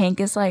 And Hank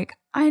is like,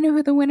 I know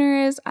who the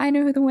winner is. I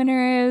know who the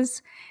winner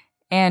is.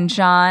 And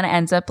John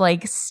ends up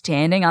like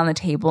standing on the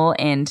table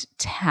and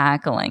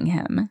tackling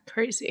him.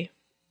 Crazy.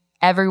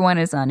 Everyone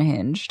is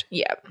unhinged.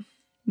 Yep.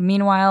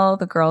 Meanwhile,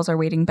 the girls are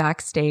waiting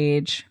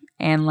backstage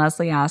and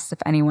Leslie asks if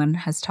anyone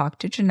has talked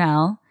to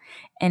Janelle.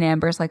 And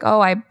Amber's like, oh,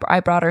 I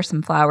brought her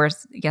some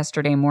flowers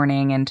yesterday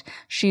morning and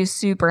she's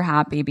super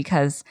happy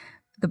because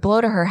the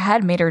blow to her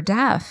head made her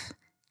deaf.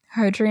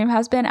 Her dream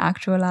has been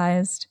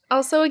actualized.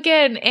 Also,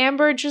 again,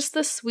 Amber, just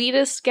the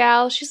sweetest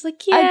gal. She's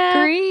like,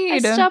 yeah, agreed.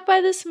 I stopped by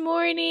this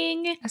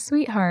morning. A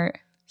sweetheart.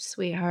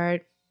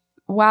 Sweetheart.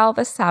 While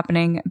this is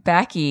happening,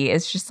 Becky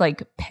is just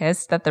like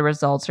pissed that the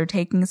results are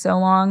taking so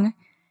long.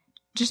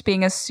 Just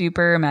being a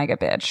super mega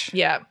bitch.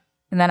 Yeah.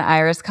 And then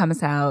Iris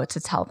comes out to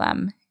tell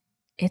them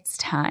it's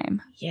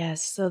time.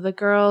 Yes, so the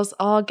girls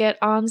all get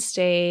on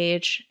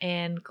stage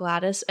and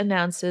Gladys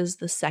announces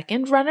the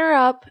second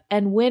runner-up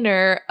and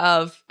winner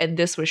of, and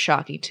this was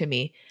shocking to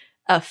me,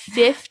 a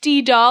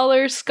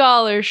 $50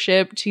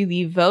 scholarship to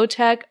the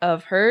Votech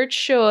of her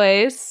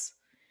choice.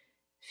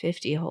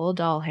 50 whole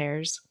doll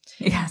hairs.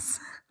 Yes.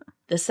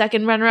 The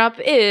second runner-up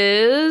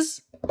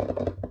is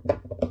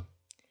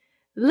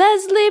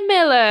Leslie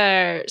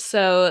Miller.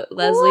 So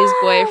Leslie's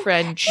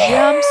boyfriend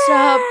jumps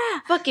up,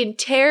 fucking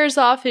tears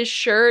off his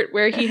shirt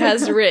where he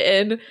has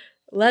written,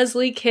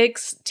 Leslie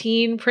kicks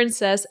teen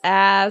princess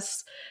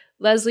ass.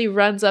 Leslie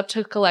runs up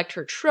to collect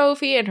her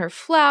trophy and her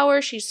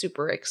flower. She's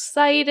super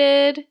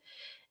excited.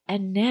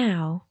 And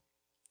now,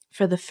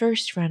 for the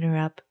first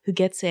runner-up, who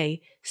gets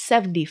a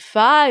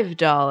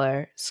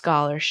 $75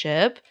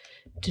 scholarship,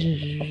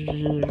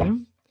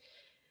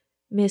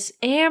 Miss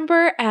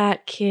Amber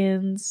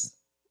Atkins.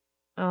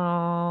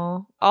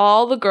 Oh,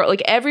 all the girl,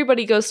 like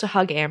everybody goes to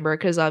hug Amber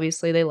because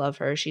obviously they love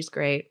her. She's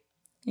great.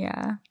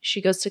 Yeah.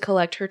 She goes to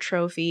collect her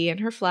trophy and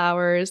her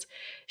flowers.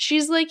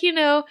 She's like, you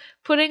know,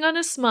 putting on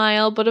a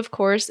smile, but of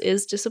course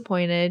is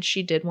disappointed.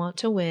 She did want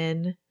to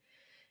win.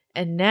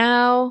 And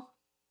now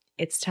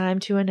it's time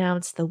to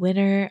announce the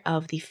winner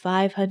of the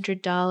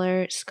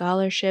 $500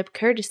 scholarship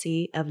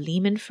courtesy of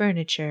Lehman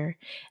Furniture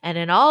and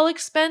an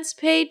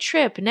all-expense-paid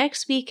trip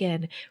next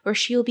weekend where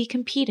she'll be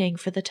competing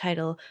for the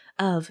title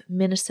of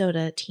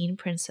Minnesota Teen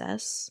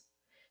Princess.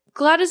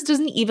 Gladys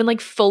doesn't even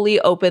like fully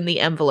open the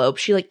envelope.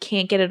 She like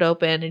can't get it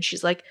open and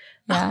she's like,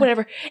 oh,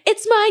 whatever.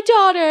 It's my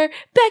daughter,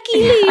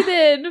 Becky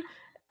Lehman.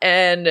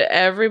 And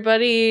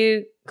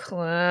everybody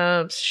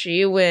claps.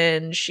 She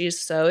wins.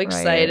 She's so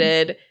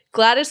excited. Right.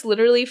 Gladys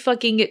literally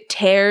fucking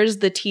tears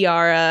the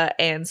tiara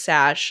and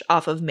sash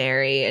off of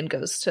Mary and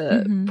goes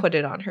to put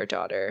it on her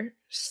daughter.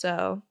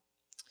 So,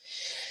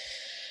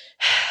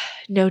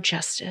 no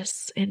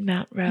justice in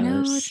Mount Rose.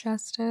 No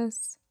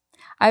justice.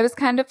 I was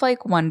kind of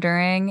like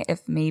wondering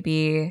if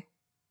maybe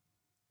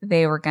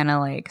they were gonna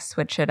like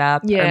switch it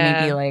up. Or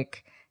maybe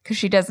like, because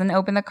she doesn't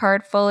open the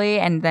card fully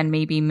and then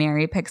maybe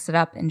Mary picks it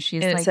up and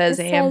she's like, says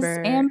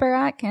Amber. Says Amber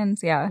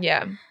Atkins. Yeah.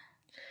 Yeah.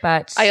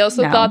 But I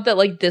also thought that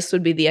like this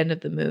would be the end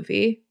of the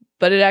movie,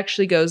 but it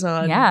actually goes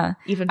on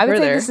even further. I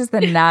would say this is the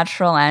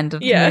natural end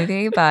of the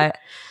movie, but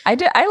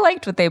I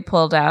liked what they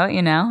pulled out,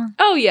 you know?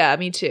 Oh yeah,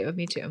 me too.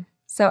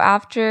 So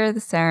after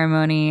the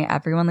ceremony,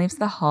 everyone leaves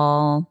the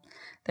hall.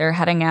 They're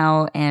heading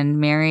out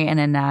and Mary and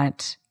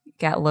Annette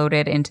get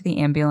loaded into the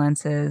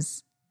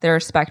ambulances, their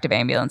respective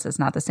ambulances,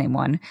 not the same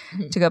one,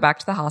 to go back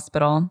to the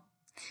hospital.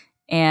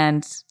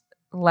 And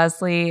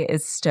Leslie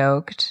is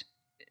stoked,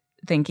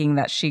 thinking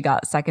that she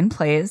got second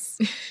place.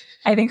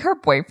 I think her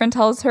boyfriend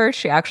tells her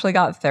she actually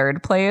got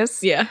third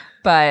place. Yeah.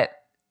 But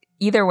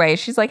either way,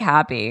 she's like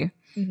happy.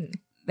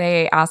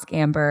 They ask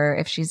Amber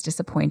if she's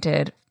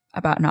disappointed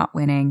about not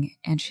winning.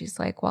 And she's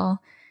like,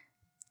 well,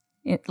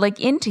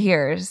 like in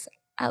tears,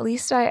 at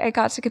least I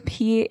got to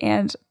compete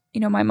and, you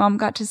know, my mom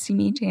got to see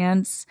me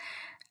dance.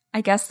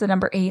 I guess the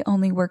number 8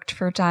 only worked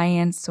for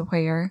Diane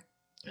Sawyer.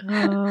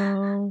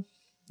 Oh.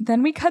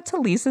 Then we cut to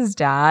Lisa's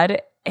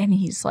dad and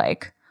he's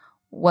like,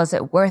 was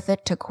it worth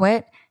it to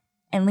quit?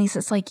 And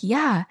Lisa's like,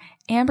 yeah,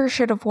 Amber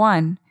should have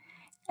won.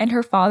 And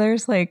her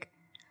father's like,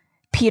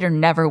 Peter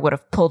never would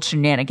have pulled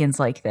shenanigans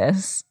like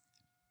this.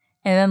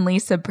 And then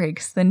Lisa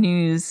breaks the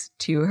news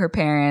to her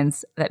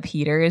parents that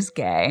Peter is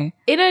gay.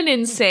 In an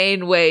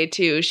insane way,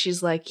 too.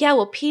 She's like, yeah,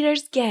 well,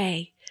 Peter's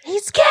gay.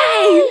 He's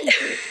gay!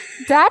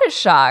 Dad is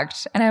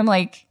shocked. And I'm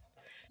like,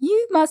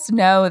 you must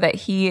know that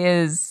he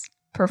is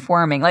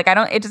performing. Like,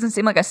 it doesn't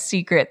seem like a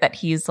secret that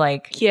he's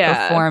like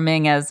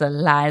performing as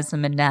Eliza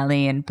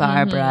Minnelli and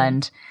Barbara.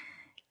 And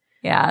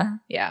yeah.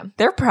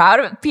 They're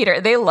proud of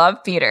Peter. They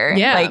love Peter.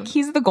 Yeah. Like,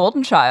 he's the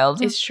golden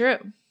child. It's true.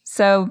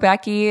 So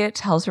Becky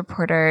tells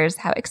reporters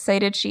how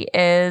excited she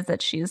is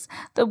that she's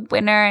the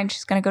winner and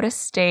she's going to go to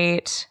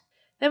state.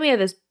 Then we have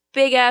this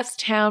big-ass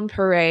town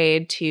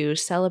parade to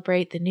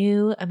celebrate the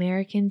new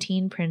American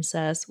teen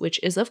princess, which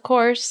is, of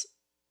course,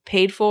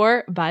 paid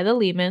for by the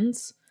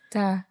Lehmans.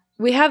 Duh.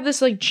 We have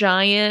this, like,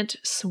 giant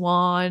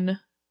swan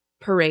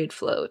parade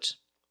float.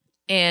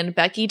 And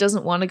Becky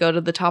doesn't want to go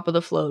to the top of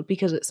the float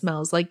because it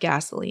smells like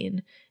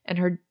gasoline and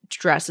her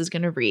dress is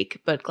going to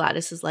reek. But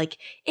Gladys is like,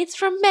 it's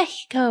from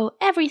Mexico.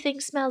 Everything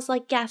smells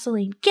like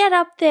gasoline. Get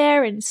up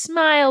there and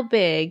smile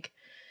big.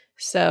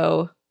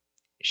 So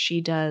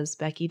she does.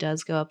 Becky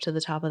does go up to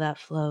the top of that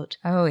float.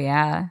 Oh,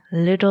 yeah.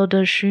 Little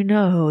does she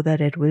know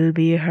that it will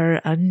be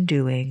her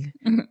undoing.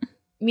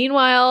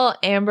 Meanwhile,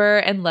 Amber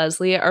and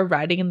Leslie are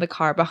riding in the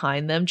car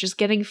behind them, just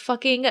getting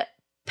fucking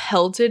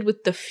pelted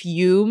with the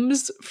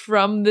fumes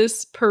from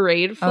this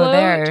parade float. Oh,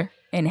 they're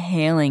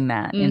inhaling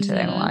that into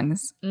their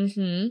lungs.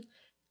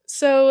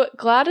 So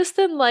Gladys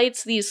then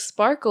lights these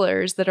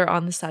sparklers that are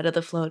on the side of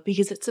the float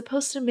because it's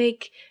supposed to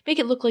make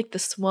it look like the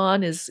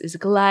swan is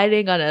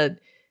gliding on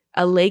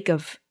a lake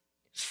of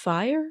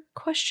fire? ?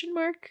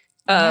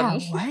 Yeah,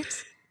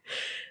 what?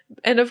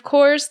 And of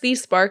course,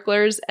 these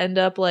sparklers end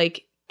up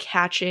like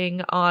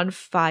catching on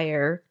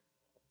fire.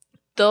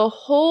 The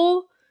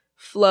whole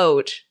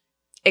float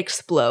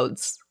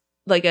explodes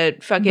like a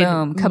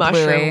fucking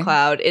mushroom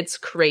cloud. It's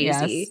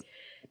crazy. Yes.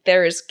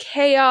 There is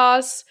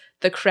chaos.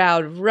 The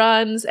crowd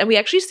runs. And we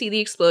actually see the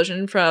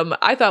explosion from,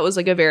 I thought was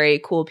like a very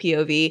cool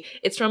POV.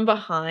 It's from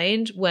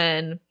behind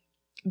when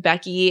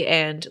Becky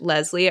and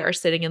Leslie are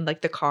sitting in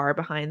like the car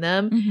behind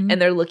them and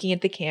they're looking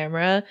at the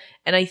camera.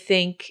 And I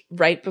think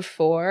right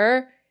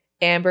before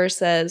Amber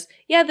says,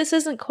 yeah, this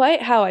isn't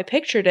quite how I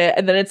pictured it.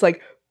 And then it's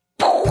like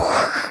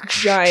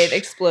giant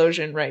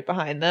explosion right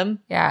behind them.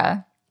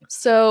 Yeah.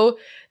 So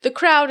the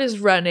crowd is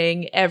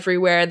running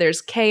everywhere.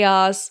 There's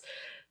chaos.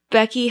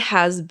 Becky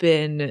has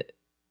been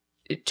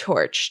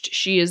torched.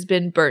 She has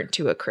been burnt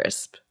to a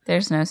crisp.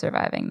 There's no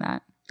surviving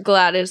that.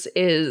 Gladys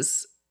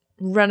is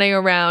running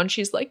around.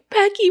 She's like,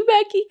 Becky,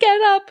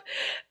 get up.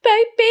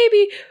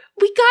 Baby,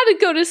 we gotta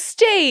go to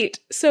state.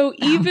 So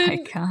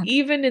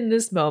even in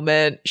this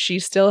moment, she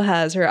still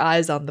has her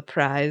eyes on the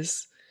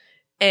prize.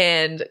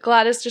 And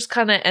Gladys just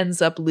kind of ends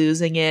up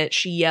losing it.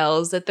 She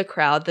yells at the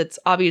crowd that's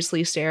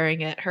obviously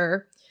staring at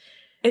her.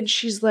 And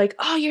she's like,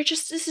 oh,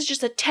 this is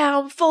just a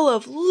town full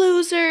of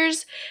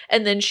losers.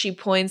 And then she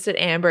points at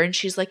Amber and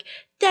she's like,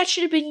 that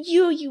should have been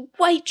you, you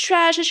white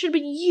trash. That should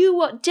have been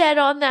you dead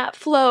on that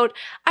float.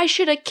 I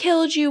should have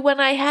killed you when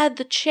I had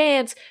the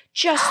chance,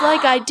 just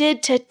like I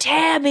did to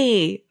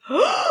Tammy.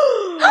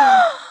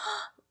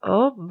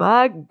 Oh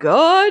my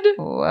God.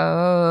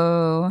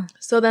 Whoa.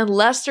 So then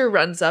Lester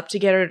runs up to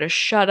get her to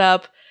shut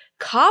up.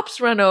 Cops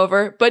run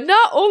over, but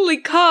not only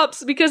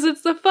cops, because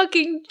it's the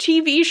fucking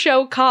TV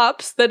show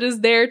Cops that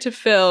is there to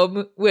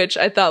film, which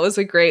I thought was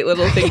a great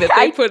little thing that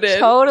they put in. I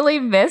totally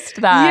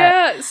missed that.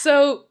 Yeah,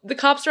 so the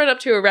cops run up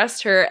to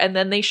arrest her, and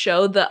then they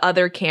show the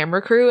other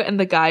camera crew, and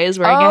the guy is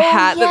wearing a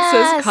hat that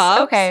says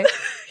Cops. Okay.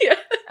 Yeah.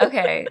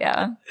 Okay,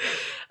 yeah.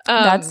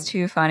 That's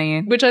too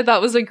funny. Which I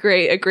thought was a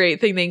great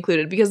thing they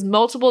included, because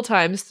multiple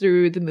times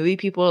through the movie,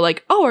 people are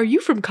like, oh, are you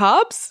from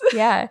Cops?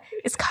 Yeah.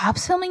 Is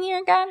Cops filming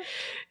you again?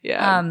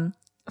 Yeah.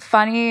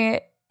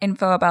 Funny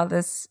info about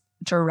this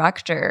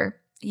director.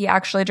 He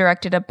actually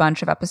directed a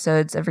bunch of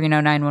episodes of Reno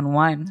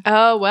 911.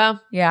 Oh, wow.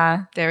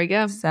 Yeah. There we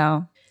go.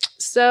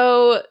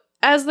 So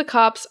as the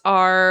cops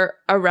are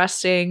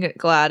arresting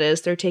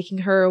Gladys, they're taking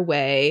her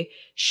away.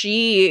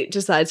 She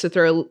decides to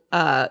throw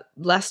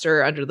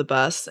Lester under the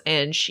bus,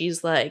 and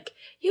she's like,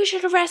 you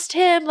should arrest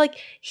him. Like,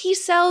 he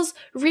sells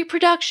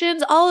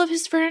reproductions. All of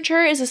his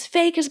furniture is as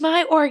fake as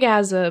my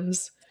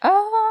orgasms.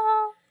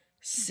 Oh.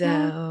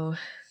 So,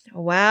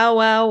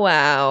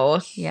 wow.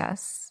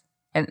 Yes.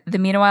 And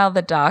meanwhile,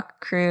 the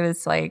doc crew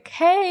is like,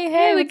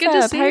 hey, we good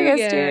to see you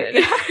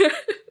again.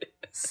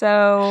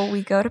 So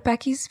we go to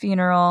Becky's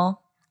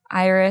funeral.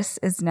 Iris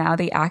is now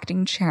the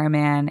acting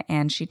chairman,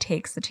 and she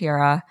takes the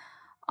tiara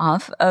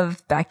off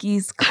of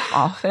Becky's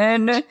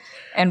coffin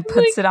and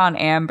puts it on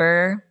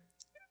Amber,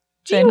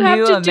 the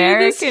new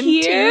American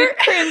teen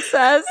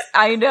princess.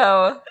 I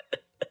know.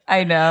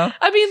 I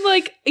mean,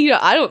 like,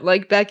 I don't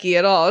like Becky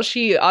at all.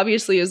 She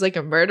obviously is like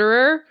a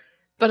murderer,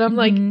 but I'm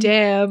like,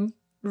 damn,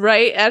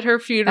 right at her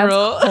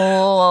funeral. That's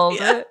cold.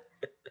 Yeah.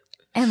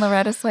 And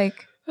Loretta's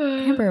like,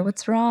 Amber,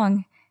 what's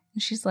wrong?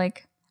 And she's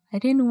like, I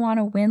didn't want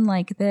to win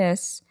like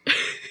this.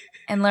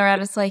 And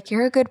Loretta's like,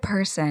 you're a good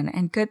person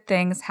and good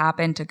things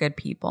happen to good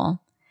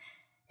people.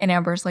 And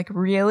Amber's like,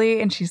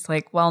 really? And she's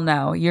like, well,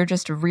 no, you're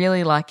just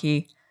really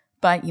lucky,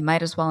 but you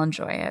might as well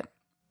enjoy it.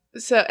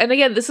 So, and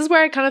again, this is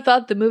where I kind of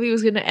thought the movie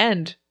was going to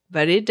end,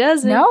 but it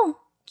doesn't. No.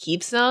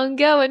 Keeps on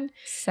going.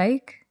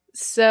 Psych.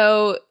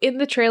 So in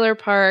the trailer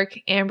park,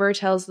 Amber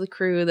tells the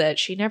crew that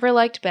she never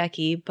liked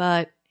Becky,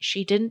 but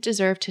she didn't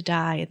deserve to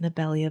die in the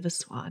belly of a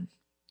swan.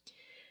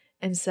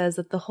 And says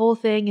that the whole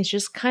thing is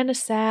just kind of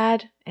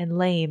sad and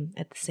lame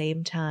at the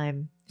same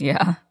time.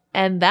 Yeah.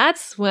 And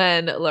that's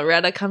when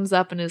Loretta comes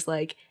up and is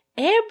like,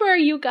 Amber,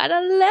 you got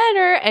a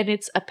letter. And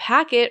it's a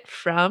packet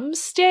from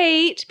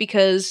State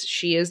because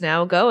she is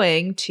now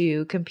going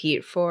to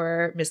compete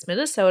for Miss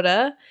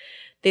Minnesota.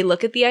 They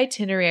look at the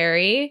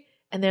itinerary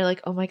and they're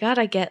like, oh my God,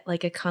 I get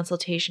like a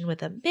consultation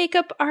with a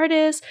makeup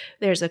artist.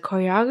 There's a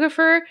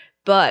choreographer.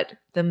 But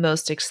the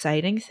most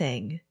exciting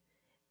thing,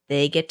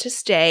 they get to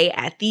stay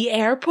at the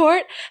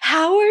airport.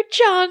 Howard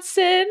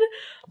Johnson.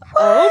 What?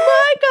 Oh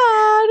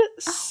my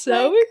God.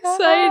 So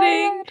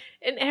exciting.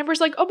 And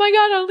Amber's like, oh my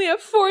God, I only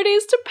have 4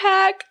 days to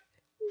pack.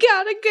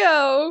 Gotta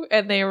go.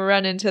 And they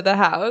run into the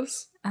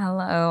house.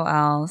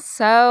 LOL.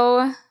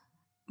 So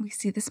we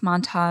see this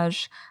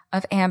montage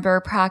of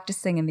Amber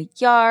practicing in the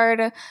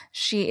yard.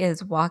 She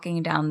is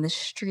walking down the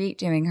street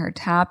doing her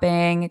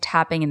tapping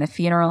in the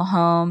funeral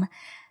home,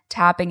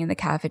 tapping in the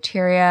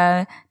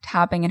cafeteria,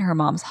 tapping in her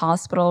mom's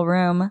hospital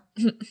room.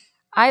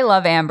 I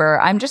love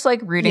Amber. I'm just like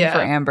rooting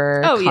for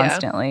Amber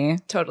constantly. Yeah.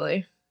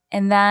 Totally.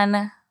 And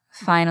then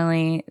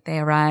finally they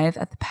arrive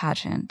at the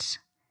pageant.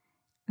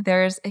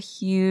 There's a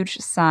huge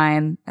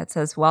sign that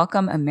says,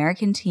 welcome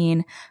American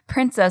Teen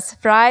Princess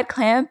Fried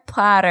Clam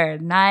Platter,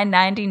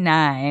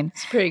 $9.99.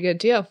 It's a pretty good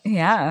deal.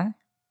 Yeah.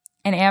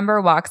 And Amber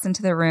walks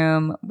into the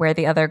room where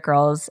the other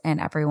girls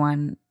and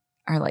everyone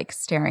are like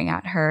staring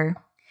at her.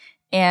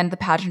 And the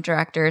pageant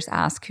directors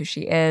ask who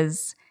she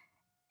is.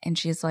 And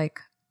she's like,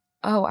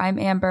 oh, I'm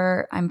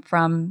Amber. I'm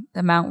from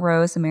the Mount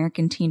Rose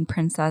American Teen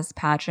Princess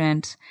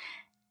pageant.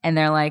 And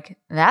they're like,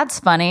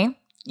 that's funny.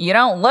 You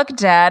don't look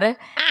dead.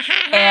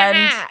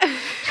 And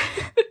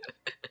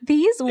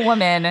these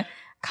women,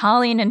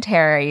 Colleen and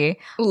Terry,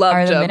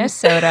 are the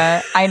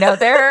Minnesota. I know,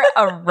 they're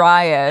a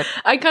riot.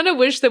 I kind of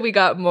wish that we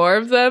got more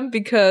of them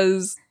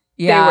because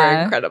they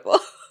were incredible.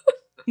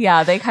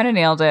 Yeah, they kind of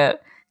nailed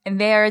it. And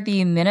they are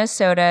the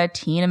Minnesota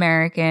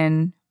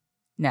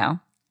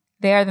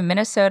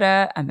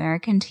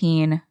American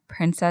Teen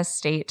Princess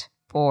State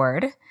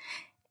Board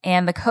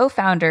and the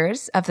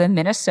co-founders of the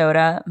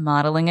Minnesota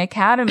Modeling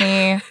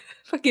Academy.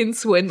 Fucking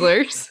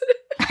swindlers.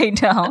 I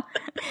know.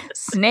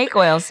 Snake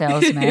oil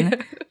salesman.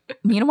 Yeah.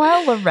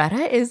 Meanwhile,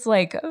 Loretta is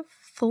like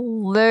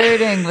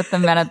flirting with the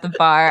men at the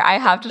bar. I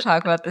have to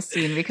talk about this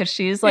scene because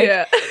she's like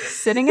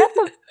sitting at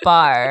the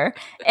bar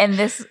and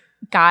this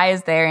guy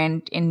is there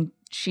and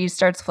she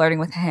starts flirting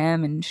with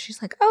him and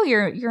she's like, oh,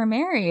 you're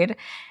married.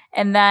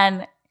 And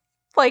then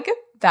like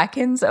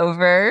beckons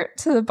over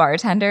to the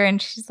bartender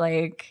and she's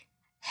like,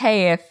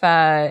 hey,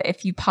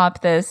 if you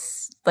pop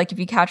this, like if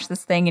you catch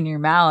this thing in your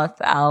mouth,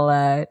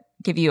 I'll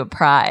give you a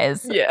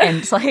prize. Yeah.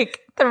 And like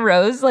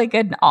throws like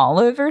an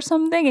olive or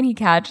something and he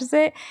catches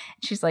it.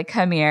 And she's like,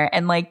 come here,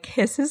 and like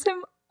kisses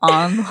him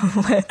on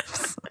the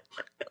lips.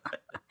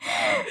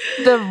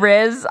 The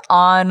Riz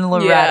on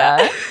Loretta.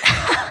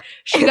 Yeah.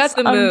 She got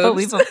the moves.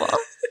 Unbelievable.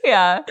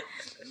 Yeah.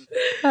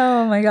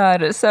 Oh my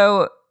God.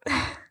 So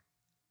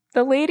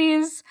the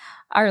ladies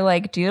are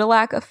like, due to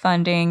lack of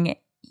funding,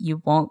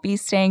 you won't be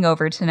staying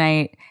over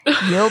tonight.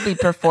 You'll be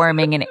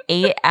performing in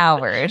 8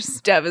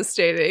 hours.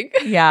 Devastating.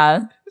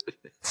 Yeah.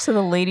 So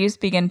the ladies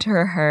begin to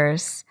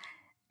rehearse.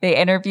 They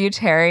interview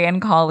Terry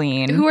and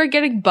Colleen. Who are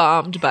getting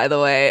bombed, by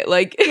the way.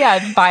 Like,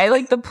 yeah, by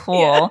like the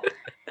pool. Yeah.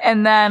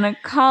 And then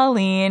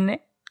Colleen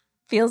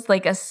feels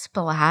like a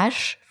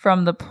splash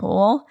from the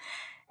pool.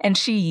 And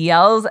she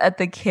yells at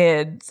the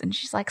kids. And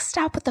she's like,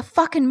 stop with the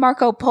fucking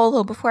Marco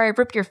Polo before I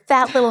rip your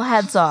fat little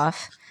heads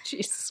off.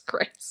 Jesus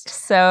Christ.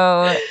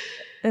 So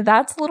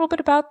that's a little bit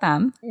about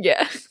them.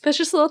 Yeah, that's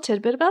just a little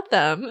tidbit about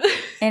them.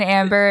 And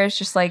Amber is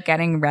just like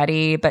getting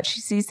ready, but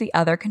she sees the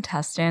other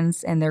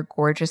contestants in their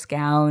gorgeous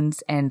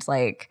gowns and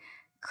like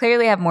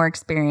clearly have more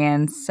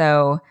experience.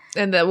 So,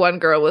 and the one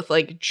girl with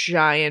like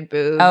giant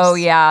boobs. Oh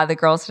yeah, the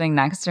girl sitting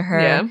next to her.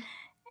 Yeah.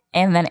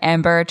 And then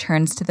Amber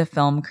turns to the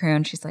film crew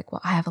and she's like,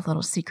 well, I have a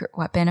little secret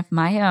weapon of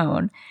my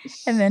own.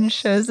 And then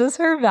shows us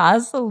her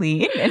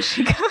Vaseline and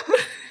she's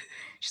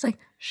like,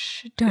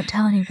 shh, don't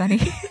tell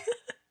anybody.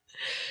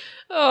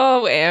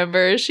 Oh,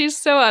 Amber. She's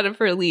so out of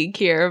her league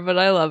here, but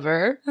I love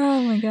her.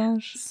 Oh my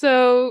gosh.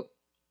 So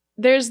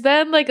there's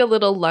then like a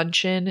little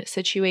luncheon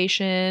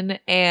situation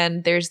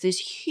and there's this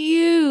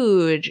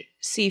huge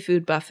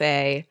seafood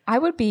buffet. I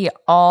would be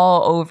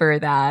all over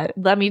that.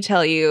 Let me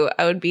tell you,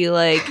 I would be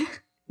like,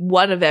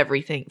 one of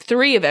everything.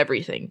 3 of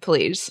everything,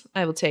 please.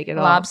 I will take it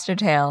all. Lobster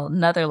tail.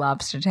 Another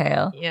lobster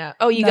tail. Yeah.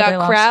 Oh, you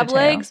got crab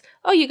legs?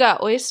 Oh, you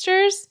got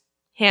oysters?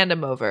 Hand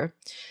them over.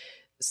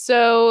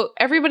 So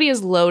everybody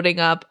is loading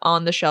up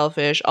on the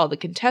shellfish, all the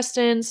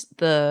contestants,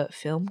 the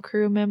film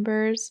crew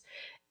members,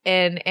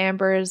 And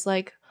Amber is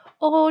like,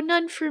 oh,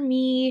 none for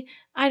me.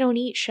 I don't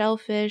eat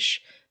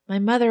shellfish. My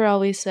mother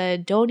always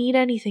said, don't eat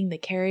anything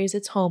that carries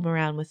its home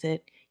around with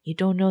it. You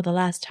don't know the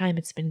last time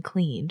it's been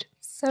cleaned.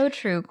 So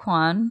true,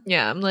 Quan.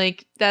 Yeah, I'm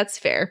like, that's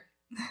fair.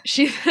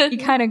 You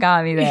kind of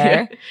got me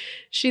there. Yeah.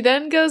 She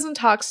then goes and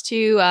talks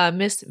to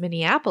Miss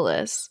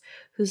Minneapolis,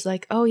 who's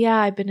like, oh yeah,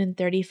 I've been in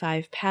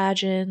 35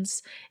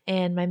 pageants,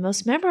 and my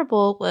most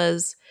memorable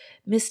was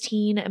Miss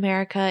Teen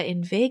America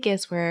in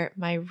Vegas, where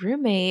my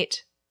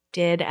roommate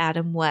did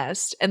Adam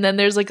West. And then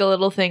there's like a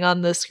little thing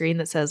on the screen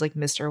that says like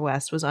Mr.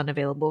 West was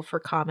unavailable for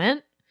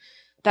comment.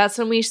 That's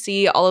when we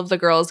see all of the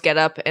girls get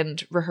up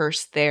and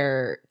rehearse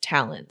their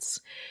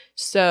talents.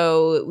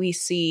 So we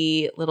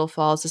see Little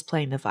Falls is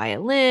playing the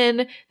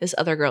violin. This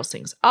other girl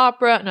sings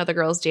opera. Another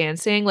girl's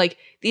dancing. Like,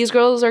 these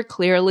girls are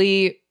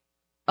clearly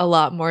a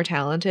lot more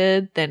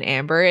talented than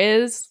Amber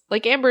is.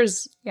 Like,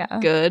 Amber's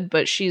good,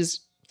 but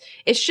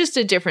it's just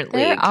a different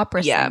league. They're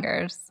opera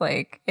singers.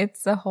 Like,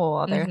 it's a whole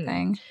other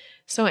thing.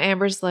 So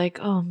Amber's like,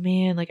 oh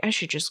man, like I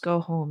should just go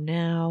home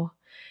now.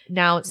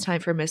 Now it's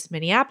time for Miss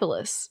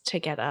Minneapolis to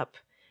get up.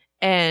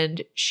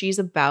 And she's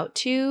about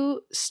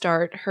to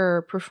start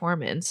her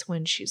performance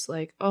when she's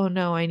like, oh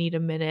no, I need a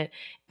minute.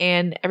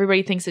 And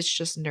everybody thinks it's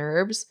just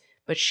nerves,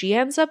 but she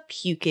ends up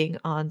puking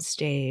on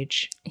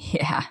stage.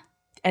 Yeah.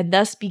 And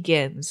thus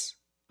begins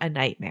a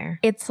nightmare.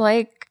 It's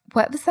like,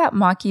 what was that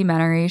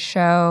mockumentary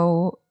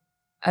show?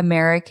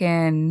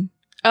 American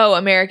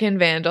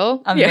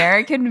Vandal.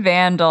 American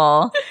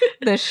Vandal.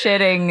 The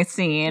shitting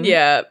scene.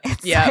 Yeah.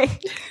 It's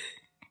like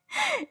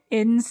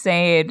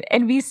insane.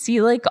 And we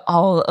see like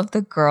all of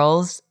the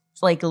girls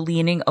like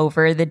leaning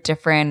over the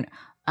different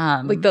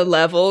like the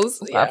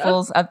levels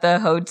of the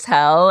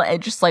hotel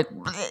and just like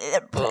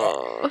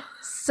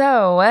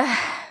So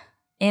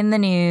in the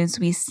news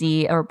we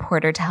see a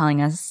reporter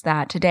telling us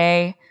that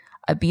today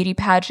a beauty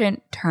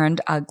pageant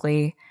turned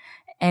ugly,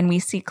 and we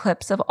see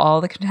clips of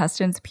all the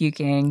contestants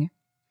puking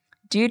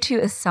due to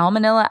a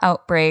salmonella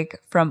outbreak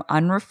from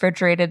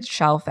unrefrigerated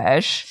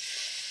shellfish.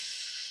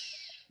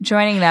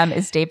 Joining them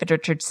is David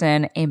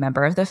Richardson, a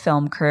member of the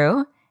film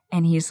crew,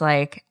 and he's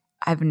like,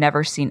 I've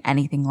never seen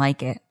anything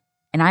like it.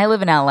 And I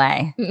live in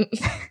LA.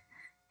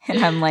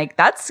 And I'm like,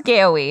 that's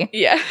scary.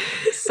 Yeah.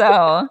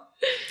 So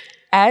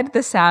Ed,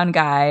 the sound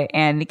guy,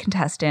 and the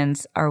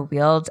contestants are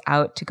wheeled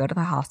out to go to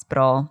the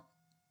hospital.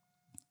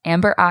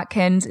 Amber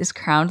Atkins is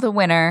crowned the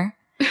winner,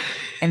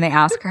 and they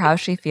ask her how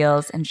she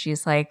feels, and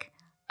she's like,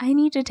 I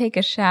need to take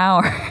a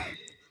shower.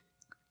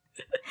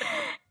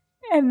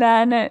 And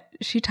then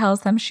she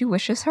tells them she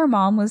wishes her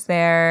mom was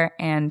there,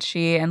 and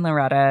she and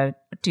Loretta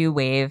do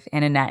wave,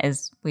 and Annette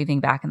is waving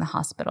back in the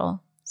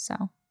hospital.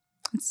 So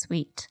it's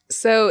sweet.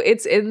 So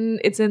it's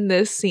in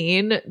this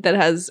scene that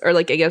has, or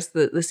like I guess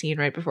the scene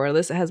right before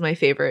this, it has my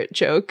favorite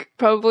joke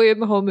probably in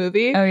the whole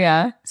movie. Oh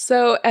yeah.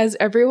 So as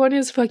everyone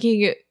is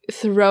fucking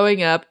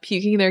throwing up,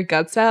 puking their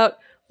guts out,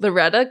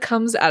 Loretta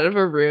comes out of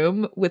a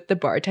room with the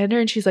bartender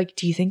and she's like,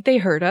 do you think they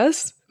heard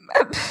us?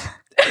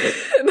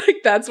 Like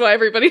that's why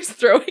everybody's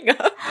throwing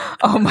up.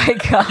 Oh my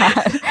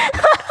God.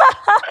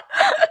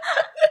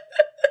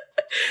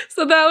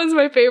 So that was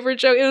my favorite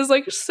joke. It was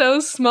like so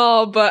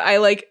small, but I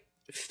like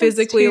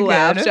physically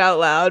laughed out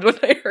loud when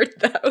I heard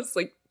that. I was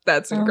like,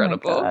 that's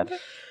incredible. Oh my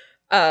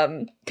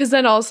God. Because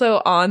then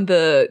also on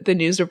the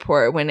news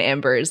report when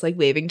Amber is like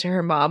waving to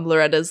her mom,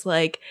 Loretta's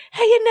like,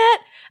 hey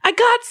Annette, I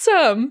got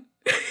some.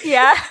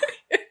 Yeah.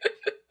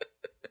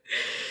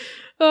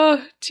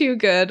 Oh, too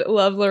good.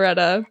 Love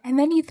Loretta. And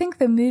then you think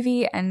the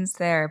movie ends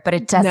there, but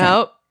it doesn't.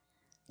 Nope.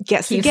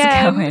 Guess Keeps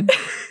again. Going.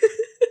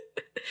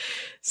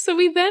 So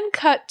we then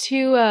cut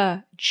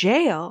to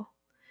jail,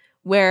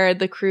 where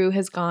the crew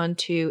has gone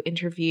to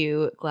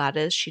interview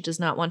Gladys. She does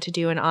not want to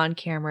do an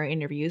on-camera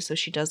interview, so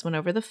she does one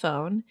over the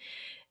phone.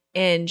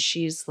 And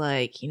she's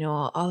like, you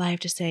know, all I have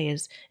to say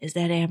is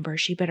that Amber,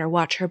 she better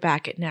watch her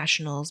back at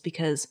nationals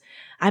because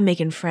I'm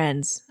making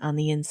friends on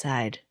the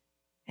inside.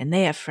 And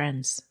they have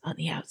friends on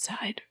the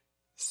outside.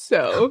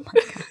 So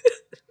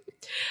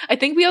I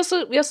think we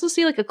also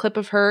see like a clip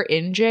of her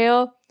in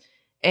jail,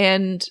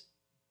 and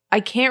I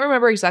can't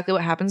remember exactly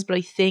what happens, but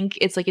I think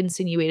it's like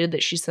insinuated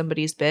that she's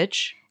somebody's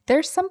bitch.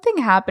 There's something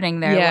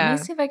happening there. Yeah. Let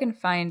me see if I can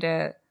find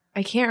it.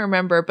 I can't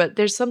remember, but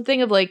there's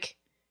something of like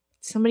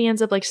somebody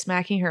ends up like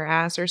smacking her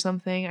ass or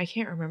something. I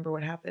can't remember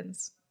what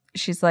happens.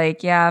 She's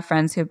like, yeah,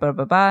 friends who blah,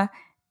 blah, blah.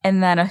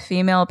 And then a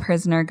female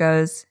prisoner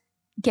goes,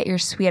 get your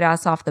sweet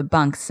ass off the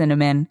bunk,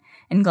 Cinnamon.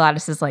 And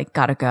Gladys is like,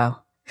 gotta go.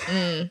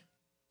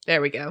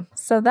 There we go.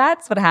 So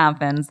that's what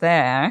happens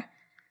there.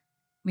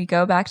 We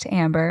go back to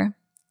Amber.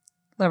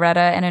 Loretta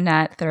and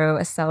Annette throw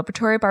a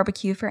celebratory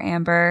barbecue for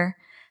Amber.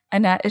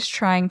 Annette is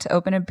trying to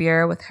open a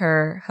beer with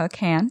her hook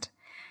hand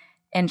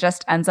and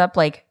just ends up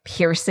like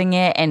piercing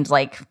it and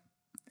like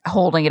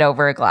holding it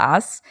over a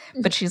glass.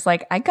 But she's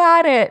like, I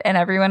got it. And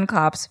everyone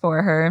claps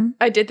for her.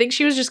 I did think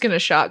she was just going to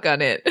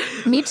shotgun it.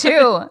 Me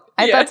too.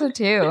 I thought so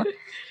too.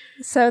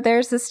 So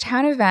there's this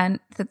town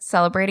event that's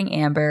celebrating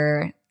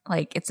Amber.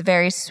 Like, it's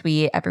very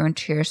sweet. Everyone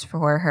cheers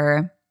for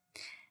her.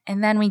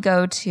 And then we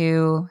go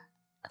to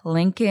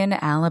Lincoln,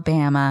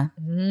 Alabama.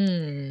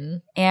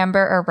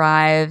 Amber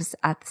arrives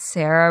at the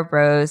Sarah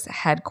Rose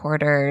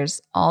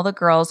headquarters. All the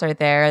girls are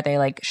there. They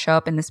like show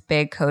up in this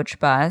big coach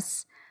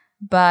bus,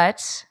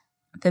 but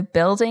the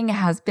building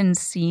has been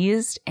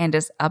seized and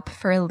is up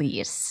for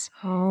lease.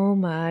 Oh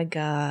my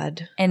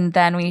God. And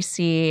then we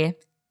see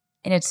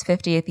in its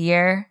 50th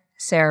year,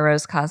 Sarah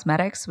Rose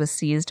Cosmetics was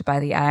seized by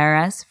the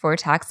IRS for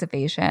tax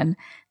evasion.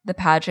 The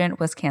pageant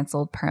was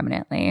canceled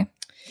permanently.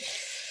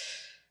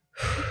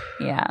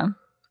 Yeah.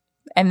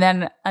 And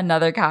then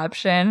another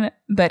caption,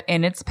 but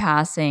in its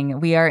passing,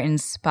 we are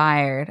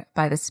inspired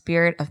by the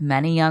spirit of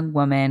many young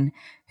women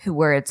who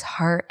were its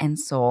heart and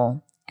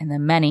soul, and the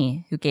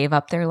many who gave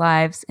up their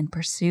lives in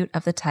pursuit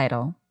of the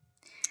title.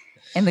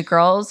 And the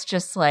girls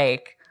just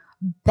like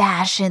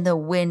bash in the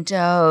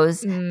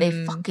windows.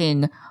 They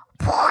fucking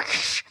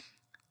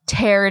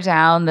tear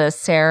down the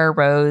Sarah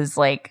Rose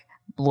like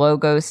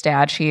logo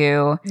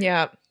statue.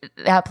 Yeah.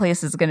 That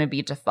place is going to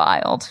be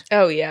defiled.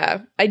 Oh,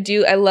 yeah.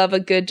 I love a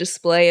good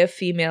display of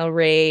female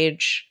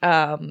rage.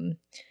 And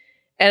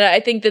I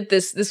think that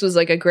this was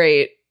like a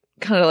great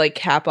kind of like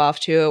cap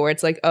off to it, where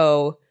it's like,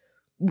 oh,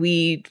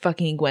 we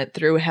fucking went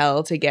through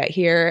hell to get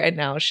here and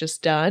now it's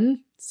just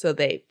done. So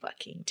they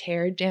fucking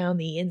tear down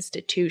the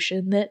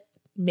institution that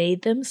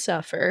made them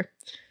suffer.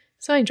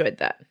 So I enjoyed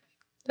that.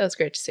 That was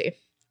great to see.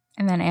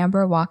 And then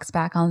Amber walks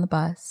back on the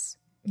bus.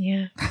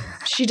 Yeah.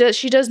 She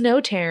does no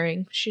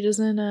tearing. She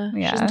doesn't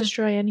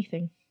destroy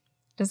anything.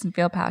 Doesn't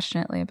feel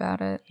passionately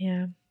about it.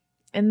 Yeah.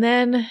 And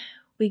then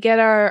we get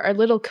our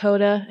little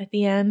coda at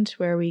the end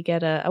where we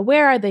get a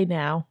where are they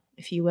now,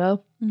 if you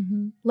will.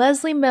 Mm-hmm.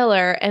 Leslie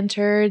Miller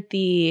entered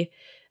the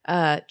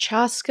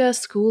Chaska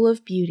School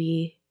of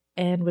Beauty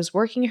and was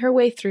working her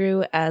way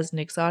through as an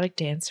exotic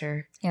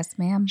dancer. Yes,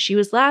 ma'am. She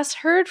was last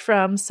heard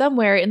from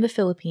somewhere in the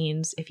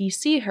Philippines. If you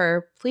see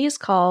her, please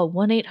call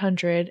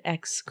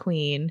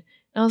 1-800-X-Queen.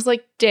 And I was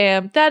like,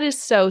 damn, that is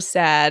so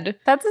sad.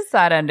 That's a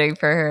sad ending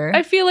for her.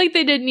 I feel like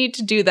they didn't need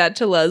to do that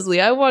to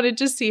Leslie. I wanted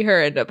to see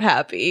her end up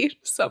happy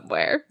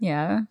somewhere.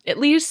 Yeah. At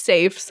least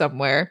safe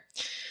somewhere.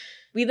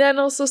 We then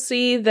also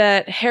see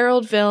that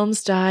Harold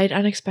Vilms died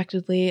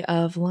unexpectedly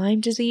of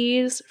Lyme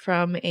disease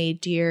from a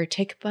deer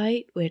tick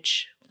bite,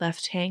 which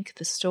left Hank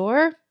the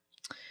store.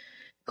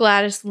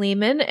 Gladys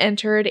Lehman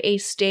entered a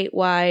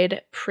statewide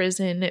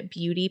prison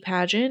beauty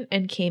pageant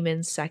and came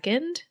in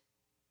second.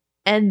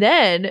 And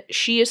then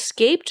she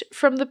escaped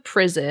from the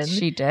prison.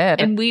 She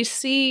did. And we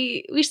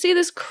see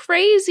this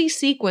crazy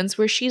sequence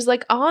where she's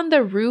like on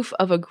the roof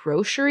of a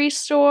grocery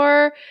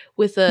store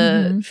with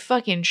a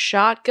fucking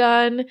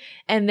shotgun.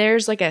 And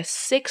there's like a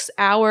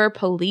 6-hour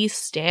police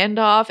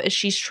standoff as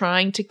she's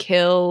trying to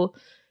kill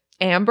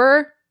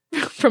Amber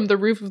from the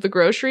roof of the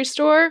grocery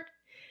store.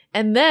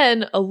 And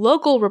then a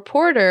local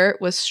reporter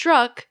was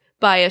struck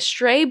by a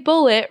stray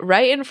bullet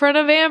right in front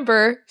of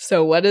Amber.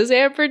 So what does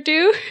Amber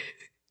do?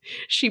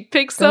 She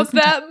picks up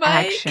that mic.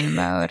 Action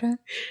mode.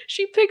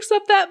 She picks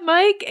up that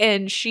mic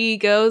and she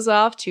goes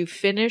off to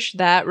finish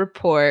that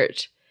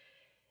report.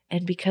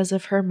 And because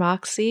of her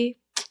moxie,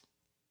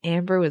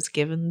 Amber was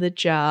given the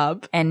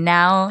job. And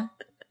now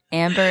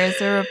Amber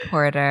is a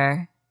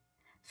reporter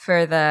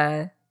for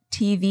the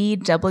TV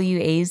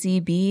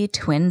WAZB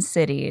Twin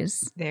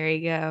Cities. There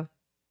you go.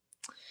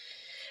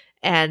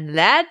 And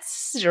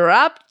that's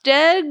Drop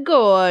Dead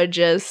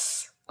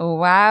Gorgeous.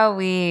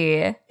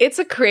 Wowee. It's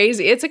a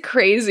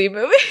crazy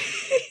movie.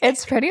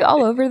 It's pretty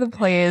all over the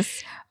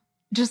place,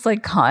 just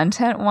like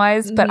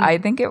content-wise, but I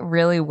think it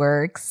really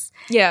works.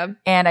 Yeah.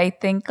 And I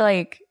think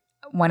like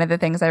one of the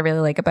things I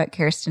really like about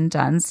Kirsten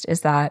Dunst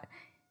is that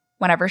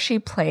whenever she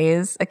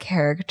plays a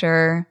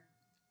character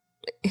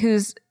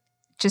who's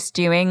just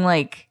doing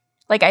like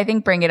I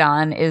think Bring It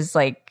On is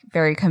like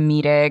very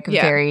comedic,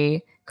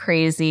 very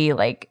crazy,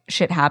 like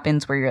shit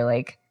happens where you're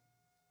like,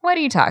 what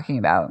are you talking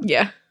about?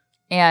 Yeah.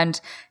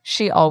 And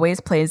she always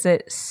plays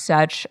it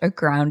such a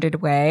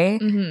grounded way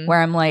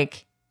where I'm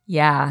like,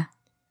 yeah,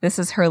 this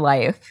is her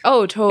life.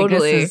 Oh,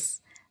 totally. Like,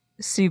 this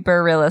is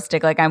super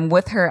realistic. Like I'm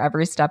with her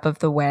every step of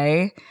the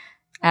way.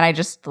 And I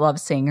just love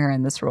seeing her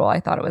in this role. I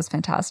thought it was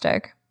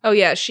fantastic. Oh,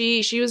 yeah.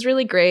 She was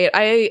really great.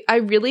 I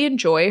really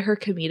enjoy her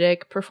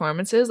comedic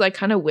performances. I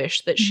kind of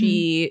wish that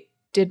she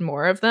did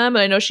more of them.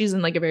 And I know she's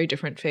in like a very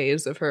different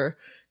phase of her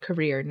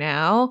career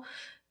now.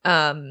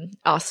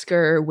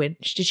 Oscar win.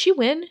 Did she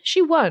win?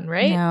 She won,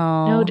 right?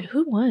 No.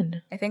 Who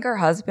won? I think her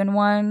husband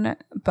won,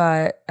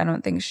 but I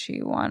don't think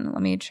she won.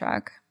 Let me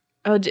check.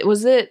 Oh,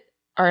 was it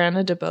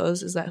Ariana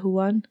DeBose? Is that who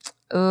won?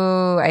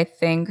 Oh, I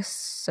think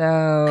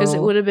so. Because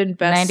it would have been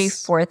best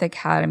 94th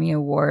Academy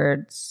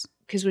Awards.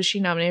 Because was she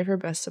nominated for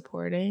Best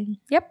Supporting?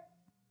 Yep.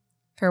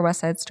 For West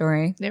Side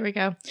Story. There we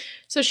go.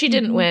 So she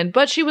didn't win,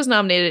 but she was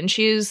nominated, and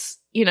she's,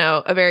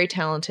 a very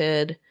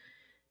talented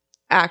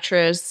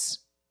actress,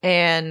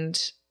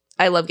 and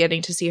I love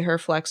getting to see her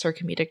flex her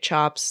comedic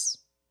chops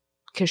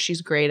because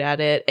she's great at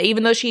it.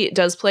 Even though she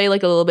does play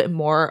like a little bit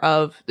more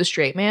of the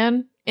straight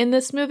man in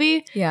this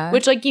movie. Yeah.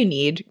 Which like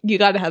you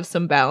got to have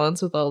some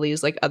balance with all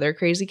these like other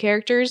crazy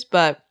characters.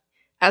 But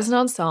as an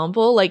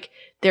ensemble, like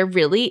there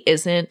really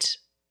isn't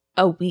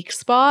a weak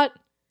spot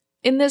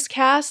in this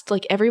cast.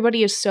 Like,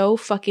 everybody is so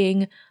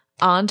fucking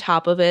on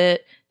top of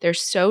it. They're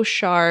so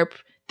sharp.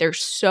 They're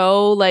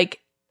so, like,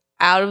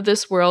 out of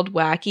this world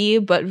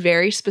wacky, but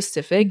very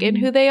specific in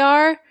who they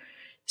are.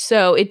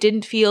 So it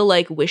didn't feel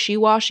like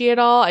wishy-washy at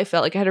all. I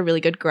felt like I had a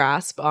really good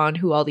grasp on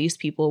who all these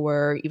people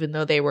were, even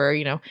though they were,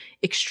 you know,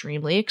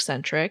 extremely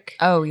eccentric.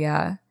 Oh,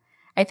 yeah.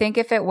 I think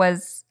if it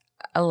was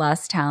a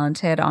less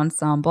talented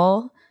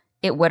ensemble,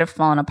 it would have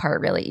fallen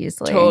apart really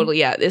easily. Totally,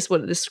 yeah. This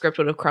script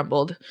would have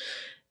crumbled.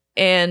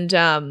 And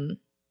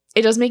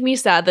it does make me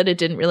sad that it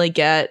didn't really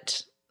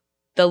get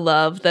the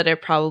love that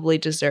it probably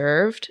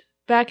deserved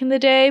back in the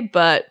day,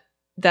 but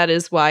that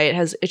is why it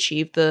has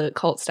achieved the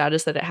cult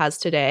status that it has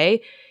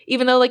today.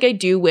 Even though, like, I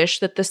do wish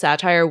that the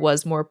satire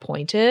was more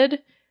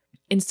pointed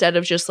instead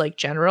of just, like,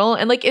 general.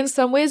 And, like, in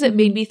some ways it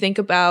made me think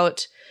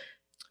about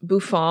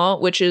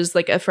Buffon, which is,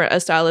 like, a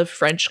style of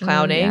French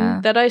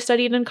clowning that I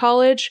studied in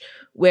college,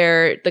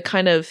 where the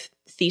kind of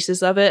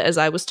thesis of it, as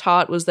I was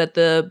taught, was that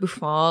the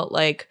Buffon,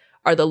 like,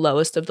 are the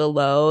lowest of the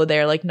low.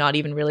 They're, like, not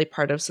even really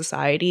part of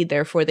society.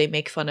 Therefore, they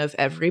make fun of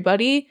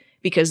everybody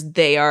because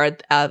they are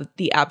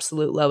the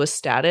absolute lowest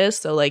status.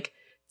 So, like,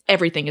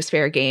 everything is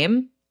fair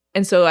game.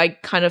 And so I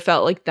kind of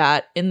felt like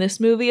that in this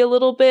movie a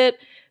little bit.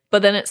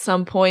 But then at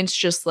some points,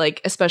 just,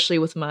 like, especially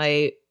with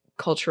my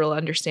cultural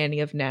understanding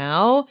of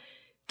now,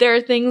 there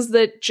are things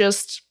that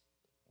just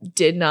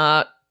did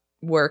not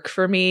work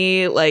for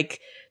me. Like,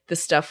 the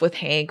stuff with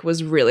Hank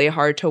was really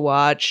hard to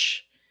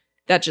watch.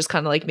 That just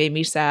kind of, like, made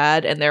me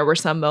sad. And there were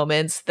some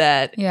moments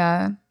that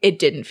it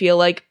didn't feel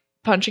like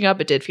punching up.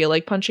 It did feel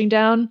like punching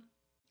down.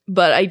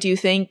 But I do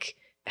think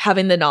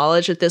having the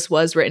knowledge that this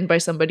was written by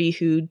somebody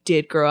who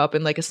did grow up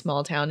in, like, a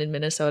small town in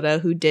Minnesota,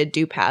 who did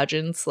do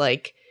pageants,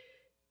 like,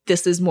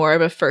 this is more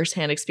of a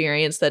firsthand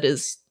experience that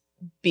is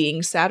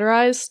being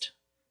satirized,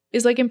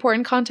 is, like,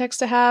 important context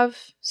to have.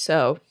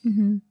 So,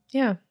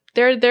 yeah.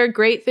 There are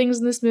great things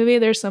in this movie.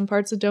 There's some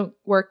parts that don't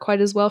work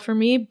quite as well for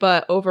me,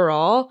 but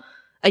overall,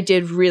 I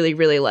did really,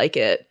 really like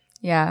it.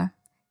 Yeah.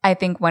 I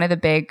think one of the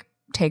big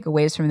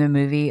takeaways from the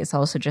movie is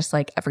also just,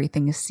 like,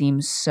 everything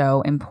seems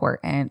so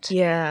important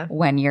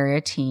when you're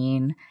a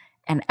teen,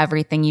 and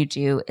everything you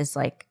do is,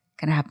 like,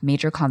 gonna have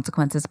major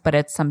consequences, but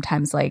it's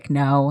sometimes like,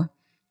 no,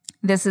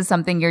 this is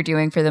something you're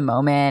doing for the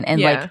moment.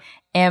 And like,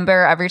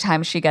 Amber, every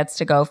time she gets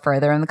to go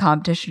further in the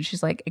competition,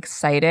 she's, like,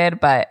 excited,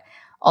 but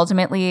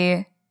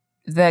ultimately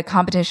the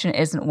competition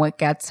isn't what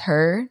gets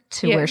her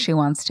to where she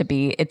wants to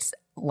be. It's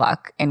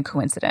luck and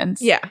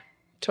coincidence. Yeah,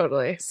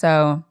 totally.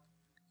 So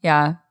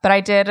yeah, but I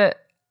did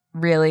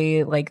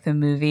really like the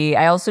movie.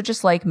 I also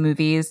just like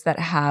movies that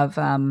have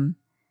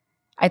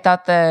I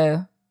thought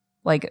the,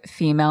 like,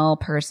 female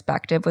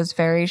perspective was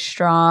very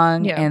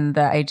strong, and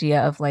the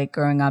idea of, like,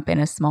 growing up in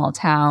a small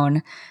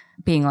town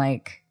being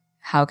like,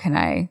 how can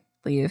I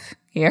leave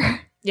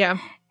here? Yeah.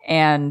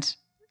 And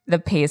the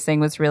pacing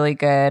was really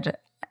good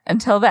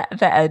until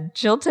the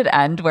jilted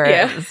end where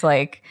it was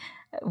like,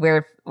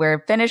 we're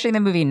finishing the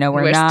movie. No,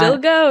 we're not.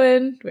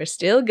 We're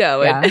still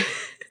going. Yeah.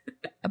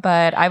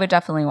 But I would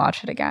definitely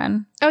watch it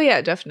again. Oh,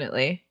 yeah,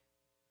 definitely.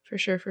 For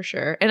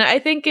sure. And I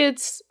think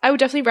I would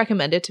definitely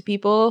recommend it to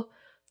people.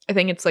 I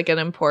think it's, like, an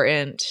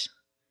important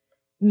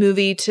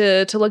movie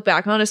to look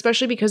back on,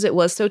 especially because it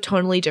was so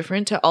tonally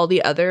different to all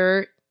the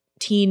other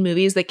teen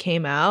movies that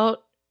came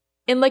out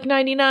in, like,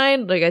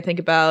 99. Like, I think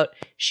about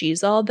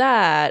She's All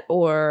That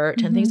or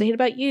 10 Things I Hate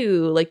About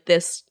You. Like,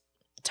 this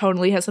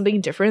tonally has something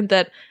different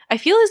that I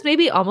feel is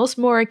maybe almost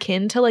more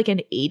akin to, like,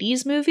 an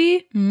 80s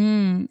movie.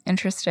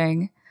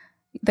 Interesting.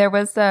 There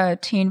was a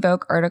Teen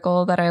Vogue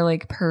article that I,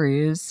 like,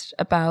 perused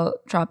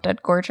about Drop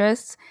Dead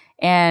Gorgeous,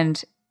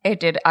 and it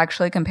did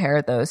actually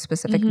compare those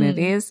specific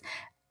movies.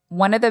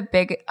 One of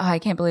the I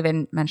can't believe I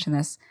didn't mention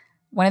this.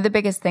 One of the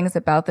biggest things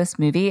about this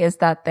movie is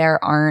that there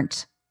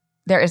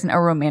isn't a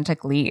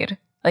romantic lead.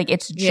 Like,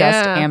 it's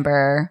just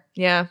Amber.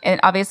 Yeah. And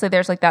obviously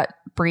there's, like, that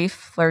brief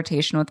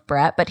flirtation with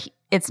Brett, but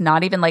it's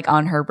not even, like,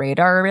 on her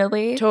radar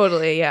really.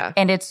 Totally, yeah.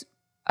 And it's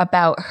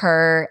about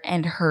her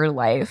and her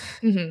life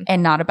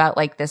and not about,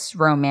 like, this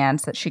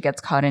romance that she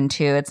gets caught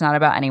into. It's not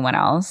about anyone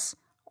else,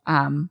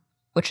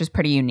 which is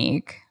pretty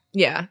unique.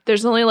 Yeah.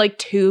 There's only, like,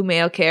 2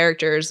 male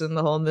characters in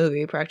the whole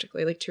movie,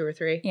 practically, like 2 or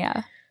 3.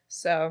 Yeah.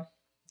 So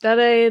that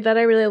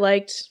I really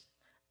liked.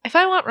 If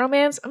I want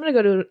romance, I'm going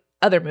to go to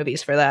other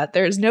movies for that.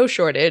 There's no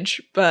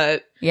shortage,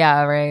 but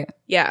yeah, right.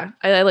 Yeah.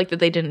 I like that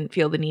they didn't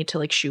feel the need to,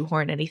 like,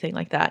 shoehorn anything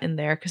like that in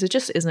there because it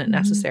just isn't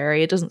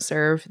necessary. It doesn't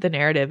serve the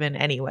narrative in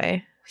any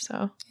way.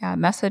 So yeah,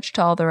 message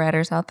to all the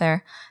writers out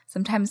there.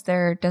 Sometimes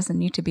there doesn't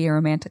need to be a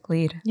romantic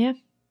lead. Yeah,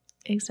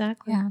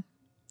 exactly. Yeah.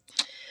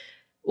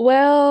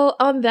 Well,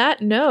 on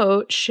that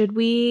note, should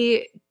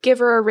we give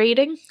her a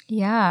rating?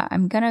 Yeah,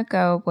 I'm going to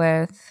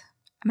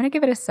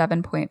give it a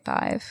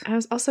 7.5. I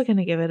was also going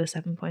to give it a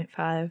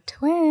 7.5.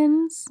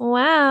 Twins.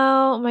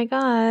 Wow. Oh my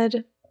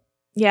God.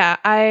 Yeah,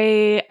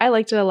 I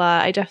liked it a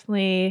lot. I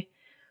definitely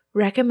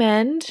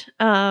recommend.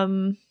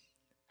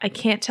 I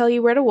can't tell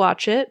you where to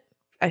watch it.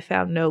 I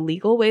found no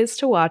legal ways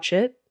to watch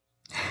it,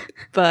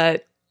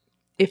 but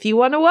if you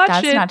want to watch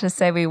That's it. That's not to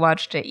say we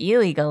watched it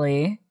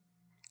illegally.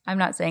 I'm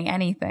not saying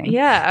anything.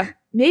 Yeah.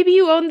 Maybe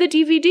you own the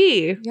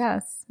DVD.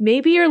 Yes.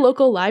 Maybe your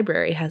local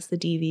library has the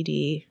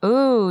DVD.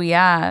 Ooh,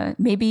 yeah.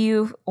 Maybe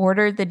you've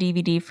ordered the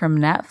DVD from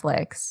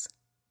Netflix.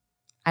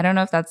 I don't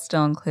know if that's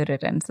still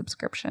included in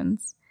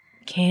subscriptions.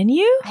 Can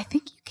you? I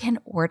think you can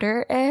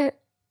order it,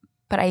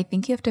 but I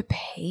think you have to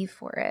pay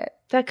for it.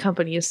 That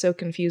company is so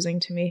confusing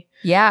to me.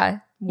 Yeah.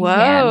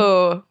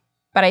 Whoa.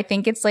 But I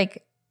think it's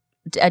like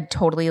a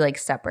totally like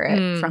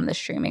separate from the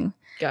streaming.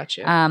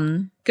 Gotcha.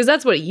 Because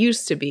that's what it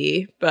used to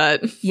be,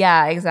 but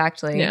yeah,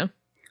 exactly. Yeah.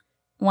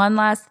 One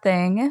last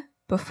thing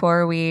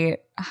before we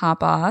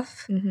hop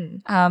off.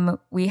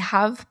 We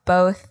have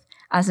both,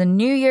 as a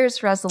New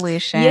Year's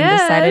resolution,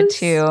 decided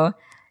to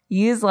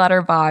use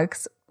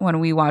Letterboxd when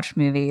we watch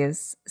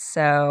movies.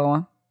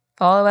 So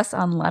follow us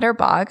on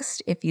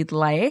Letterboxd if you'd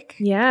like.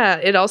 Yeah,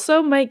 it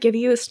also might give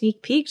you a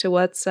sneak peek to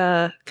what's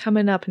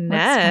coming up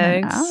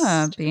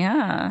next.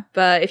 Yeah.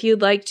 But if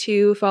you'd like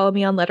to follow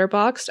me on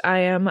Letterboxd, I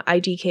am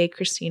IDK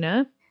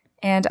Christina.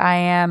 And I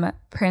am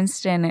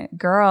Princeton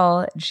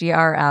Girl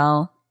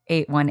GRL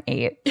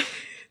 818.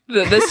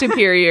 the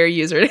superior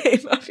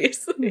username,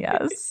 obviously.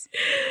 Yes.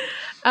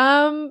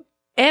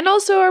 And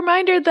also a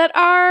reminder that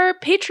our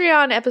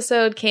Patreon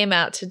episode came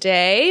out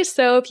today.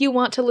 So if you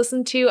want to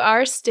listen to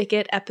our Stick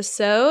It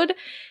episode,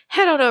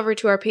 head on over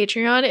to our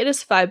Patreon. It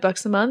is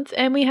 $5 a month,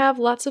 and we have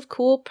lots of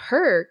cool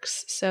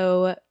perks.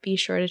 So be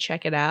sure to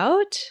check it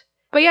out.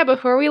 But yeah,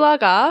 before we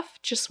log off,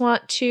 just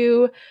want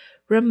to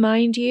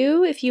remind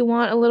you, if you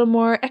want a little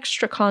more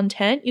extra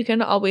content, you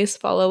can always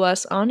follow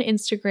us on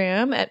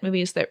Instagram at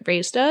Movies That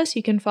Raised Us.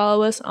 You can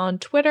follow us on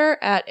Twitter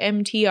at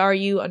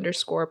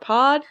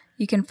MTRU_pod.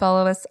 You can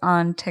follow us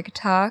on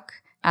TikTok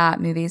at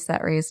Movies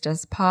That Raised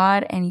Us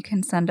Pod, and you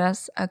can send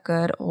us a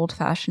good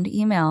old-fashioned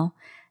email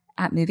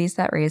at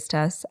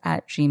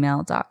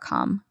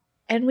moviesthatraisedus@gmail.com.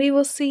 And we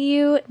will see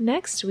you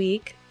next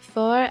week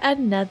for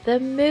another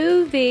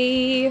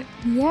movie.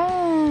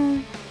 Yeah.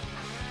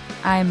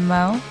 I'm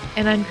Mo.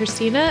 And I'm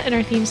Christina, and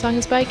our theme song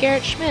is by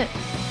Garrett Schmidt.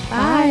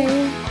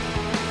 Bye.